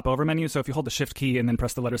own popover menu. So if you hold the shift key and then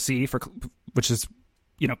press the letter C, which is,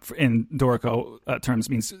 in Dorico terms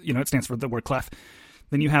means, it stands for the word clef,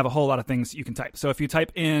 then you have a whole lot of things you can type. So if you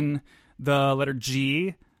type in the letter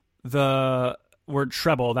G, the word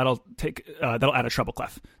treble, that'll add a treble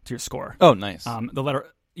clef to your score. Oh, nice. The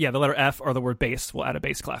letter F or the word bass will add a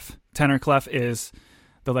bass clef. Tenor clef is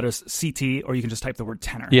the letters CT, or you can just type the word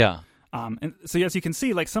tenor. Yeah. And so as you can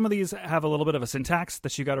see, like some of these have a little bit of a syntax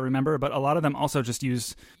that you got to remember, but a lot of them also just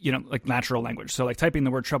use, like natural language. So like typing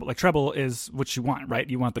the word treble, like treble is what you want, right?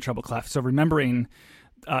 You want the treble clef. So remembering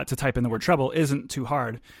to type in the word treble isn't too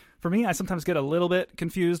hard. For me, I sometimes get a little bit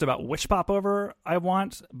confused about which popover I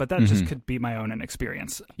want, but that just could be my own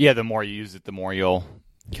inexperience. Yeah, the more you use it, the more you'll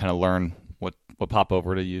kind of learn what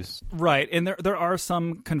popover to use. Right, and there are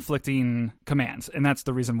some conflicting commands, and that's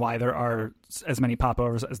the reason why there are as many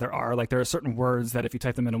popovers as there are. Like there are certain words that if you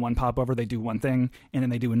type them into one popover, they do one thing, and then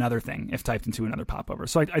they do another thing if typed into another popover.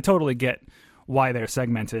 So I totally get why they're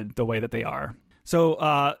segmented the way that they are.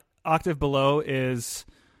 So octave below is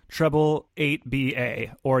treble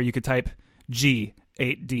 8BA, or you could type G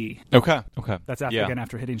 8D. Okay. That's after again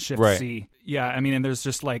after hitting Shift Right. C. Yeah, I mean, and there's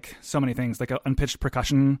just like so many things. Like an unpitched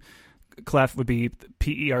percussion clef would be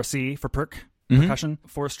PERC for perk. Percussion.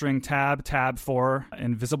 4-string tab 4.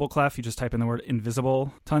 Invisible clef, you just type in the word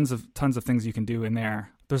invisible. Tons of things you can do in there.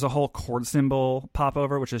 There's a whole chord symbol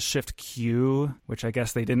popover, which is Shift Q, which I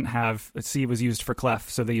guess they didn't have. C was used for clef,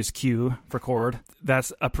 so they used Q for chord.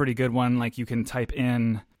 That's a pretty good one. Like you can type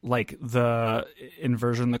in like the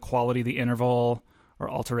inversion, the quality, the interval, or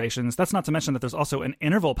alterations. That's not to mention that there's also an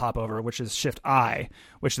interval popover, which is Shift I,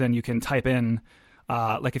 which then you can type in.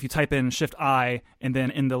 Like if you type in Shift I and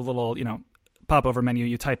then in the little popover menu,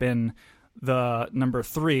 you type in the number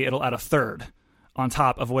 3, it'll add a third on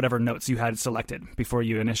top of whatever notes you had selected before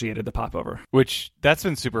you initiated the popover. Which that's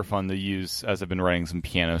been super fun to use as I've been writing some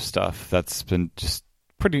piano stuff. That's been just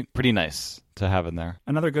pretty nice to have in there.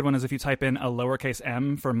 Another good one is if you type in a lowercase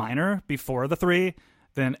m for minor before the 3,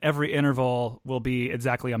 then every interval will be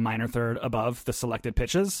exactly a minor third above the selected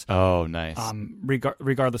pitches. Oh, nice.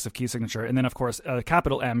 Regardless of key signature. And then, of course, a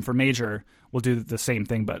capital M for major will do the same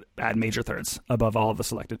thing, but add major thirds above all of the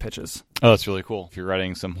selected pitches. Oh, that's really cool. If you're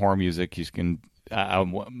writing some horror music, you can I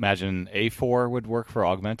imagine A4 would work for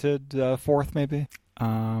augmented fourth, maybe?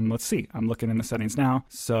 Let's see. I'm looking in the settings now.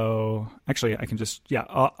 So, actually, I can just,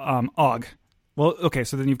 aug. Well, okay,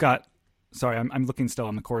 so then you've got... Sorry, I'm looking still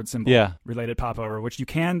on the chord symbol related popover, which you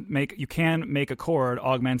can make a chord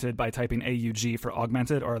augmented by typing AUG for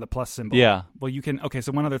augmented or the plus symbol. Yeah. Well, you can. Okay,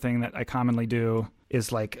 so one other thing that I commonly do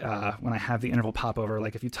is like when I have the interval popover,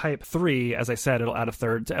 like if you type 3, as I said, it'll add a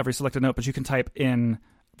third to every selected note, but you can type in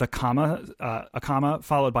the comma, a comma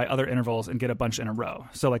followed by other intervals and get a bunch in a row.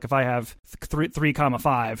 So like if I have 3,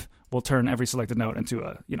 5, we'll turn every selected note into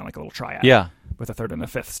a like a little triad. Yeah. With a third and a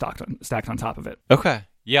fifth stacked on top of it. Okay.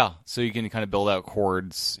 Yeah, so you can kind of build out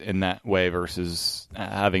chords in that way versus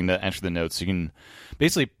having to enter the notes. You can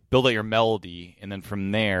basically build out your melody, and then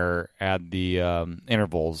from there add the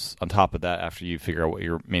intervals on top of that after you figure out what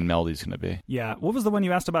your main melody is going to be. Yeah. What was the one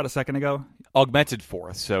you asked about a second ago? Augmented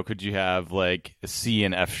fourth. So could you have like a C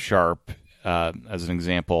and F sharp as an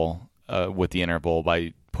example with the interval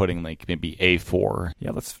by putting like maybe A4.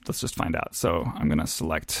 Yeah, let's just find out. So I'm going to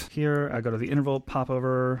select here. I go to the interval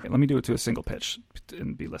popover. Okay, let me do it to a single pitch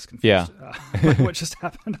and be less confused. Yeah. What just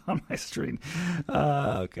happened on my screen?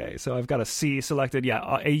 Okay, so I've got a C selected. Yeah,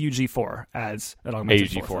 AUG4 adds an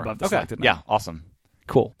augmented fourth above the selected note. Yeah, awesome.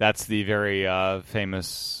 Cool. That's the very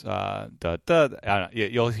famous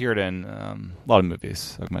you'll hear it in a lot of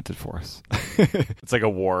movies, augmented fourths. It's like a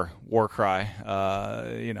war cry,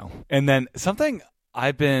 And then something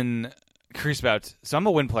I've been curious about. So I'm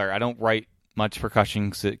a wind player. I don't write much percussion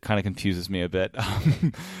because it kind of confuses me a bit.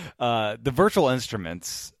 The virtual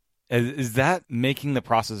instruments, is that making the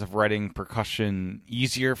process of writing percussion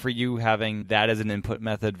easier for you, having that as an input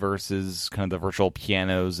method versus kind of the virtual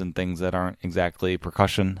pianos and things that aren't exactly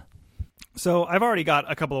percussion? So I've already got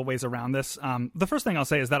a couple of ways around this. The first thing I'll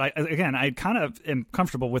say is that I kind of am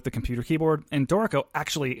comfortable with the computer keyboard, and Dorico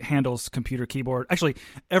actually handles computer keyboard. Actually,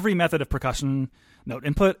 every method of percussion note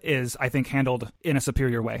input is, I think, handled in a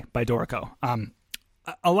superior way by Dorico.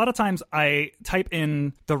 A lot of times I type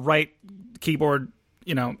in the right keyboard,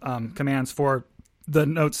 commands for the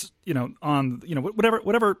notes, on,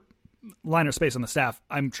 whatever line or space on the staff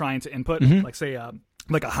I'm trying to input. Mm-hmm. Like say,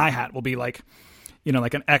 like a hi-hat will be like,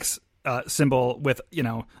 like an X symbol with,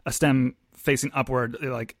 a stem facing upward,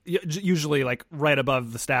 like usually like right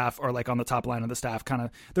above the staff or like on the top line of the staff. Kind of,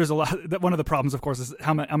 there's a lot. One of the problems, of course, is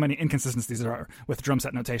how many inconsistencies there are with drum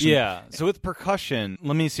set notation. Yeah. So with percussion,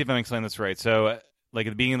 let me see if I'm explaining this right. So like at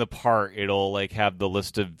the beginning of the part, it'll like have the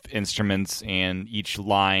list of instruments, and each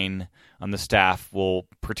line on the staff will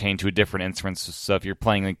pertain to a different instrument. So if you're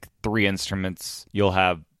playing like 3 instruments, you'll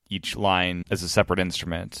have each line as a separate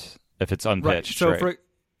instrument if it's unpitched. Right. So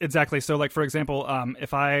exactly. So, like, for example,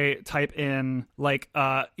 if I type in, like,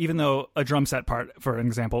 even though a drum set part, for an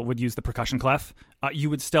example, would use the percussion clef, you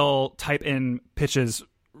would still type in pitches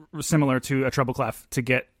similar to a treble clef to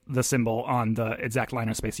get the symbol on the exact line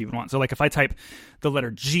or space you would want. So, like, if I type the letter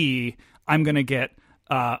G, I'm going to get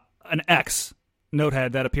an X note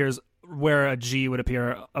head that appears where a G would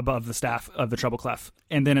appear above the staff of the treble clef,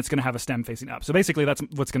 and then it's going to have a stem facing up. So basically that's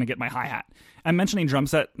what's going to get my hi-hat. I'm mentioning drum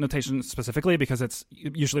set notation specifically because it's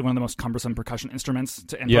usually one of the most cumbersome percussion instruments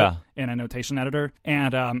to input in a notation editor,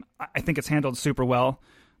 and I think it's handled super well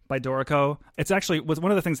by Dorico. It's actually,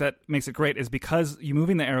 one of the things that makes it great is because you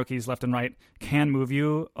moving the arrow keys left and right can move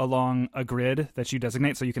you along a grid that you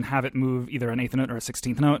designate, so you can have it move either an 8th note or a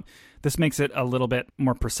 16th note. This makes it a little bit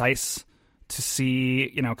more precise to see,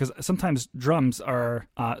 because sometimes drums are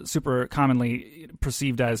super commonly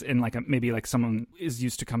perceived as in maybe someone is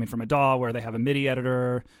used to coming from a DAW where they have a MIDI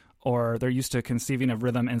editor, or they're used to conceiving of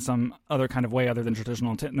rhythm in some other kind of way other than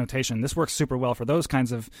traditional notation. This works super well for those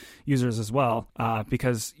kinds of users as well,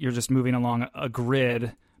 because you're just moving along a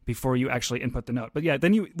grid before you actually input the note. But yeah,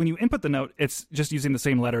 then when you input the note, it's just using the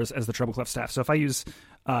same letters as the treble clef staff. So if I use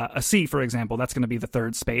a C, for example, that's going to be the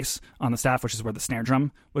third space on the staff, which is where the snare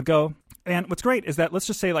drum would go. And what's great is that, let's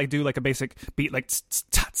just say do a basic beat, like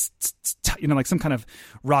some kind of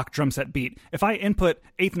rock drum set beat. If I input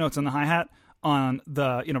eighth notes on the hi-hat on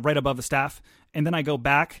the, right above the staff, and then I go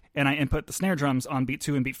back and I input the snare drums on beat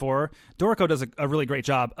 2 and beat 4, Dorico does a really great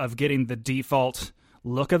job of getting the default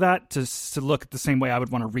look of that to look the same way I would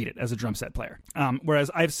want to read it as a drum set player. Whereas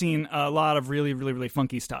I've seen a lot of really, really, really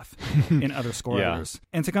funky stuff in other score editors.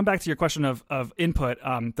 And to come back to your question of input,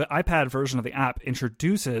 the iPad version of the app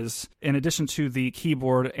introduces, in addition to the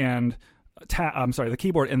keyboard and the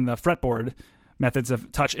keyboard and the fretboard methods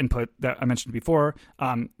of touch input that I mentioned before,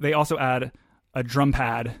 they also add a drum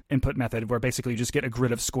pad input method where basically you just get a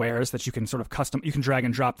grid of squares that you can sort of you can drag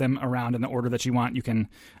and drop them around in the order that you want. You can,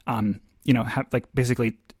 have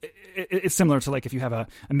basically it's similar to if you have a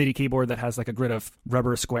MIDI keyboard that has a grid of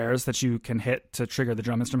rubber squares that you can hit to trigger the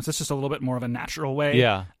drum instruments. It's just a little bit more of a natural way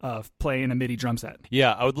of playing a MIDI drum set.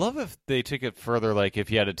 Yeah, I would love if they took it further,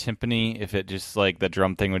 if you had a timpani, if it just the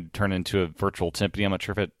drum thing would turn into a virtual timpani. I'm not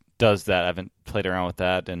sure if it does that. I haven't played around with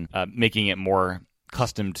that, and making it more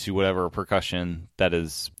custom to whatever percussion that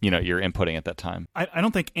is, you're inputting at that time. I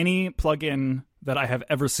don't think any plugin that I have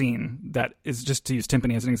ever seen that is, just to use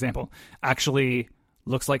timpani as an example, actually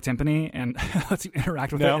looks like timpani and lets you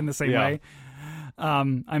interact with it in the same way.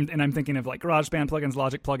 I'm thinking of GarageBand plugins,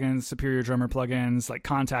 Logic plugins, Superior Drummer plugins,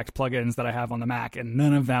 Contact plugins that I have on the Mac, and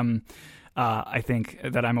none of them I think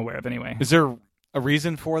that I'm aware of anyway. Is there a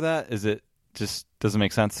reason for that? Is it just doesn't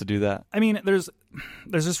make sense to do that? I mean, there's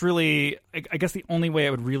just really, I guess the only way it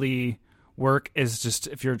would really work is just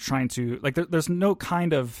if you're trying to, there's no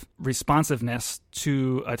kind of responsiveness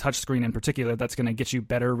to a touchscreen in particular that's going to get you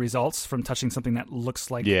better results from touching something that looks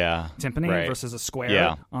like timpani versus a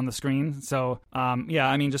square on the screen. So,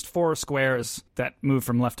 just 4 squares that move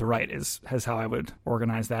from left to right is how I would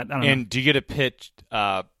organize that. I don't know. Do you get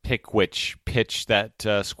a pick which pitch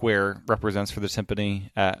that square represents for the timpani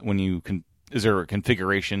when you can? Is there a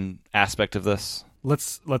configuration aspect of this?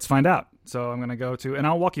 Let's find out. So I'm going to go to, and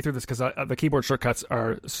I'll walk you through this because the keyboard shortcuts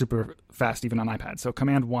are super fast even on iPad. So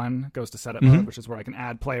Command 1 goes to setup mode, which is where I can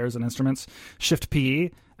add players and instruments. Shift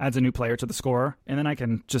P adds a new player to the score, and then I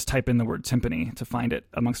can just type in the word timpani to find it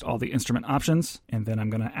amongst all the instrument options, and then I'm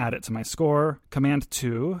going to add it to my score. Command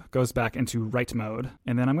 2 goes back into write mode,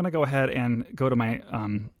 and then I'm going to go ahead and go to my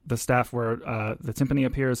the staff where the timpani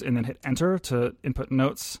appears, and then hit enter to input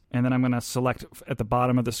notes, and then I'm going to select at the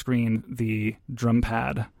bottom of the screen the drum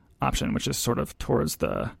pad option, which is sort of towards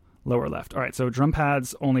the lower left. All right, so drum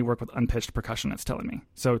pads only work with unpitched percussion, it's telling me.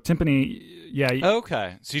 So timpani,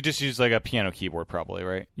 okay. So you just use a piano keyboard probably,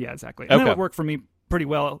 right? Yeah, exactly. And that would work for me pretty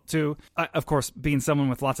well, too. Of course, being someone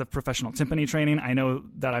with lots of professional timpani training, I know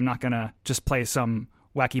that I'm not going to just play some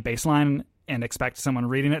wacky bass line and expect someone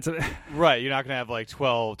reading it to... Right, you're not going to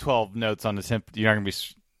have 12 notes on the You're not going to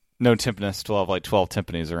be... No timpanists will have 12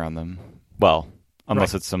 timpanis around them. Well...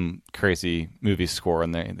 Unless it's some crazy movie score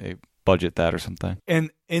and they budget that or something. And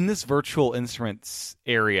in this virtual instruments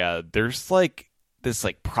area, there's this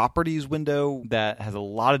properties window that has a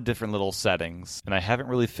lot of different little settings. And I haven't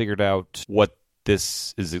really figured out what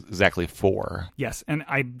this is exactly for. Yes, and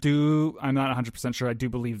I'm not 100% sure. I do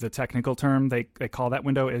believe the technical term they call that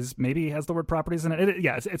window has the word properties in it.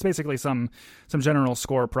 It's basically some general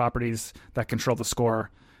score properties that control the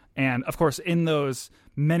score. And, of course, in those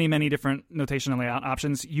many, many different notation and layout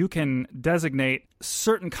options, you can designate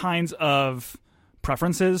certain kinds of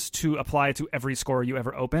preferences to apply to every score you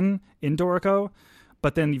ever open in Dorico.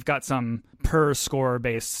 But then you've got some per score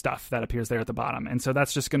based stuff that appears there at the bottom. And so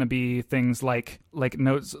that's just going to be things like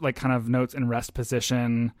notes, kind of notes in rest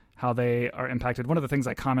position, how they are impacted. One of the things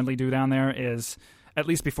I commonly do down there is, at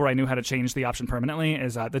least before I knew how to change the option permanently,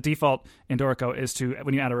 is the default in Dorico is to,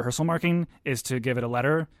 when you add a rehearsal marking, is to give it a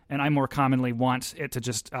letter. And I more commonly want it to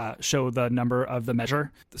just show the number of the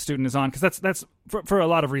measure the student is on. Because that's for a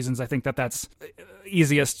lot of reasons, I think that's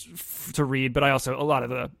easiest to read. But I also, a lot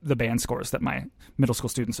of the band scores that my middle school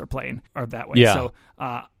students are playing are that way. Yeah. So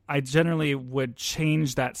I generally would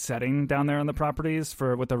change that setting down there in the properties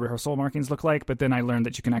for what the rehearsal markings look like. But then I learned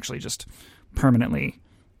that you can actually just permanently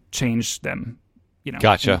change them.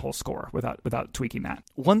 Gotcha. The whole score without tweaking that.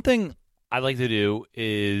 One thing I like to do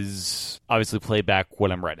is obviously play back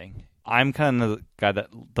what I'm writing. I'm kind of the guy that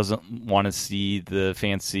doesn't want to see the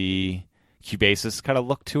fancy Cubasis kind of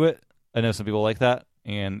look to it. I know some people like that,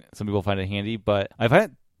 and some people find it handy, but I find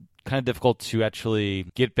it kind of difficult to actually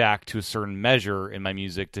get back to a certain measure in my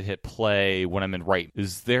music to hit play when I'm in right.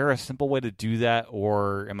 Is there a simple way to do that,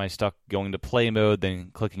 or am I stuck going to play mode,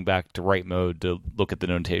 then clicking back to right mode to look at the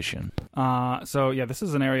notation? This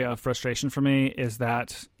is an area of frustration for me, is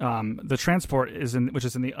that the transport which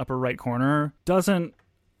is in the upper right corner, doesn't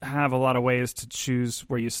have a lot of ways to choose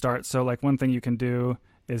where you start. So like one thing you can do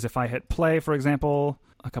is if I hit play, for example,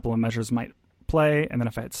 a couple of measures might play, and then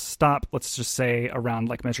if I hit stop, let's just say around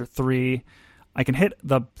like measure 3, I can hit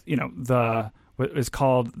the what is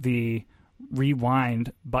called the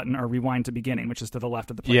rewind button, or rewind to beginning, which is to the left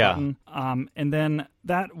of the play button. And then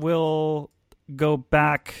that will go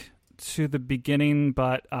back to the beginning,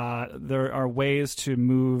 but there are ways to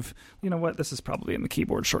move. You know what? This is probably in the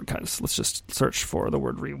keyboard shortcuts. Let's just search for the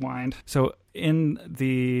word rewind. So in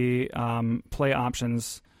the play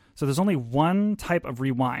options, so there's only one type of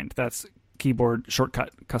rewind that's keyboard shortcut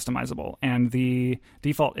customizable, and the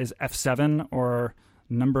default is F7 or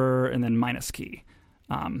number and then minus key.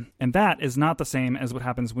 And that is not the same as what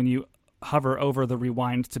happens when you hover over the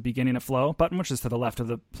rewind to beginning a flow button, which is to the left of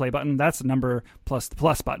the play button. That's number plus the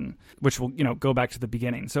plus button, which will go back to the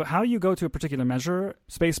beginning. So how you go to a particular measure,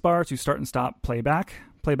 spacebar to start and stop playback.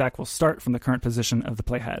 Playback will start from the current position of the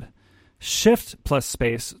playhead. Shift plus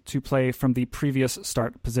space to play from the previous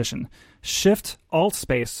start position. Shift Alt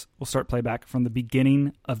space will start playback from the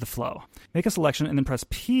beginning of the flow. Make a selection and then press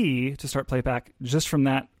P to start playback just from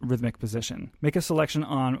that rhythmic position. Make a selection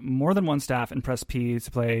on more than one staff and press P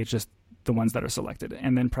to play just the ones that are selected.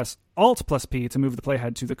 And then press Alt plus P to move the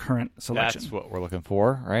playhead to the current selection. That's what we're looking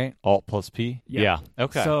for, right? Alt plus P? Yeah.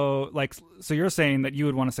 Okay. So you're saying that you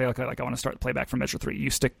would want to say, okay, like I want to start playback from measure 3.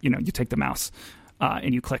 You take the mouse.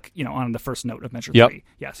 And you click, on the first note of measure 3.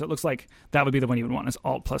 Yeah, so it looks like that would be the one you would want is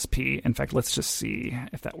Alt plus P. In fact, let's just see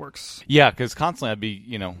if that works. Yeah, because constantly I'd be,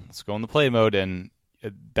 let's go in the play mode, and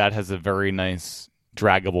that has a very nice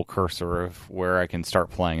draggable cursor of where I can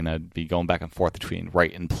start playing, and I'd be going back and forth between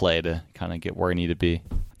right and play to kind of get where I need to be.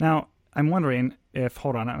 Now, I'm wondering if,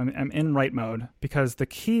 hold on, I'm in right mode, because the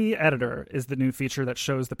key editor is the new feature that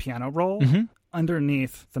shows the piano roll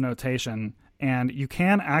underneath the notation. And you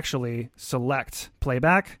can actually select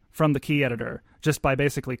playback from the key editor just by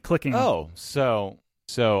basically clicking. Oh, so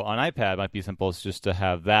on iPad it might be simple as just to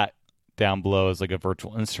have that down below as like a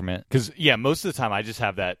virtual instrument. Because, most of the time I just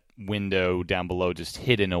have that window down below just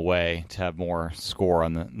hidden away to have more score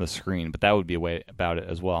on the screen. But that would be a way about it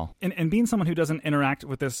as well. And being someone who doesn't interact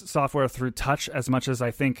with this software through touch as much as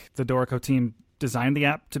I think the Dorico team designed the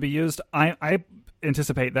app to be used, I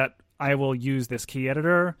anticipate that I will use this key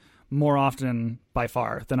editor more often by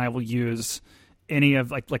far than I will use any of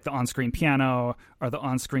like the on-screen piano or the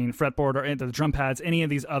on-screen fretboard or the drum pads, any of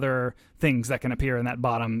these other things that can appear in that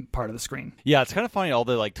bottom part of the screen. Yeah, it's kind of funny, all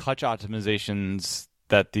the touch optimizations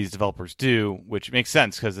that these developers do, which makes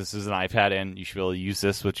sense because this is an iPad and you should be able to use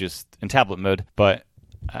this with just in tablet mode. But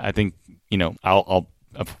I think, I'll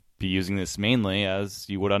be using this mainly as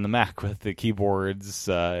you would on the Mac with the keyboards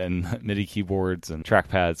and MIDI keyboards and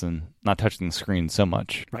trackpads and not touching the screen so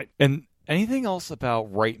much. Right. And anything else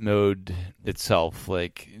about right mode itself,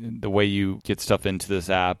 like the way you get stuff into this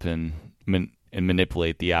app and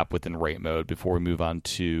manipulate the app within right mode before we move on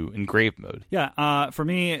to engraved mode? Yeah, for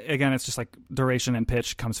me, again, it's just like duration and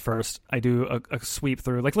pitch comes first. I do a sweep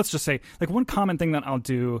through. Like, let's just say, like one common thing that I'll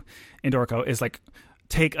do in Dorico is like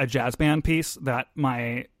take a jazz band piece that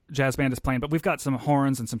my jazz band is playing, but we've got some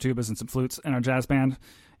horns and some tubas and some flutes in our jazz band,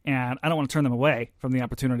 and I don't want to turn them away from the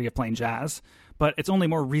opportunity of playing jazz. But it's only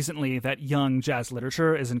more recently that young jazz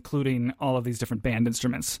literature is including all of these different band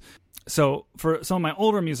instruments. So for some of my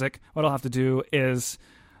older music, what I'll have to do is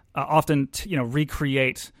often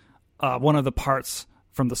recreate one of the parts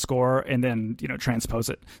from the score and then transpose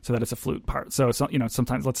it so that it's a flute part. So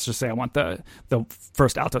sometimes let's just say I want the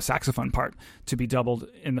first alto saxophone part to be doubled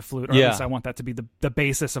in the flute, or at least I want that to be the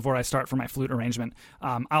basis of where I start for my flute arrangement.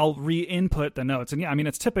 I'll re-input the notes, and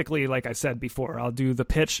it's typically, like I said before, I'll do the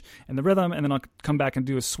pitch and the rhythm, and then I'll come back and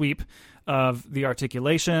do a sweep of the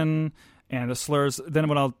articulation and the slurs. Then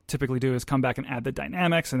what I'll typically do is come back and add the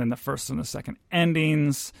dynamics and then the first and the second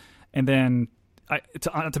endings, and then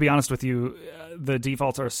to be honest with you, the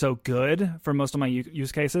defaults are so good for most of my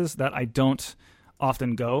use cases that I don't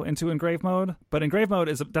often go into engraved mode. But engraved mode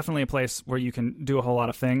is definitely a place where you can do a whole lot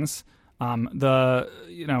of things. The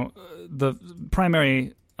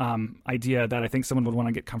primary idea that I think someone would want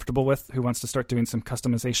to get comfortable with who wants to start doing some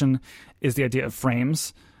customization is the idea of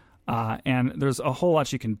frames. And there's a whole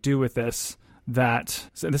lot you can do with this. that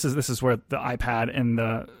so this is where the iPad and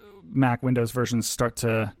the Mac Windows versions start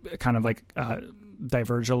to kind of like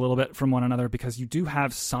diverge a little bit from one another, because you do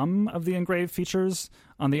have some of the engraved features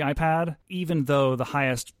on the iPad, even though the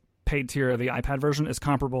highest paid tier of the iPad version is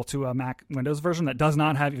comparable to a Mac Windows version that does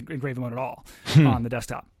not have engraved mode at all on the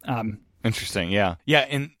desktop. Interesting. Yeah.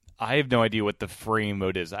 And I have no idea what the frame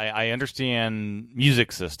mode is. I understand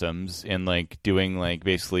music systems and like doing like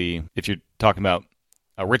basically if you're talking about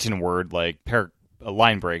a written word like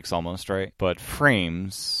line breaks almost, right? But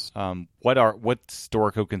frames, what's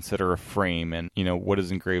Dorico consider a frame, and what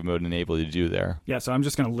does engraved mode enable you to do there? Yeah, so I'm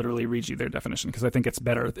just going to literally read you their definition because I think it's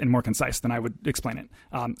better and more concise than I would explain it.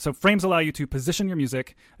 So frames allow you to position your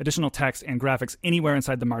music, additional text, and graphics anywhere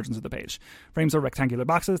inside the margins of the page. Frames are rectangular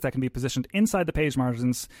boxes that can be positioned inside the page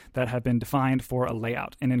margins that have been defined for a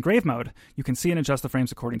layout. In engraved mode, you can see and adjust the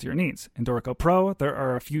frames according to your needs. In Dorico Pro, there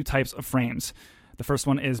are a few types of frames. The first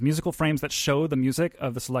one is musical frames that show the music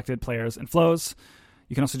of the selected players and flows.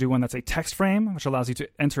 You can also do one that's a text frame, which allows you to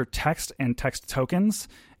enter text and text tokens.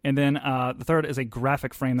 And then the third is a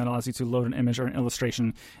graphic frame that allows you to load an image or an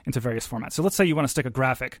illustration into various formats. So let's say you want to stick a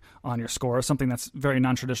graphic on your score, something that's very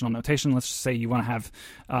non-traditional notation. Let's just say you want to have,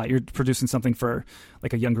 you're producing something for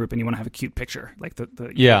like a young group and you want to have a cute picture, like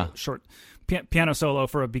the short piano solo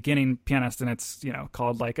for a beginning pianist, and it's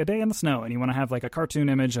called like A Day in the Snow, and you want to have like a cartoon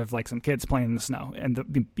image of like some kids playing in the snow and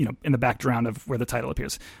in the background of where the title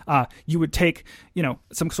appears. You would take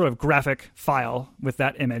some sort of graphic file with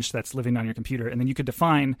that image that's living on your computer, and then you could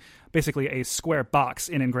define basically a square box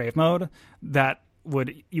in engraved mode that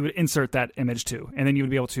you would insert that image to, and then you would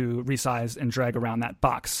be able to resize and drag around that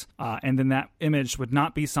box, and then that image would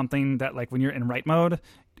not be something that, like when you're in write mode,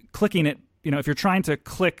 clicking it, if you're trying to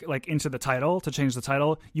click like into the title to change the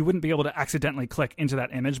title, you wouldn't be able to accidentally click into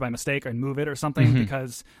that image by mistake or move it or something,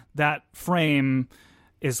 because that frame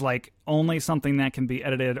is like only something that can be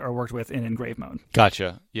edited or worked with in engraved mode.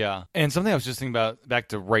 Gotcha. Yeah. And something I was just thinking about, back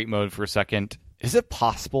to write mode for a second. Is it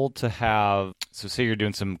possible to have, so say you're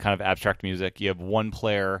doing some kind of abstract music, you have one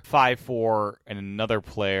player 5/4 and another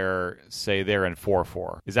player, say they're in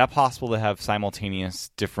 4/4. Is that possible to have simultaneous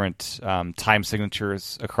different time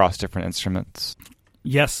signatures across different instruments?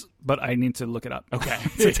 Yes, but I need to look it up. Okay.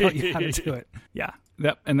 To tell you how to do it. Yeah.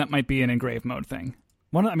 That might be an engraved mode thing.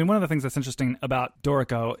 One of the things that's interesting about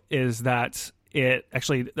Dorico is that it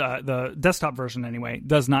actually, the desktop version anyway,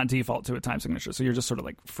 does not default to a time signature. So you're just sort of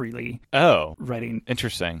like freely writing.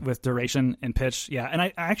 Interesting. With duration and pitch. Yeah. And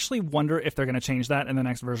I actually wonder if they're going to change that in the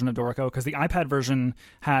next version of Dorico, because the iPad version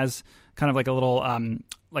has kind of like a little,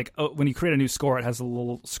 when you create a new score, it has a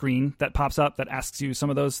little screen that pops up that asks you some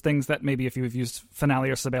of those things that maybe if you've used Finale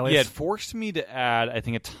or Sibelius. Yeah, it forced me to add, I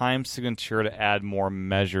think, a time signature to add more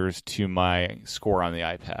measures to my score on the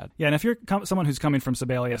iPad. Yeah, and if you're someone who's coming from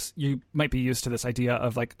Sibelius, you might be used to this idea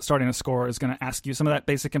of like starting a score is going to ask you some of that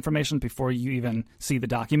basic information before you even see the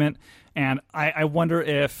document. And I wonder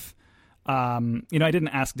if, I didn't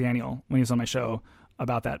ask Daniel when he was on my show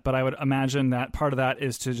about that, but I would imagine that part of that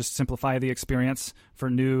is to just simplify the experience for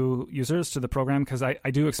new users to the program, because I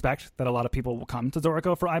do expect that a lot of people will come to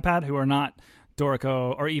Dorico for iPad who are not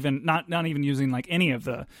Dorico or even not even using like any of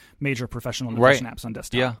the major professional notation apps on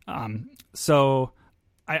desktop. Yeah. So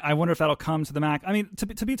I wonder if that'll come to the Mac. I mean,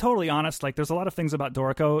 to be totally honest, like there's a lot of things about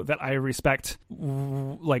Dorico that I respect,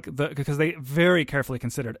 because they very carefully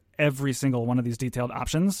considered every single one of these detailed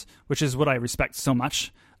options, which is what I respect so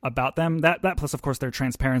much about them. That plus, of course, their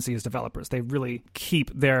transparency as developers. They really keep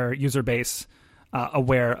their user base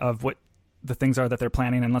aware of what the things are that they're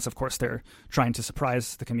planning, unless, of course, they're trying to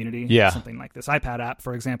surprise the community. Yeah. Something like this iPad app,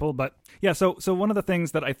 for example. But yeah, so one of the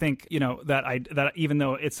things that I think, that even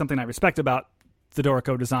though it's something I respect about the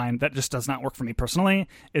Dorico design that just does not work for me personally,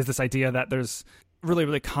 is this idea that there's really,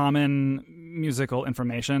 really common musical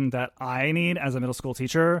information that I need as a middle school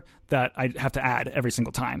teacher that I have to add every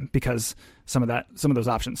single time, because some of those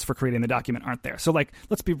options for creating the document aren't there. So like,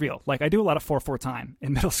 let's be real. Like I do a lot of 4/4 time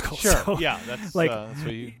in middle school. Sure. So, yeah. That's like, that's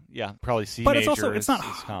what you, probably C but major it's not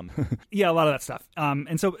common. Yeah. A lot of that stuff.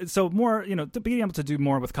 And so more, to being able to do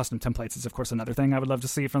more with custom templates is of course another thing I would love to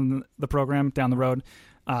see from the program down the road.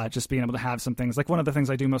 Just being able to have some things, like one of the things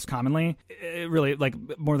I do most commonly, really like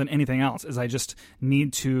more than anything else, is I just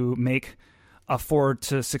need to make a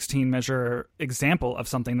 4/16 measure example of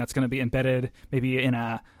something that's going to be embedded maybe in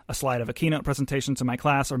a slide of a keynote presentation to my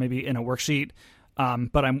class, or maybe in a worksheet.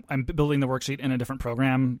 But I'm building the worksheet in a different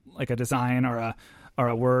program, like a design or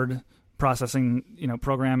a word processing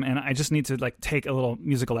program, and I just need to like take a little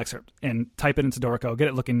musical excerpt and type it into Dorico, get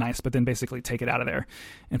it looking nice, but then basically take it out of there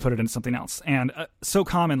and put it into something else. And so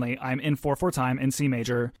commonly I'm in 4/4 time in C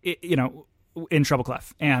major, in treble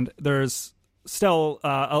clef, and there's still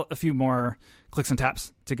a few more clicks and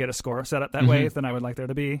taps to get a score set up that way than I would like there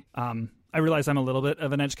to be. I realize I'm a little bit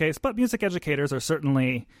of an edge case, but music educators are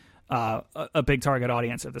certainly a big target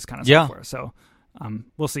audience of this kind of software. So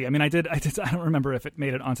we'll see. I mean, I don't remember if it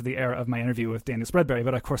made it onto the air of my interview with Daniel Spreadberry,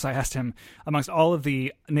 but of course I asked him, amongst all of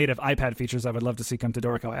the native iPad features I would love to see come to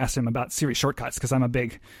Dorico, I asked him about Siri shortcuts because I'm a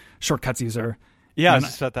big shortcuts user. Yeah, I was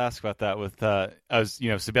just about to ask about that. With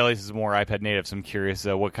Sibelius is more iPad native, so I'm curious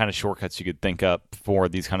what kind of shortcuts you could think up for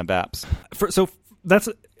these kind of apps.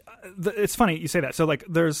 It's funny you say that. So like,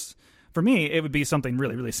 for me, it would be something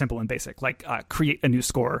really, really simple and basic, like create a new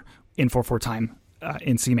score in 4/4 time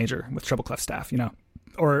in C major with treble clef staff,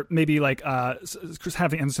 or maybe like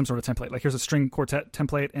having some sort of template. Like here's a string quartet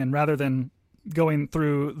template, and rather than going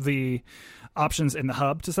through the options in the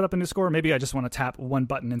hub to set up a new score, maybe I just want to tap one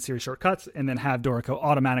button in Siri shortcuts and then have Dorico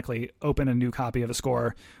automatically open a new copy of a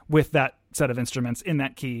score with that set of instruments in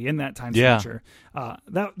that key, in that time signature.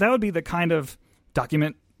 That would be the kind of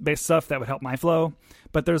document-based stuff that would help my flow.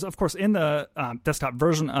 But there's, of course, in the desktop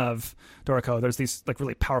version of Dorico, there's these like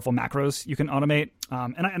really powerful macros you can automate.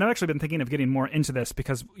 And I've actually been thinking of getting more into this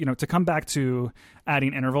because, to come back to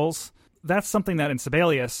adding intervals, that's something that in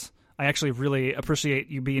Sibelius, I actually really appreciate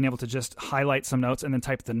you being able to just highlight some notes and then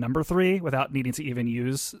type the number 3 without needing to even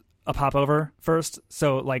use a popover first.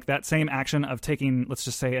 So like that same action of taking, let's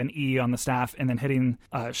just say, an E on the staff and then hitting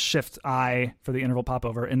Shift I for the interval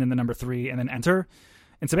popover and then the number 3 and then enter.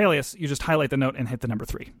 In Sibelius, you just highlight the note and hit the number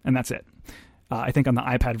 3, and that's it. I think on the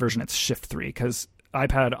iPad version, it's Shift 3, because the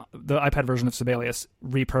iPad version of Sibelius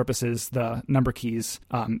repurposes the number keys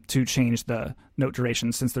to change the note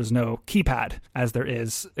duration, since there's no keypad, as there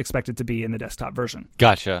is expected to be in the desktop version.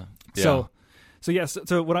 Gotcha. Yeah.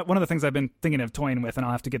 So one of the things I've been thinking of toying with, and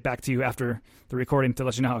I'll have to get back to you after the recording to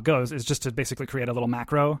let you know how it goes, is just to basically create a little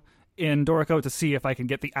macro in Dorico to see if I can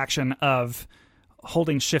get the action of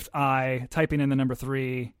holding Shift I, typing in the number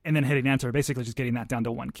 3, and then hitting enter, basically just getting that down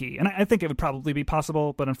to one key. And I think it would probably be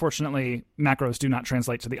possible, but unfortunately, macros do not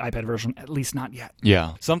translate to the iPad version, at least not yet.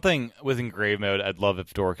 Yeah. Something with engrave mode I'd love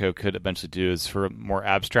if Dorico could eventually do is for more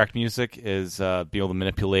abstract music is be able to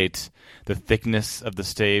manipulate the thickness of the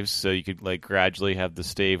staves, so you could like gradually have the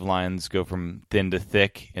stave lines go from thin to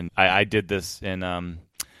thick. And I did this in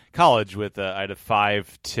college with I had a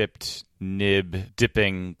 5-tipped nib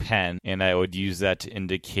dipping pen, and I would use that to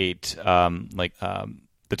indicate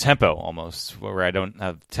the tempo almost, where I don't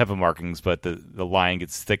have tempo markings, but the line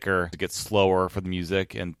gets thicker, it gets slower for the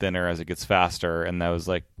music and thinner as it gets faster, and that was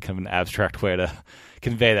like kind of an abstract way to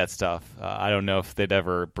convey that stuff. I don't know if they'd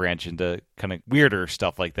ever branch into kind of weirder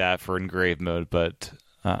stuff like that for engrave mode, but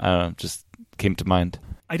I don't know, just came to mind.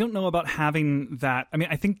 I don't know about having that. I mean,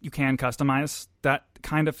 I think you can customize that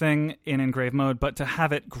kind of thing in engrave mode, but to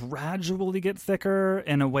have it gradually get thicker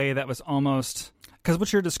in a way that was almost... Because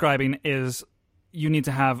what you're describing is you need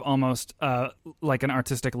to have almost like an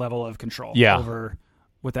artistic level of control over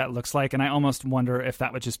what that looks like. And I almost wonder if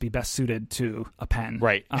that would just be best suited to a pen.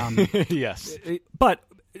 Right. Yes. But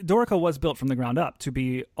Dorico was built from the ground up to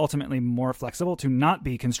be ultimately more flexible, to not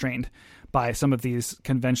be constrained by some of these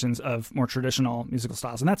conventions of more traditional musical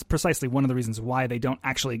styles. And that's precisely one of the reasons why they don't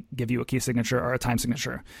actually give you a key signature or a time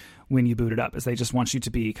signature when you boot it up, is they just want you to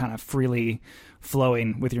be kind of freely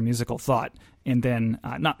flowing with your musical thought and then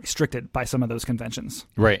not restricted by some of those conventions.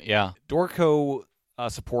 Right, yeah. Dorico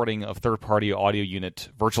supporting of third-party audio unit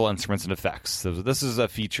virtual instruments and effects. So this is a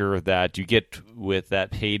feature that you get with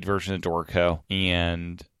that paid version of Dorico,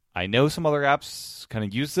 and I know some other apps kind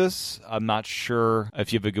of use this. I'm not sure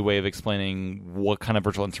if you have a good way of explaining what kind of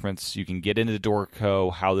virtual instruments you can get into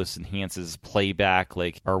Dorico, how this enhances playback.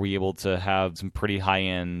 Like, are we able to have some pretty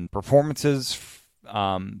high-end performances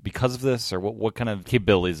because of this, or what kind of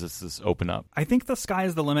capabilities does this open up? I think the sky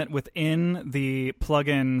is the limit within the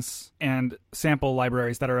plugins and sample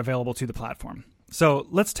libraries that are available to the platform. So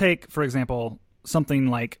let's take, for example, something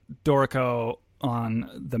like Dorico on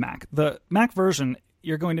the Mac. The Mac version,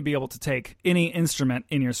 you're going to be able to take any instrument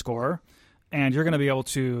in your score, and you're going to be able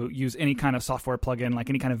to use any kind of software plugin, like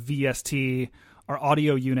any kind of VST or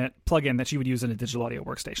audio unit plugin that you would use in a digital audio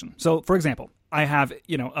workstation. So, for example, I have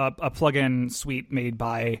a plugin suite made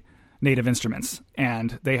by Native Instruments,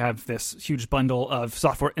 and they have this huge bundle of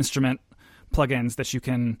software instrument plugins that you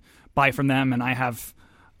can buy from them. And I have,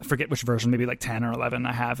 I forget which version, maybe like 10 or 11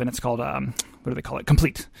 I have, and it's called, what do they call it?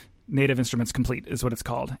 Complete. Native Instruments Complete is what it's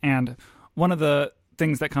called. And one of the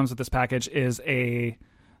things that comes with this package is a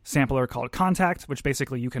sampler called Contact, which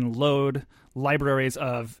basically you can load libraries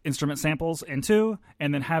of instrument samples into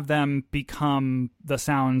and then have them become the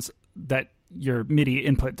sounds that your MIDI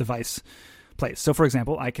input device plays. So, for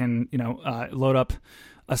example, I can load up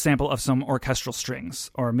a sample of some orchestral strings,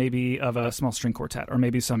 or maybe of a small string quartet, or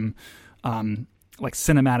maybe some like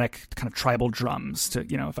cinematic kind of tribal drums to,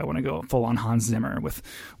 if I want to go full on Hans Zimmer with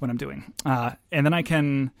what I'm doing. And then I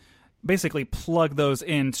can basically plug those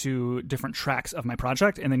into different tracks of my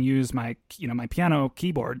project and then use my piano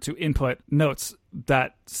keyboard to input notes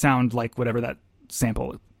that sound like whatever that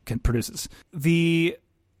sample produces.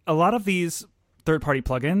 A lot of these third-party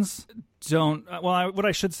plugins don't... what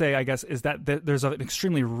I should say, I guess, is that there's an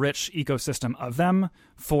extremely rich ecosystem of them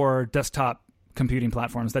for desktop computing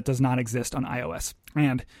platforms that does not exist on iOS.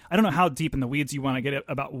 And I don't know how deep in the weeds you want to get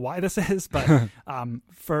about why this is, but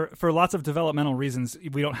for lots of developmental reasons,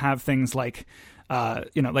 we don't have things like,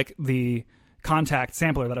 like the Contact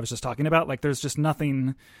sampler that I was just talking about. Like, there's just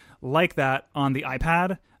nothing like that on the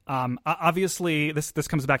iPad. Obviously, this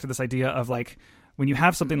comes back to this idea of like, when you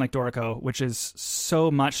have something like Dorico, which is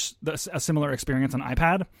so much a similar experience on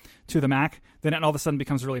iPad to the Mac, then it all of a sudden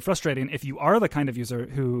becomes really frustrating if you are the kind of user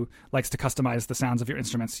who likes to customize the sounds of your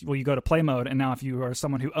instruments. Well, you go to play mode, and now if you are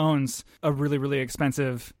someone who owns a really, really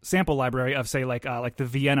expensive sample library of, say, like the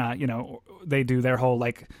Vienna, they do their whole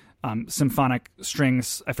like symphonic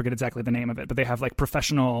strings. I forget exactly the name of it, but they have like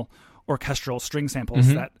professional orchestral string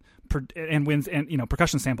samples that and winds and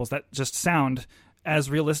percussion samples that just sound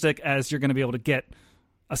as realistic as you're going to be able to get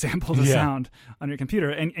a sample to sound on your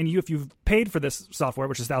computer. And if you've paid for this software,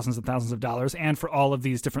 which is thousands and thousands of dollars, and for all of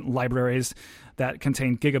these different libraries that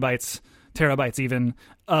contain gigabytes, terabytes even,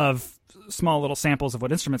 of small little samples of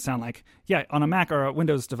what instruments sound like, on a Mac or a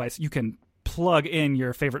Windows device, you can plug in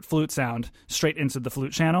your favorite flute sound straight into the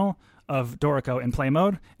flute channel of Dorico in play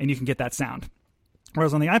mode, and you can get that sound.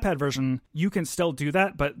 Whereas on the iPad version, you can still do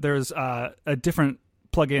that, but there's a different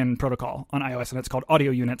plug-in protocol on iOS, and it's called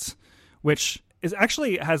Audio Units, which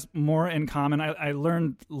has more in common. I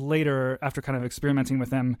learned later, after kind of experimenting with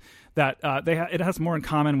them, that it has more in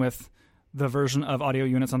common with the version of Audio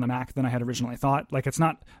Units on the Mac than I had originally thought. Like, it's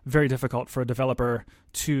not very difficult for a developer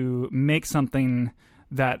to make something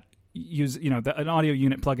that use an audio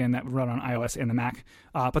unit plugin that would run on iOS and the Mac.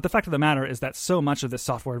 But the fact of the matter is that so much of this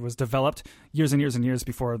software was developed years and years and years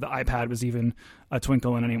before the iPad was even a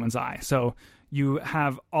twinkle in anyone's eye. So you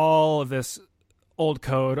have all of this old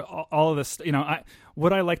code, all of this.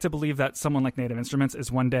 Would I like to believe that someone like Native Instruments is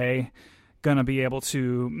one day going to be able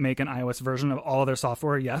to make an iOS version of all of their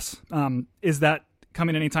software? Yes. Is that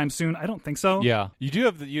coming anytime soon? I don't think so. Yeah, you do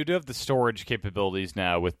have the storage capabilities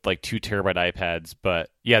now with like 2 terabyte iPads, but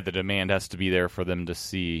the demand has to be there for them to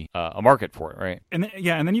see a market for it, right? And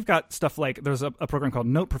then you've got stuff like there's a program called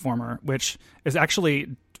Note Performer, which is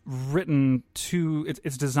actually written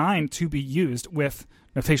it's designed to be used with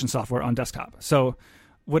notation software on desktop. So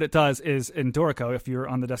what it does is in Dorico, if you're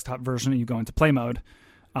on the desktop version and you go into play mode,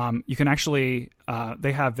 you can actually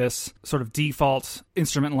they have this sort of default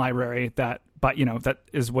instrument library that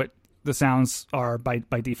is what the sounds are by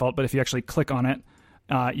default. But if you actually click on it,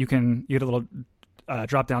 you get a little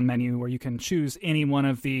drop down menu where you can choose any one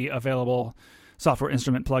of the available software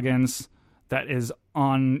instrument plugins that is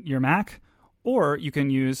on your Mac. Or you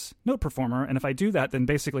can use Note Performer, and if I do that, then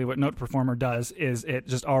basically what Note Performer does is it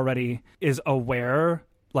just already is aware,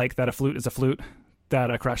 like, that a flute is a flute,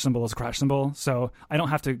 that a crash cymbal is a crash cymbal. So I don't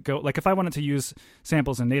have to go, like, if I wanted to use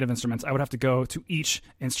samples in Native Instruments, I would have to go to each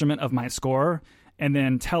instrument of my score and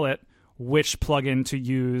then tell it which plugin to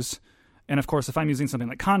use. And of course, if I'm using something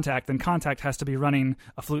like Contact, then Contact has to be running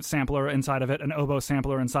a flute sampler inside of it, an oboe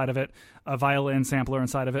sampler inside of it, a violin sampler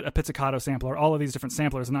inside of it, a pizzicato sampler, all of these different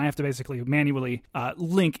samplers. And I have to basically manually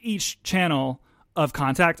link each channel of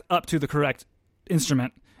Contact up to the correct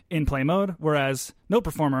instrument in play mode. Whereas Note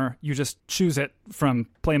Performer, you just choose it from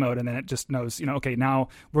play mode, and then it just knows, okay, now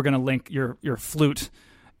we're going to link your flute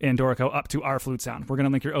in Dorico up to our flute sound. We're going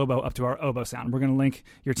to link your oboe up to our oboe sound. We're going to link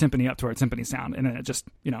your timpani up to our timpani sound. And then it just,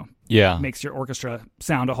 makes your orchestra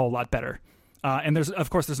sound a whole lot better. And there's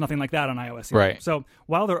nothing like that on iOS either. Right. So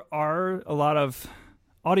while there are a lot of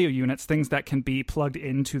audio units, things that can be plugged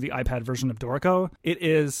into the iPad version of Dorico, it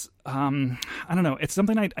is, I don't know, it's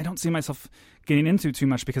something I don't see myself getting into too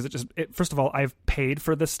much because first of all, I've paid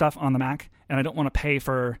for this stuff on the Mac, and I don't want to pay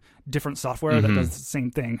for different software that does the same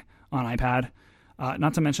thing on iPad.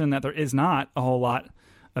 Not to mention that there is not a whole lot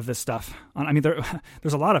of this stuff.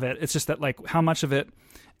 There's a lot of it. It's just that, like, how much of it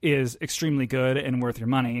is extremely good and worth your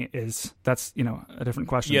money that's a different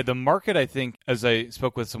question. Yeah, the market, I think, as I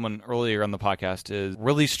spoke with someone earlier on the podcast, is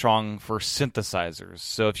really strong for synthesizers.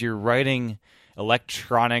 So if you're writing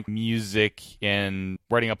electronic music and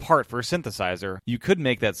writing a part for a synthesizer, you could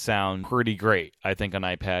make that sound pretty great, I think, on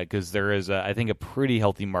iPad, because there is, I think, a pretty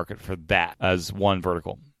healthy market for that as one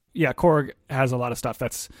vertical. Yeah, Korg has a lot of stuff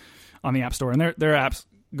that's on the App Store, and their apps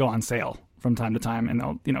go on sale from time to time, and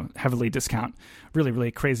they'll, heavily discount really, really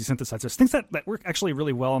crazy synthesizers. Things that work actually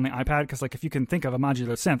really well on the iPad, because like if you can think of a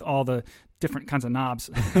modular synth, all the different kinds of knobs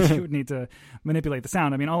you would need to manipulate the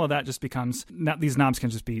sound. I mean, all of that just becomes, these knobs can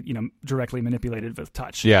just be, directly manipulated with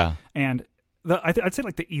touch. Yeah. And I'd say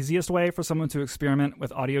like the easiest way for someone to experiment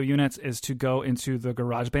with audio units is to go into the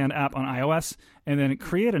GarageBand app on iOS and then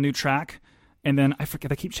create a new track. And then I forget,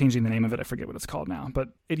 they keep changing the name of it. I forget what it's called now, but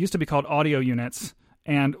it used to be called Audio Units.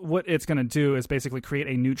 And what it's going to do is basically create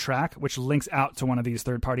a new track, which links out to one of these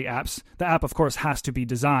third-party apps. The app, of course, has to be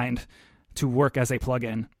designed to work as a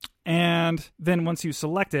plugin. And then once you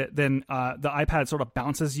select it, then the iPad sort of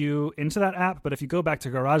bounces you into that app. But if you go back to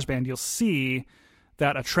GarageBand, you'll see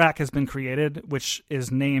that a track has been created, which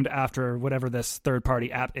is named after whatever this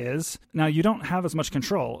third-party app is. Now, you don't have as much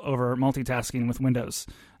control over multitasking with Windows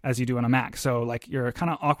as you do on a Mac. So, like, you're kind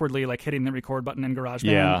of awkwardly, like, hitting the record button in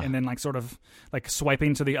GarageBand and then, like, sort of, like,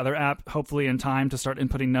 swiping to the other app, hopefully in time to start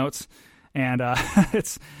inputting notes. And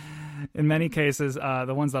it's, in many cases,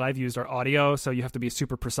 the ones that I've used are audio, so you have to be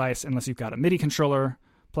super precise unless you've got a MIDI controller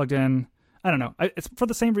plugged in. I don't know. It's for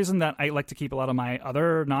the same reason that I like to keep a lot of my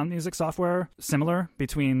other non-music software similar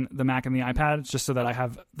between the Mac and the iPad, just so that I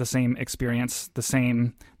have the same experience, the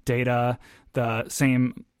same data, the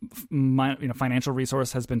same financial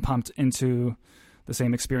resource has been pumped into the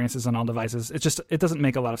same experiences on all devices. It doesn't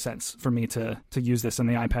make a lot of sense for me to use this in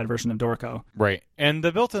the iPad version of Dorico. Right. And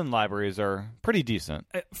the built-in libraries are pretty decent.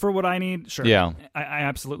 For what I need, sure. Yeah. I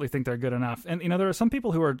absolutely think they're good enough. And, there are some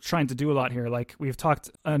people who are trying to do a lot here. Like, we've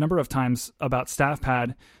talked a number of times about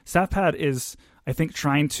StaffPad. StaffPad is, I think,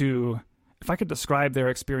 trying to, if I could describe their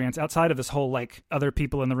experience outside of this whole, like, other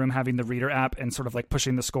people in the room having the Reader app and sort of, like,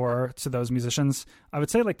 pushing the score to those musicians, I would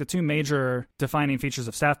say, like, the two major defining features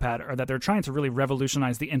of StaffPad are that they're trying to really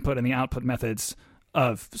revolutionize the input and the output methods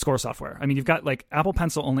of score software. I mean, you've got, like, Apple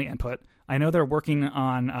Pencil only input. I know they're working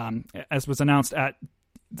on, as was announced at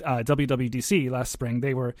WWDC last spring,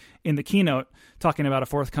 they were in the keynote talking about a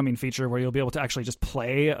forthcoming feature where you'll be able to actually just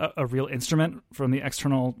play a real instrument from the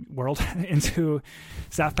external world into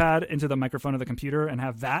StaffPad, into the microphone of the computer, and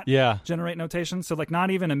have that generate notation. So, like, not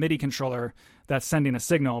even a MIDI controller that's sending a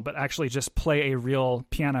signal, but actually just play a real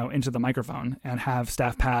piano into the microphone and have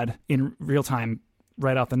StaffPad in real time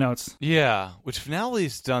write out the notes. Yeah, which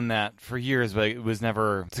Finale's done that for years, but it was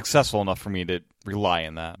never successful enough for me to rely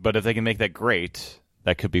on that. But if they can make that great,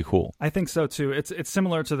 that could be cool. I think so, too. It's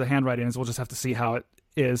similar to the handwriting, as we'll just have to see how it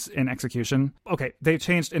is in execution. Okay, they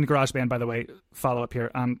changed in GarageBand, by the way, follow up here.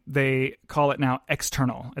 They call it now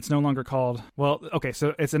external. It's no longer called,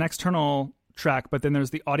 so it's an external track, but then there's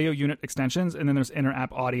the audio unit extensions, and then there's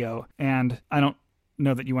inter-app audio. And I don't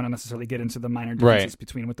know that you want to necessarily get into the minor differences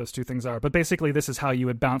between what those two things are. But basically, this is how you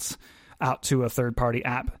would bounce out to a third-party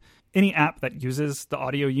app. Any app that uses the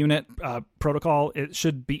audio unit protocol, it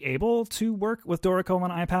should be able to work with Dorico on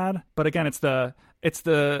iPad. But again, it's the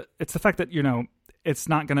fact that, it's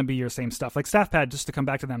not going to be your same stuff. Like StaffPad, just to come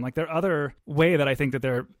back to them, like their other way that I think that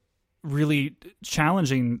they're really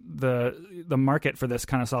challenging the market for this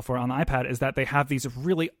kind of software on the iPad is that they have these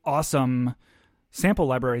really awesome sample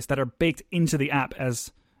libraries that are baked into the app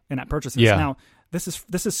as in-app purchases. Yeah. Now, this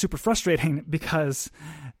is super frustrating because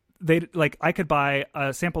I could buy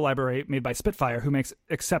a sample library made by Spitfire, who makes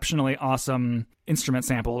exceptionally awesome instrument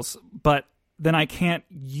samples, but then I can't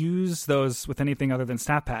use those with anything other than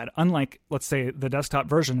StaffPad, unlike, let's say, the desktop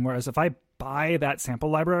version, whereas if I buy that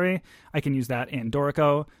sample library, I can use that in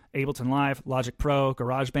Dorico, Ableton Live, Logic Pro,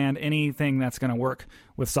 GarageBand, anything that's going to work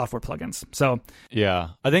with software plugins. So, yeah,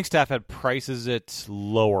 I think StaffPad prices it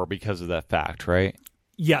lower because of that fact, right?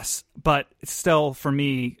 Yes, but it's still, for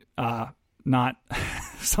me, not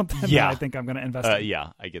something that I think I'm going to invest in.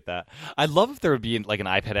 Yeah, I get that. I'd love if there would be like an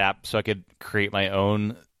iPad app so I could create my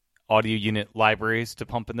own audio unit libraries to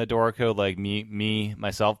pump in the Dorico, like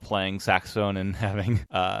myself playing saxophone and having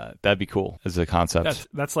that'd be cool as a concept.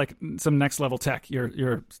 That's like some next level tech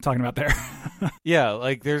you're talking about there. Yeah,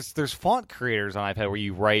 like there's font creators on iPad where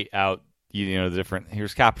you write out the different,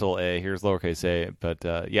 here's capital A, here's lowercase a, but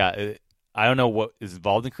I don't know what is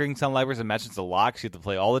involved in creating sound libraries. I imagine it's a lot because you have to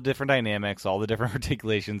play all the different dynamics, all the different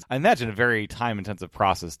articulations. I imagine a very time-intensive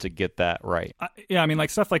process to get that right. I mean, like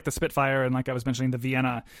stuff like the Spitfire and, like I was mentioning, the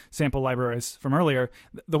Vienna sample libraries from earlier,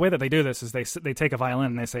 the way that they do this is they take a violin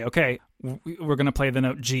and they say, okay, we're going to play the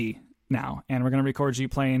note G now, and we're going to record you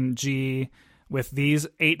playing G with these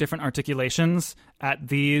 8 different articulations at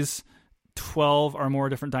these 12 or more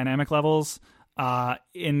different dynamic levels,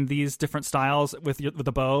 in these different styles with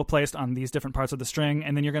the bow placed on these different parts of the string,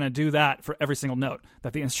 and then you're going to do that for every single note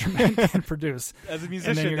that the instrument can produce. As a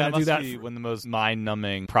musician, that must be one of the most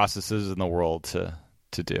mind-numbing processes in the world to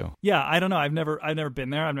to do. Yeah, I don't know. I've never been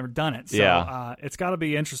there. I've never done it. So it's got to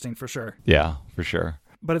be interesting for sure. Yeah, for sure.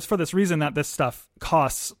 But it's for this reason that this stuff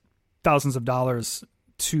costs thousands of dollars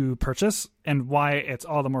to purchase, and why it's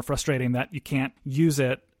all the more frustrating that you can't use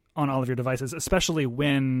it on all of your devices, especially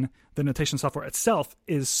when the notation software itself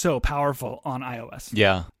is so powerful on iOS.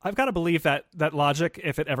 Yeah. I've got to believe that Logic,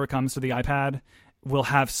 if it ever comes to the iPad, will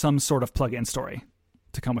have some sort of plug-in story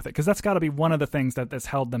to come with it, because that's got to be one of the things that's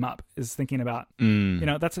held them up, is thinking about,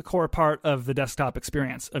 that's a core part of the desktop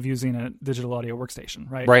experience of using a digital audio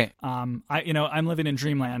workstation, right? Right. I'm living in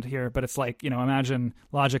dreamland here, but it's like, imagine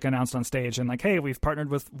Logic announced on stage and like, hey, we've partnered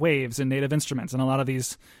with Waves and Native Instruments and a lot of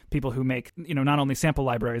these people who make, not only sample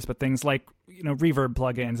libraries, but things like, reverb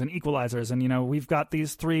plugins and equalizers. And, we've got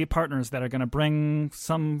these 3 partners that are going to bring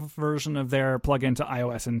some version of their plugin to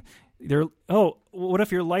iOS, and what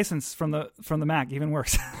if your license from the Mac even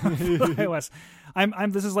works for iOS?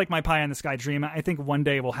 This is like my pie in the sky dream. I think one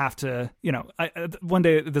day we'll have to, one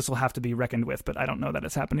day this will have to be reckoned with, but I don't know that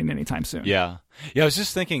it's happening anytime soon. Yeah. I was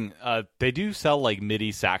just thinking, they do sell like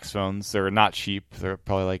MIDI saxophones. They're not cheap. They're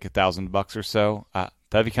probably like $1,000 or so.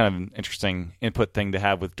 That'd be kind of an interesting input thing to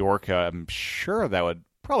have with Dorica. I'm sure that would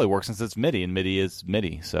probably work since it's MIDI, and MIDI is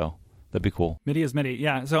MIDI. So that'd be cool. MIDI is MIDI,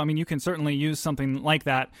 yeah. So, you can certainly use something like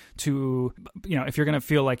that to, if you're going to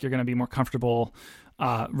feel like you're going to be more comfortable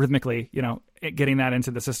rhythmically, getting that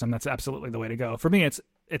into the system, that's absolutely the way to go. For me, it's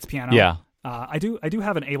piano. Yeah. I do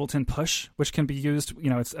have an Ableton Push, which can be used,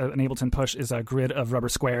 it's an Ableton Push is a grid of rubber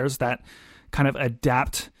squares that kind of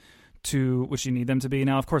adapt to which you need them to be.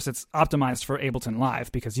 Now, of course, it's optimized for Ableton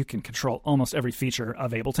Live because you can control almost every feature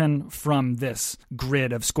of Ableton from this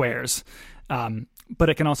grid of squares. But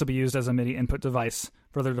it can also be used as a MIDI input device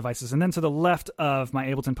for other devices. And then to the left of my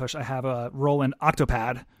Ableton Push, I have a Roland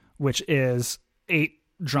Octopad, which is 8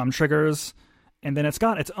 drum triggers. And then it's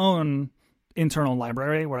got its own internal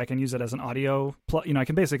library where I can use it as an audio, I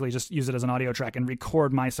can basically just use it as an audio track and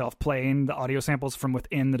record myself playing the audio samples from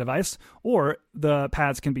within the device, or the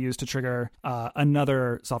pads can be used to trigger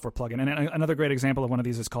another software plugin. And another great example of one of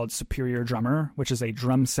these is called Superior Drummer, which is a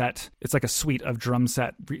drum set. It's like a suite of drum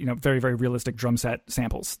set, very, very realistic drum set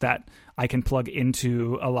samples that I can plug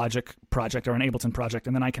into a Logic project or an Ableton project,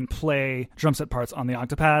 and then I can play drum set parts on the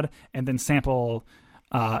Octopad and then sample,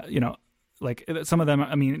 like some of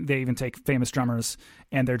them, they even take famous drummers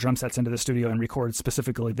and their drum sets into the studio and record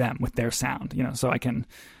specifically them with their sound, so I can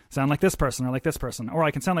sound like this person or like this person, or I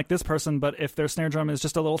can sound like this person, but if their snare drum is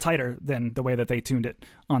just a little tighter than the way that they tuned it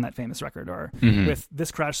on that famous record, or with this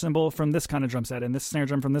crash cymbal from this kind of drum set and this snare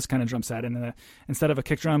drum from this kind of drum set, and instead of a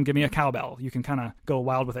kick drum, give me a cowbell. You can kind of go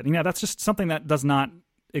wild with it. And that's just something that does not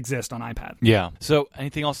exist on iPad. Yeah. So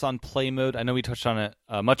anything else on play mode? I know we touched on it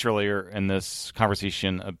much earlier in this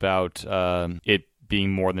conversation about it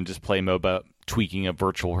being more than just play mode, but tweaking a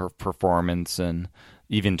virtual performance and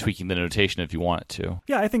even tweaking the notation if you want it to.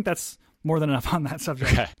 Yeah, I think that's more than enough on that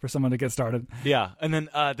subject for someone to get started. Yeah. And then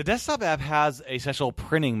the desktop app has a special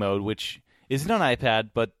printing mode, which isn't on iPad,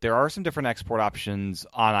 but there are some different export options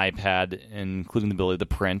on iPad, including the ability to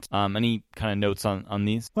print. Any kind of notes on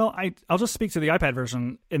these? Well, I'll just speak to the iPad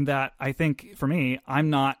version in that I think, for me, I'm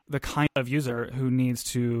not the kind of user who needs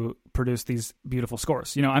to produce these beautiful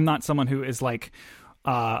scores. I'm not someone who is like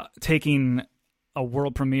taking a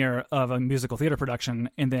world premiere of a musical theater production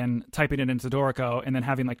and then typing it into Dorico and then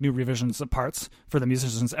having like new revisions of parts for the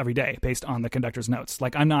musicians every day based on the conductor's notes.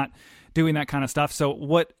 Like, I'm not doing that kind of stuff. So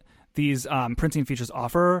what these printing features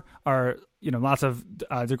offer are, lots of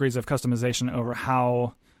degrees of customization over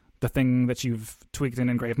how the thing that you've tweaked in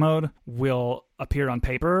engrave mode will appear on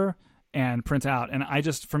paper and print out. And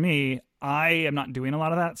for me, I am not doing a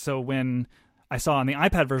lot of that. So when I saw on the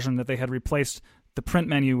iPad version that they had replaced the print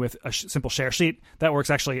menu with a simple share sheet, that works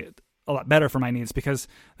actually a lot better for my needs, because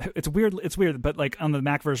it's weird, but like on the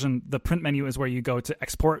Mac version, the print menu is where you go to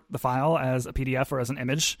export the file as a PDF or as an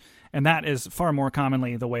image, and that is far more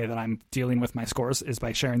commonly the way that I'm dealing with my scores, is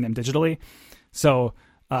by sharing them digitally. So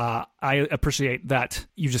I appreciate that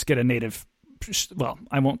you just get a native, well,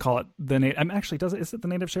 I won't call it the native. Is it the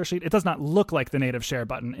native share sheet? It does not look like the native share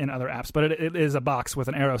button in other apps, but it is a box with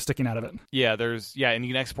an arrow sticking out of it. Yeah, and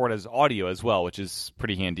you can export as audio as well, which is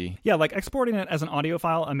pretty handy. Yeah, like exporting it as an audio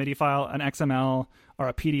file, a MIDI file, an XML, or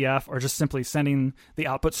a PDF, or just simply sending the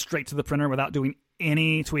output straight to the printer without doing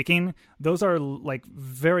any tweaking. Those are like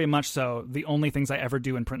very much so the only things I ever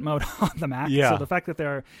do in print mode on the Mac. Yeah. So the fact that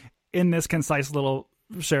they're in this concise little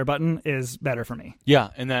share button is better for me. Yeah,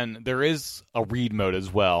 and then there is a read mode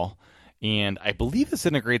as well, and I believe this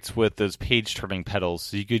integrates with those page turning pedals,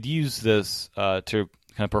 so you could use this to kind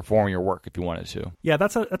of perform your work if you wanted to. Yeah,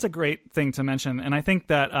 that's a great thing to mention, and I think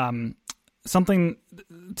that something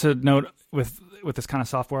to note with this kind of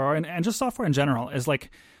software and just software in general is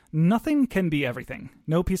like nothing can be everything.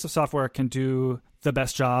 No piece of software can do the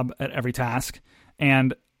best job at every task.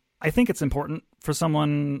 And I think it's important for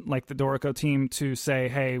someone like the Dorico team to say,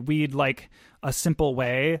 hey, we'd like a simple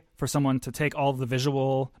way for someone to take all of the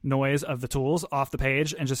visual noise of the tools off the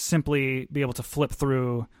page and just simply be able to flip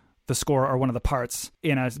through the score or one of the parts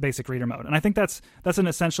in a basic reader mode. And I think that's an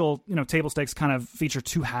essential, table stakes kind of feature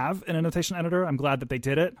to have in a notation editor. I'm glad that they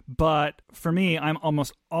did it. But for me, I'm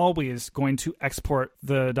almost always going to export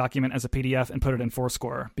the document as a PDF and put it in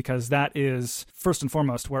Fourscore, because that is first and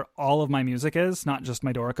foremost where all of my music is, not just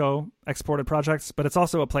my Dorico exported projects, but it's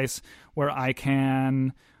also a place where I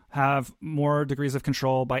can have more degrees of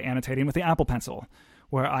control by annotating with the Apple Pencil,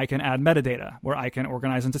 where I can add metadata, where I can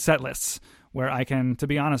organize into set lists, where I can, to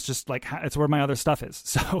be honest, just like it's where my other stuff is.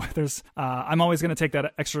 So I'm always going to take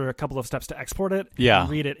that extra couple of steps to export it and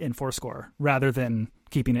read it in Fourscore rather than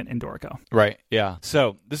keeping it in Dorico. Right, yeah.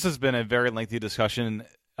 So this has been a very lengthy discussion.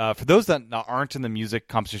 For those that aren't in the music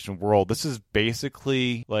composition world, this is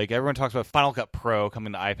basically like everyone talks about Final Cut Pro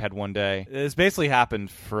coming to iPad one day. It's basically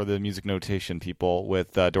happened for the music notation people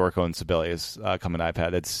with Dorico and Sibelius coming to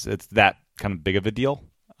iPad. It's that kind of big of a deal,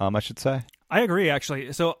 I should say. I agree,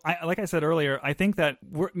 actually. So, like I said earlier, I think that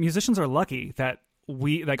musicians are lucky that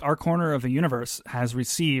we, like our corner of the universe, has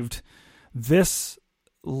received this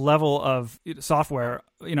level of software.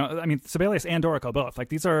 Sibelius and Dorico both. Like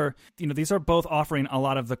these are both offering a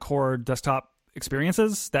lot of the core desktop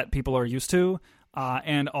experiences that people are used to.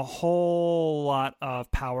 And a whole lot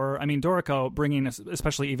of power. I mean, Dorico bringing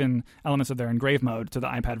especially even elements of their engrave mode to the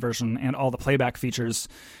iPad version and all the playback features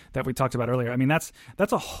that we talked about earlier. I mean, that's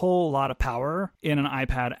a whole lot of power in an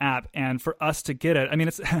iPad app. And for us to get it, I mean,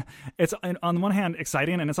 it's on the one hand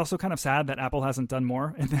exciting, and it's also kind of sad that Apple hasn't done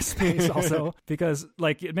more in this space also, because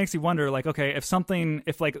like it makes you wonder, like, okay,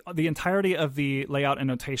 if like the entirety of the layout and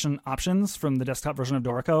notation options from the desktop version of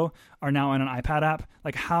Dorico are now in an iPad app,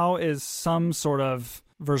 like how is some sort of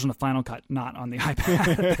version of Final Cut not on the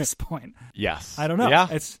iPad at this point? Yes. I don't know. Yeah.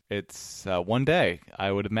 It's one day.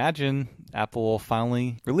 I would imagine Apple will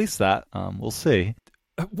finally release that. We'll see.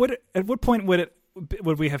 At what point would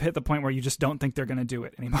we have hit the point where you just don't think they're going to do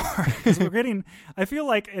it anymore? Because I feel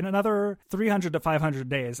like in another 300 to 500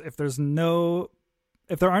 days, if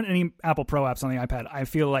there aren't any Apple Pro apps on the iPad, I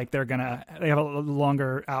feel like they have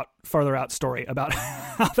a farther out story about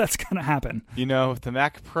how that's going to happen. If the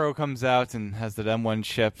Mac Pro comes out and has the M1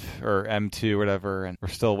 chip or M2 or whatever, and we're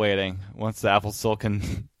still waiting, once the Apple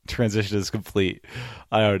Silicon transition is complete,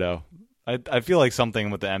 I don't know. I feel like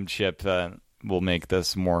something with the M chip will make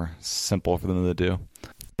this more simple for them to do.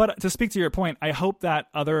 But to speak to your point, I hope that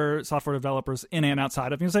other software developers in and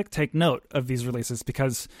outside of music take note of these releases,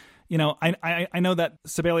 because I know that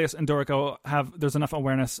Sibelius and Dorico there's enough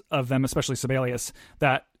awareness of them, especially Sibelius,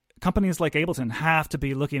 that companies like Ableton have to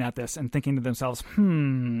be looking at this and thinking to themselves,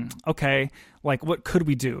 okay, like what could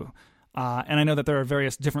we do? And I know that there are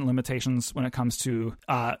various different limitations when it comes to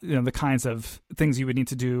the kinds of things you would need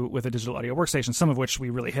to do with a digital audio workstation, some of which we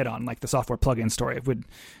really hit on, like the software plugin story.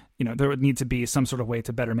 There would need to be some sort of way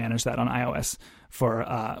to better manage that on iOS for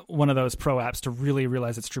one of those pro apps to really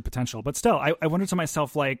realize its true potential. But still, I wonder to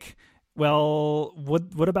myself, like, well,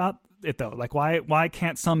 what about it though? Like, why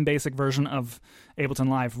can't some basic version of Ableton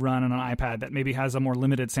Live run on an iPad that maybe has a more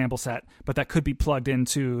limited sample set, but that could be plugged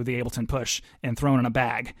into the Ableton Push and thrown in a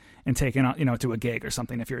bag and taken to a gig or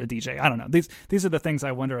something if you're a DJ? I don't know. These are the things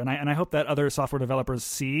I wonder, and I hope that other software developers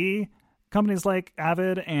see companies like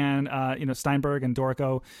Avid and Steinberg and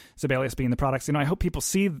Dorico, Sibelius being the products. I hope people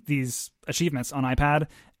see these achievements on iPad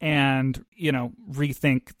and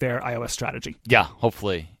rethink their iOS strategy. Yeah,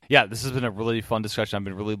 hopefully. Yeah, this has been a really fun discussion. I've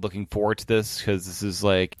been really looking forward to this because this is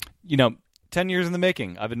 10 years in the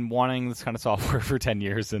making. I've been wanting this kind of software for 10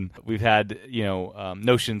 years, and we've had,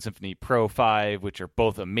 Notion Symphony Pro 5, which are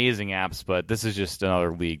both amazing apps, but this is just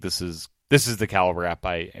another league. This is the caliber app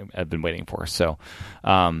I've been waiting for. So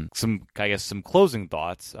some closing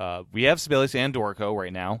thoughts. We have Sibelius and Dorico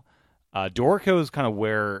right now. Dorico is kind of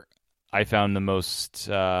where I found the most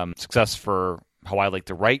success for how I like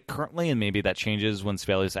to write currently, and maybe that changes when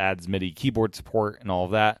Sibelius adds MIDI keyboard support and all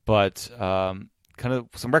of that. But kind of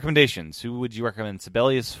some recommendations. Who would you recommend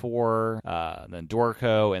Sibelius for? Then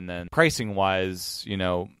Dorico, and then pricing-wise,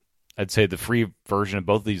 I'd say the free version of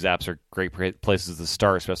both of these apps are great places to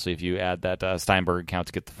start, especially if you add that Steinberg account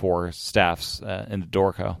to get the 4 staffs into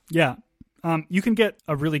Dorico. Yeah. You can get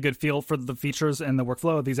a really good feel for the features and the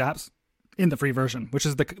workflow of these apps in the free version, which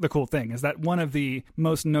is the cool thing, is that one of the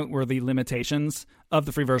most noteworthy limitations of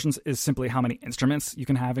the free versions is simply how many instruments you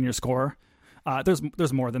can have in your score.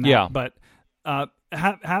 There's more than that, Yeah. but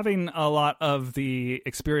having a lot of the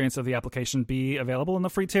experience of the application be available in the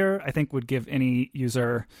free tier, I think would give any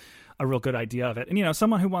user a real good idea of it. And,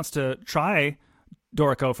 someone who wants to try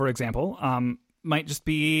Dorico, for example, might just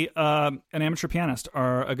be an amateur pianist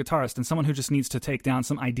or a guitarist, and someone who just needs to take down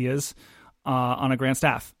some ideas on a grand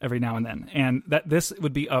staff every now and then. And that this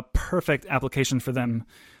would be a perfect application for them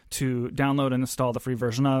to download and install the free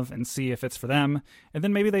version of and see if it's for them. And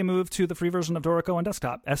then maybe they move to the free version of Dorico on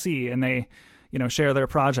desktop, SE, and they share their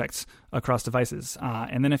projects across devices.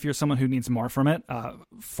 And then if you're someone who needs more from it,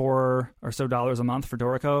 $4 or so a month for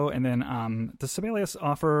Dorico. And then does Sibelius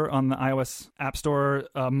offer on the iOS App Store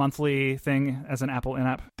a monthly thing as an Apple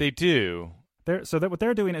in-app? They do. What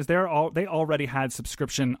they're doing is they already had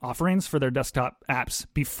subscription offerings for their desktop apps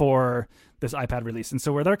before this iPad release. And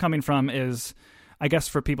so where they're coming from is, I guess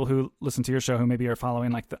for people who listen to your show who maybe are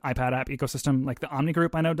following like the iPad app ecosystem, like the Omni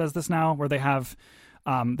Group I know does this now, where they have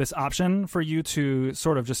this option for you to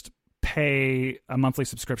sort of just pay a monthly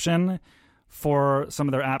subscription for some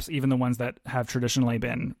of their apps, even the ones that have traditionally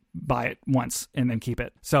been buy it once and then keep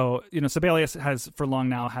it. So, Sibelius has for long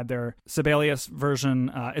now had their Sibelius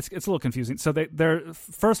version. It's a little confusing. So their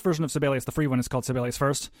first version of Sibelius, the free one, is called Sibelius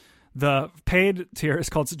First. The paid tier is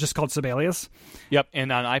just called Sibelius. Yep,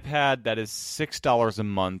 and on iPad, that is $6 a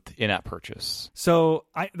month in-app purchase. So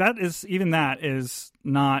that is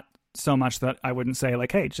not so much that I wouldn't say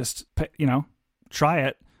like, hey, just try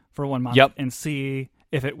it for 1 month and see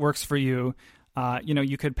if it works for you.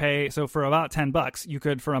 You could pay, so for about $10, you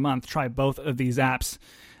could for a month try both of these apps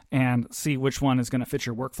and see which one is going to fit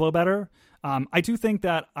your workflow better. I do think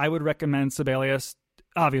that I would recommend Sibelius,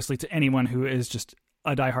 obviously, to anyone who is just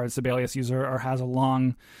a diehard Sibelius user or has a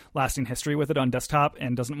long-lasting history with it on desktop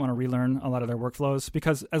and doesn't want to relearn a lot of their workflows,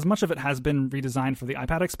 because as much of it has been redesigned for the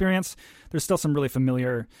iPad experience, there's still some really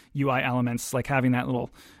familiar UI elements, like having that little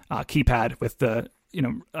keypad with the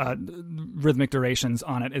rhythmic durations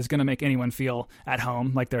on it is going to make anyone feel at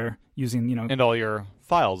home, like they're using, And all your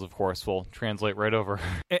files, of course, will translate right over.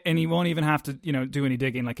 And you won't even have to, do any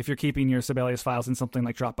digging. Like if you're keeping your Sibelius files in something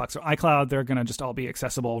like Dropbox or iCloud, they're going to just all be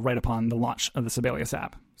accessible right upon the launch of the Sibelius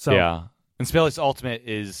app. So yeah. And Sibelius Ultimate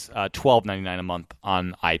is $12.99 a month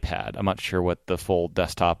on iPad. I'm not sure what the full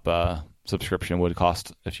desktop subscription would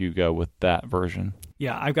cost if you go with that version.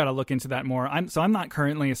 Yeah, I've got to look into that more. I'm not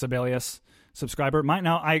currently a Sibelius subscriber.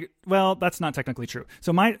 That's not technically true.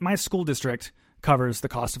 So my school district covers the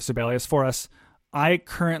cost of Sibelius for us.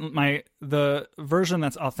 The version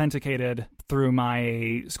that's authenticated through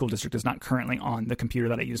my school district is not currently on the computer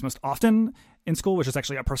that I use most often in school, which is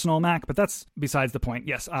actually a personal Mac, but that's besides the point.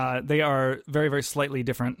 Yes, they are very, very slightly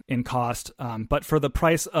different in cost, but for the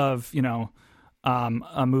price of,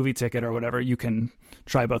 a movie ticket or whatever, you can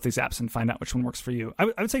try both these apps and find out which one works for you. I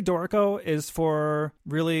would say Dorico is for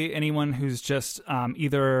really anyone who's just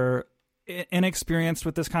either inexperienced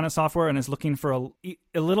with this kind of software and is looking for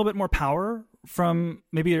a little bit more power from,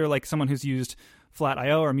 maybe you're like someone who's used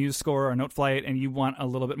Flat.io or MuseScore or NoteFlight and you want a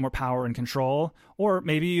little bit more power and control, or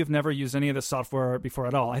maybe you've never used any of this software before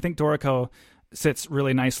at all. I think Dorico sits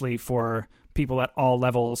really nicely for people at all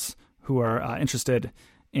levels who are interested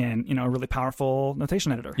in, a really powerful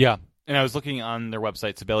notation editor. Yeah. And I was looking on their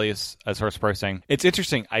website, Sibelius, as far as pricing. It's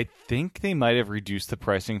interesting. I think they might have reduced the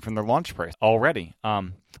pricing from their launch price already.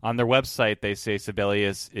 On their website, they say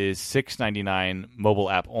Sibelius is $6.99 mobile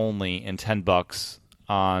app only and $10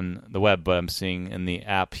 on the web. But I'm seeing in the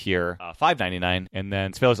app here $5.99, and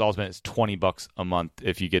then Sibelius Ultimate is $20 a month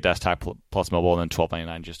if you get desktop plus mobile, and then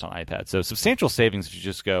 $12.99 just on iPad. So substantial savings if you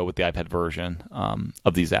just go with the iPad version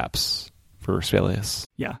of these apps for Sibelius.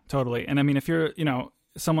 Yeah, totally. And I mean, if you're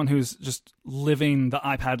someone who's just living the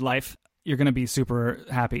iPad life, you're going to be super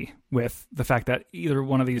happy with the fact that either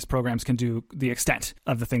one of these programs can do the extent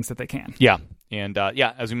of the things that they can. Yeah. And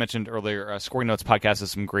as we mentioned earlier, Scoring Notes podcast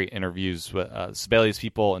has some great interviews with Sibelius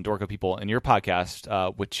people and Dorico people, and your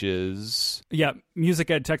podcast, which is... Yeah,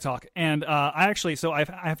 Music Ed Tech Talk. And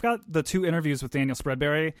I've got the 2 interviews with Daniel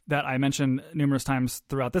Spreadberry that I mentioned numerous times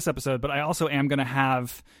throughout this episode, but I also am going to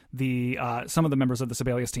have some of the members of the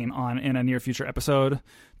Sibelius team on in a near future episode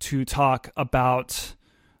to talk about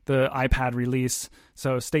the iPad release.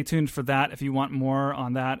 So stay tuned for that if you want more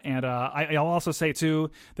on that. And I'll also say too,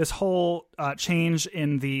 this whole change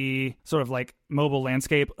in the sort of like mobile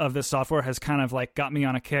landscape of this software has kind of like got me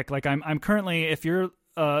on a kick. Like I'm currently, if you're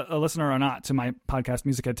a listener or not to my podcast,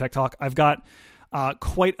 Music Ed Tech Talk, I've got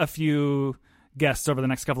quite a few guests over the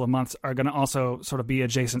next couple of months are going to also sort of be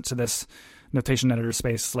adjacent to this notation editor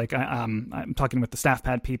space. Like I'm talking with the staff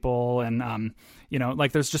pad people, and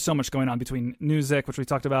like there's just so much going on between music, which we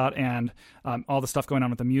talked about, and all the stuff going on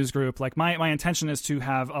with the Muse group. Like my intention is to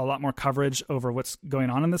have a lot more coverage over what's going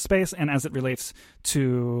on in this space and as it relates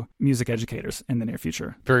to music educators in the near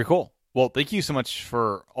future. Very cool. Well, thank you so much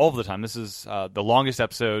for all of the time. This is the longest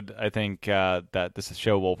episode I think that this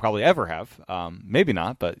show will probably ever have. Maybe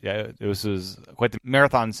not, but yeah, this was quite the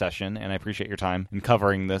marathon session, and I appreciate your time in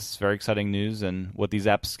covering this very exciting news and what these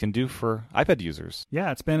apps can do for iPad users.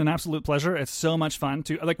 Yeah, it's been an absolute pleasure. It's so much fun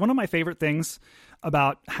to one of my favorite things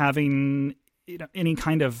about having any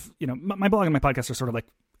kind of my blog and my podcast are sort of like,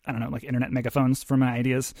 I don't know, like internet megaphones for my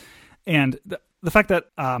ideas, and the fact that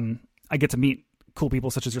I get to meet cool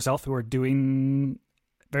people such as yourself who are doing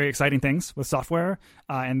very exciting things with software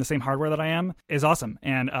and the same hardware that I am is awesome.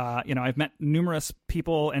 And, I've met numerous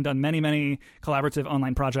people and done many, many collaborative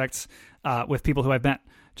online projects with people who I've met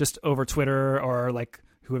just over Twitter or like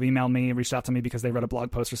who have emailed me, reached out to me because they read a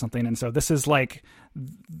blog post or something. And so this is like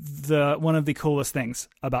one of the coolest things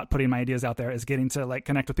about putting my ideas out there is getting to like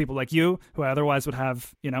connect with people like you who I otherwise would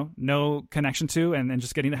have, no connection to, and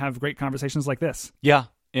just getting to have great conversations like this. Yeah.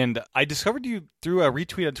 And I discovered you through a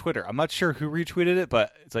retweet on Twitter. I'm not sure who retweeted it,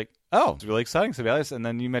 but it's like, oh, it's really exciting, Sibelius. And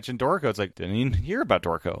then you mentioned Dorico. It's like, didn't even hear about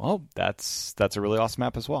Dorico. Oh, that's a really awesome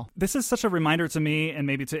app as well. This is such a reminder to me, and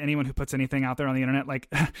maybe to anyone who puts anything out there on the internet. Like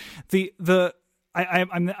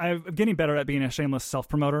I'm getting better at being a shameless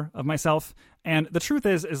self-promoter of myself. And the truth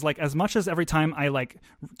is like, as much as every time I like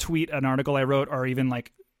tweet an article I wrote, or even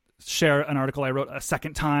like share an article I wrote a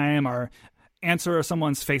second time, or answer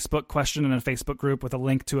someone's Facebook question in a Facebook group with a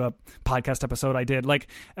link to a podcast episode I did. Like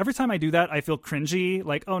every time I do that, I feel cringy.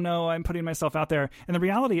 Like, oh no, I'm putting myself out there. And the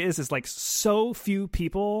reality is like so few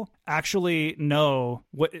people actually know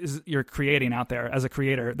what is you're creating out there as a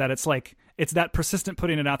creator, that it's like, it's that persistent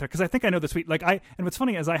putting it out there. Cause I think I know the tweet. Like and what's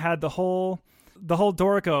funny is I had the whole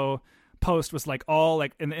Dorico post was like all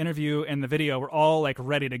like in the interview and the video were all like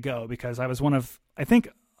ready to go, because I was one of, I think,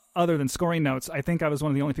 other than scoring notes, I think I was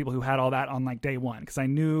one of the only people who had all that on like day one, because I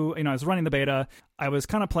knew, I was running the beta, I was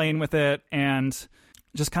kind of playing with it and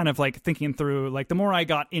just kind of like thinking through, like the more I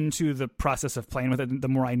got into the process of playing with it, the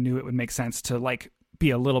more I knew it would make sense to like be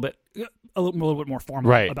a little bit more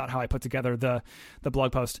formal about how I put together the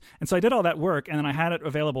blog post. And so I did all that work, and then I had it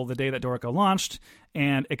available the day that Dorico launched,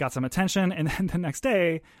 and it got some attention. And then the next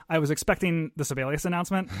day I was expecting the Sibelius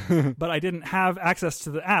announcement, but I didn't have access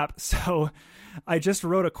to the app. So I just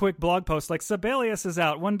wrote a quick blog post like, Sibelius is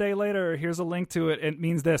out 1 day later. Here's a link to it. It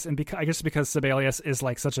means this. And I guess because Sibelius is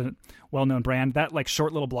like such a well-known brand, that like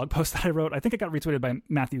short little blog post that I wrote, I think it got retweeted by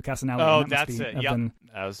Matthew Casanelli. Oh, that's it.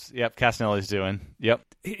 Yep. Casanelli's doing. Yep.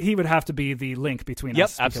 He would have to be the link between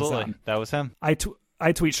us. Yep, absolutely. That was him. I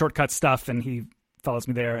tweet shortcut stuff, and he follows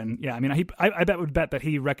me there. And yeah, I mean, I would bet that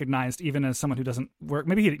he recognized, even as someone who doesn't work,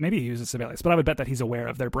 maybe he uses Sibelius, but I would bet that he's aware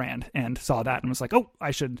of their brand and saw that and was like, oh,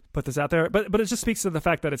 I should put this out there. But it just speaks to the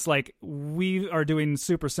fact that it's like we are doing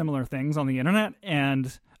super similar things on the internet,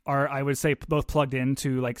 and are, I would say, both plugged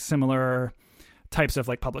into like similar types of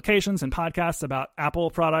like publications and podcasts about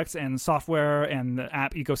Apple products and software and the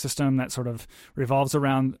app ecosystem that sort of revolves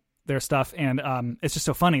around their stuff. And it's just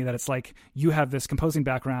so funny that it's like you have this composing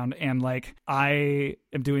background and like I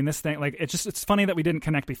am doing this thing. Like it's funny that we didn't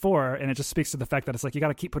connect before, and it just speaks to the fact that it's like you got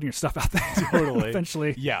to keep putting your stuff out there. Totally.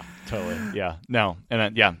 Eventually. Yeah, totally. Yeah. No. And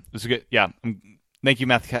then, yeah, it was good. Yeah. Thank you,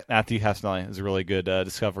 Matthew Casanelli. It was a really good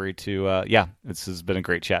discovery to, this has been a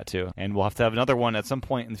great chat too. And we'll have to have another one at some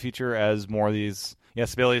point in the future as more of these,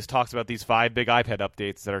 Sibelius talks about these 5 big iPad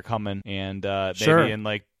updates that are coming, and maybe in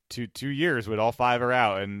like two years when all 5 are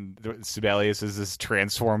out, and Sibelius is this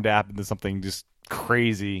transformed app into something just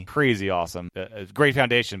crazy awesome. A great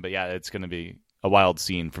foundation, but yeah, it's going to be a wild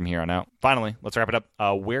scene from here on out. Finally, let's wrap it up.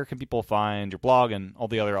 Where can people find your blog and all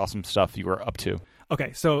the other awesome stuff you are up to?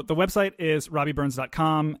 Okay, so the website is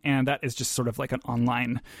robbyburns.com, and that is just sort of like an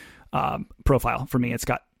online profile for me. It's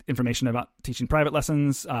got information about teaching private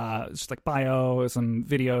lessons, just like bio, some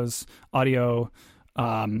videos, audio,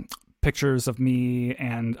 pictures of me,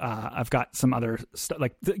 and I've got some other stuff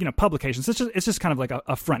like publications. It's just kind of like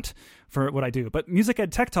a front for what I do. But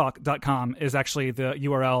musicedtechtalk.com is actually the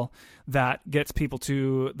URL that gets people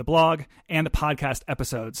to the blog and the podcast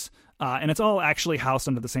episodes, and it's all actually housed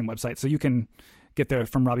under the same website, so you can get there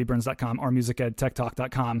from robbyburns.com or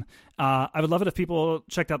musicedtechtalk.com. I would love it if people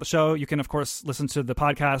checked out the show. You can, of course, listen to the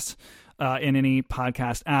podcast in any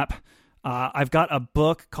podcast app. I've got a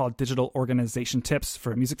book called Digital Organization Tips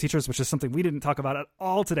for Music Teachers, which is something we didn't talk about at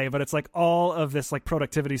all today, but it's like all of this like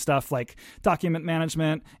productivity stuff, like document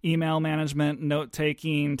management, email management,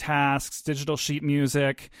 note-taking, tasks, digital sheet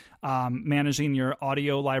music, managing your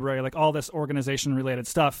audio library, like all this organization-related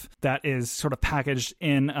stuff that is sort of packaged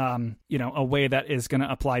in, a way that is going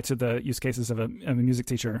to apply to the use cases of a music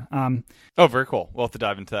teacher. Oh, very cool. We'll have to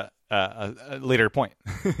dive into that a later point.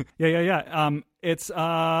 Yeah. It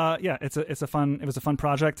was a fun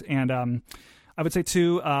project, and I would say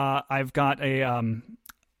too, I've got a I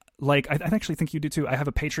actually think you do too. I have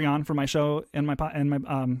a Patreon for my show and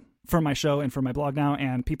for my show and for my blog now,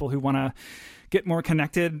 and people who want to get more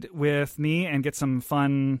connected with me and get some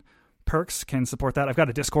fun perks can support that. I've got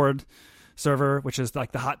a Discord server, which is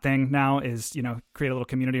like the hot thing now, is create a little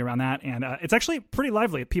community around that, and it's actually pretty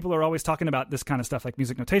lively. People are always talking about this kind of stuff, like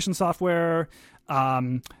music notation software,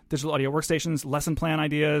 digital audio workstations, lesson plan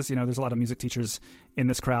ideas. There's a lot of music teachers in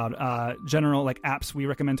this crowd. General like apps we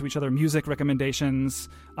recommend to each other, music recommendations,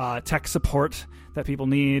 tech support that people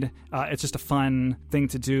need. It's just a fun thing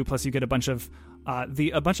to do. Plus you get a bunch of my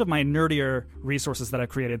nerdier resources that I've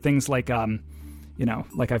created, things like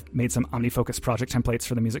like I've made some OmniFocus project templates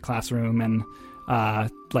for the music classroom, and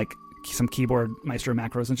like some keyboard Maestro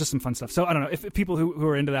macros and just some fun stuff. So I don't know if people who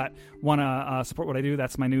are into that want to support what I do.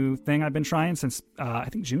 That's my new thing I've been trying since I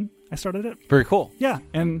think June I started it. Very cool. Yeah,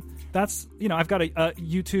 and that's I've got a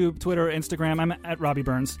YouTube, Twitter, Instagram. I'm at Robby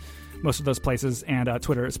Burns, most of those places, and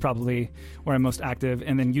Twitter is probably where I'm most active,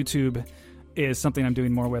 and then YouTube is something I'm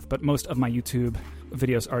doing more with, but most of my YouTube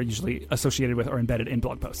videos are usually associated with or embedded in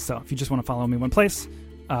blog posts. So if you just want to follow me one place,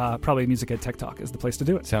 probably Music Ed Tech Talk is the place to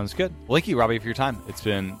do it. Sounds good. Well, thank you, Robby, for your time. It's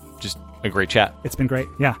been just a great chat. It's been great.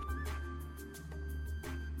 Yeah.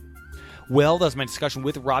 Well, that was my discussion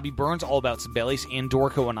with Robby Burns all about Sibelius and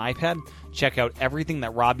Dorico on iPad. Check out everything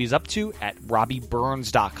that Robby's up to at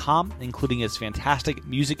robbyburns.com, including his fantastic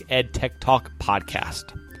Music Ed Tech Talk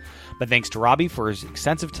podcast. My thanks to Robby for his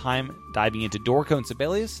extensive time diving into Dorico and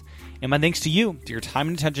Sibelius, and my thanks to you for your time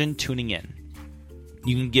and attention tuning in.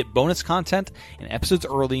 You can get bonus content and episodes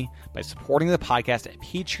early by supporting the podcast at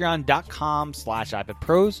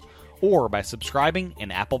patreon.com/iPadPros or by subscribing in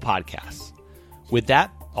Apple Podcasts. With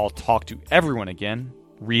that, I'll talk to everyone again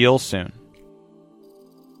real soon.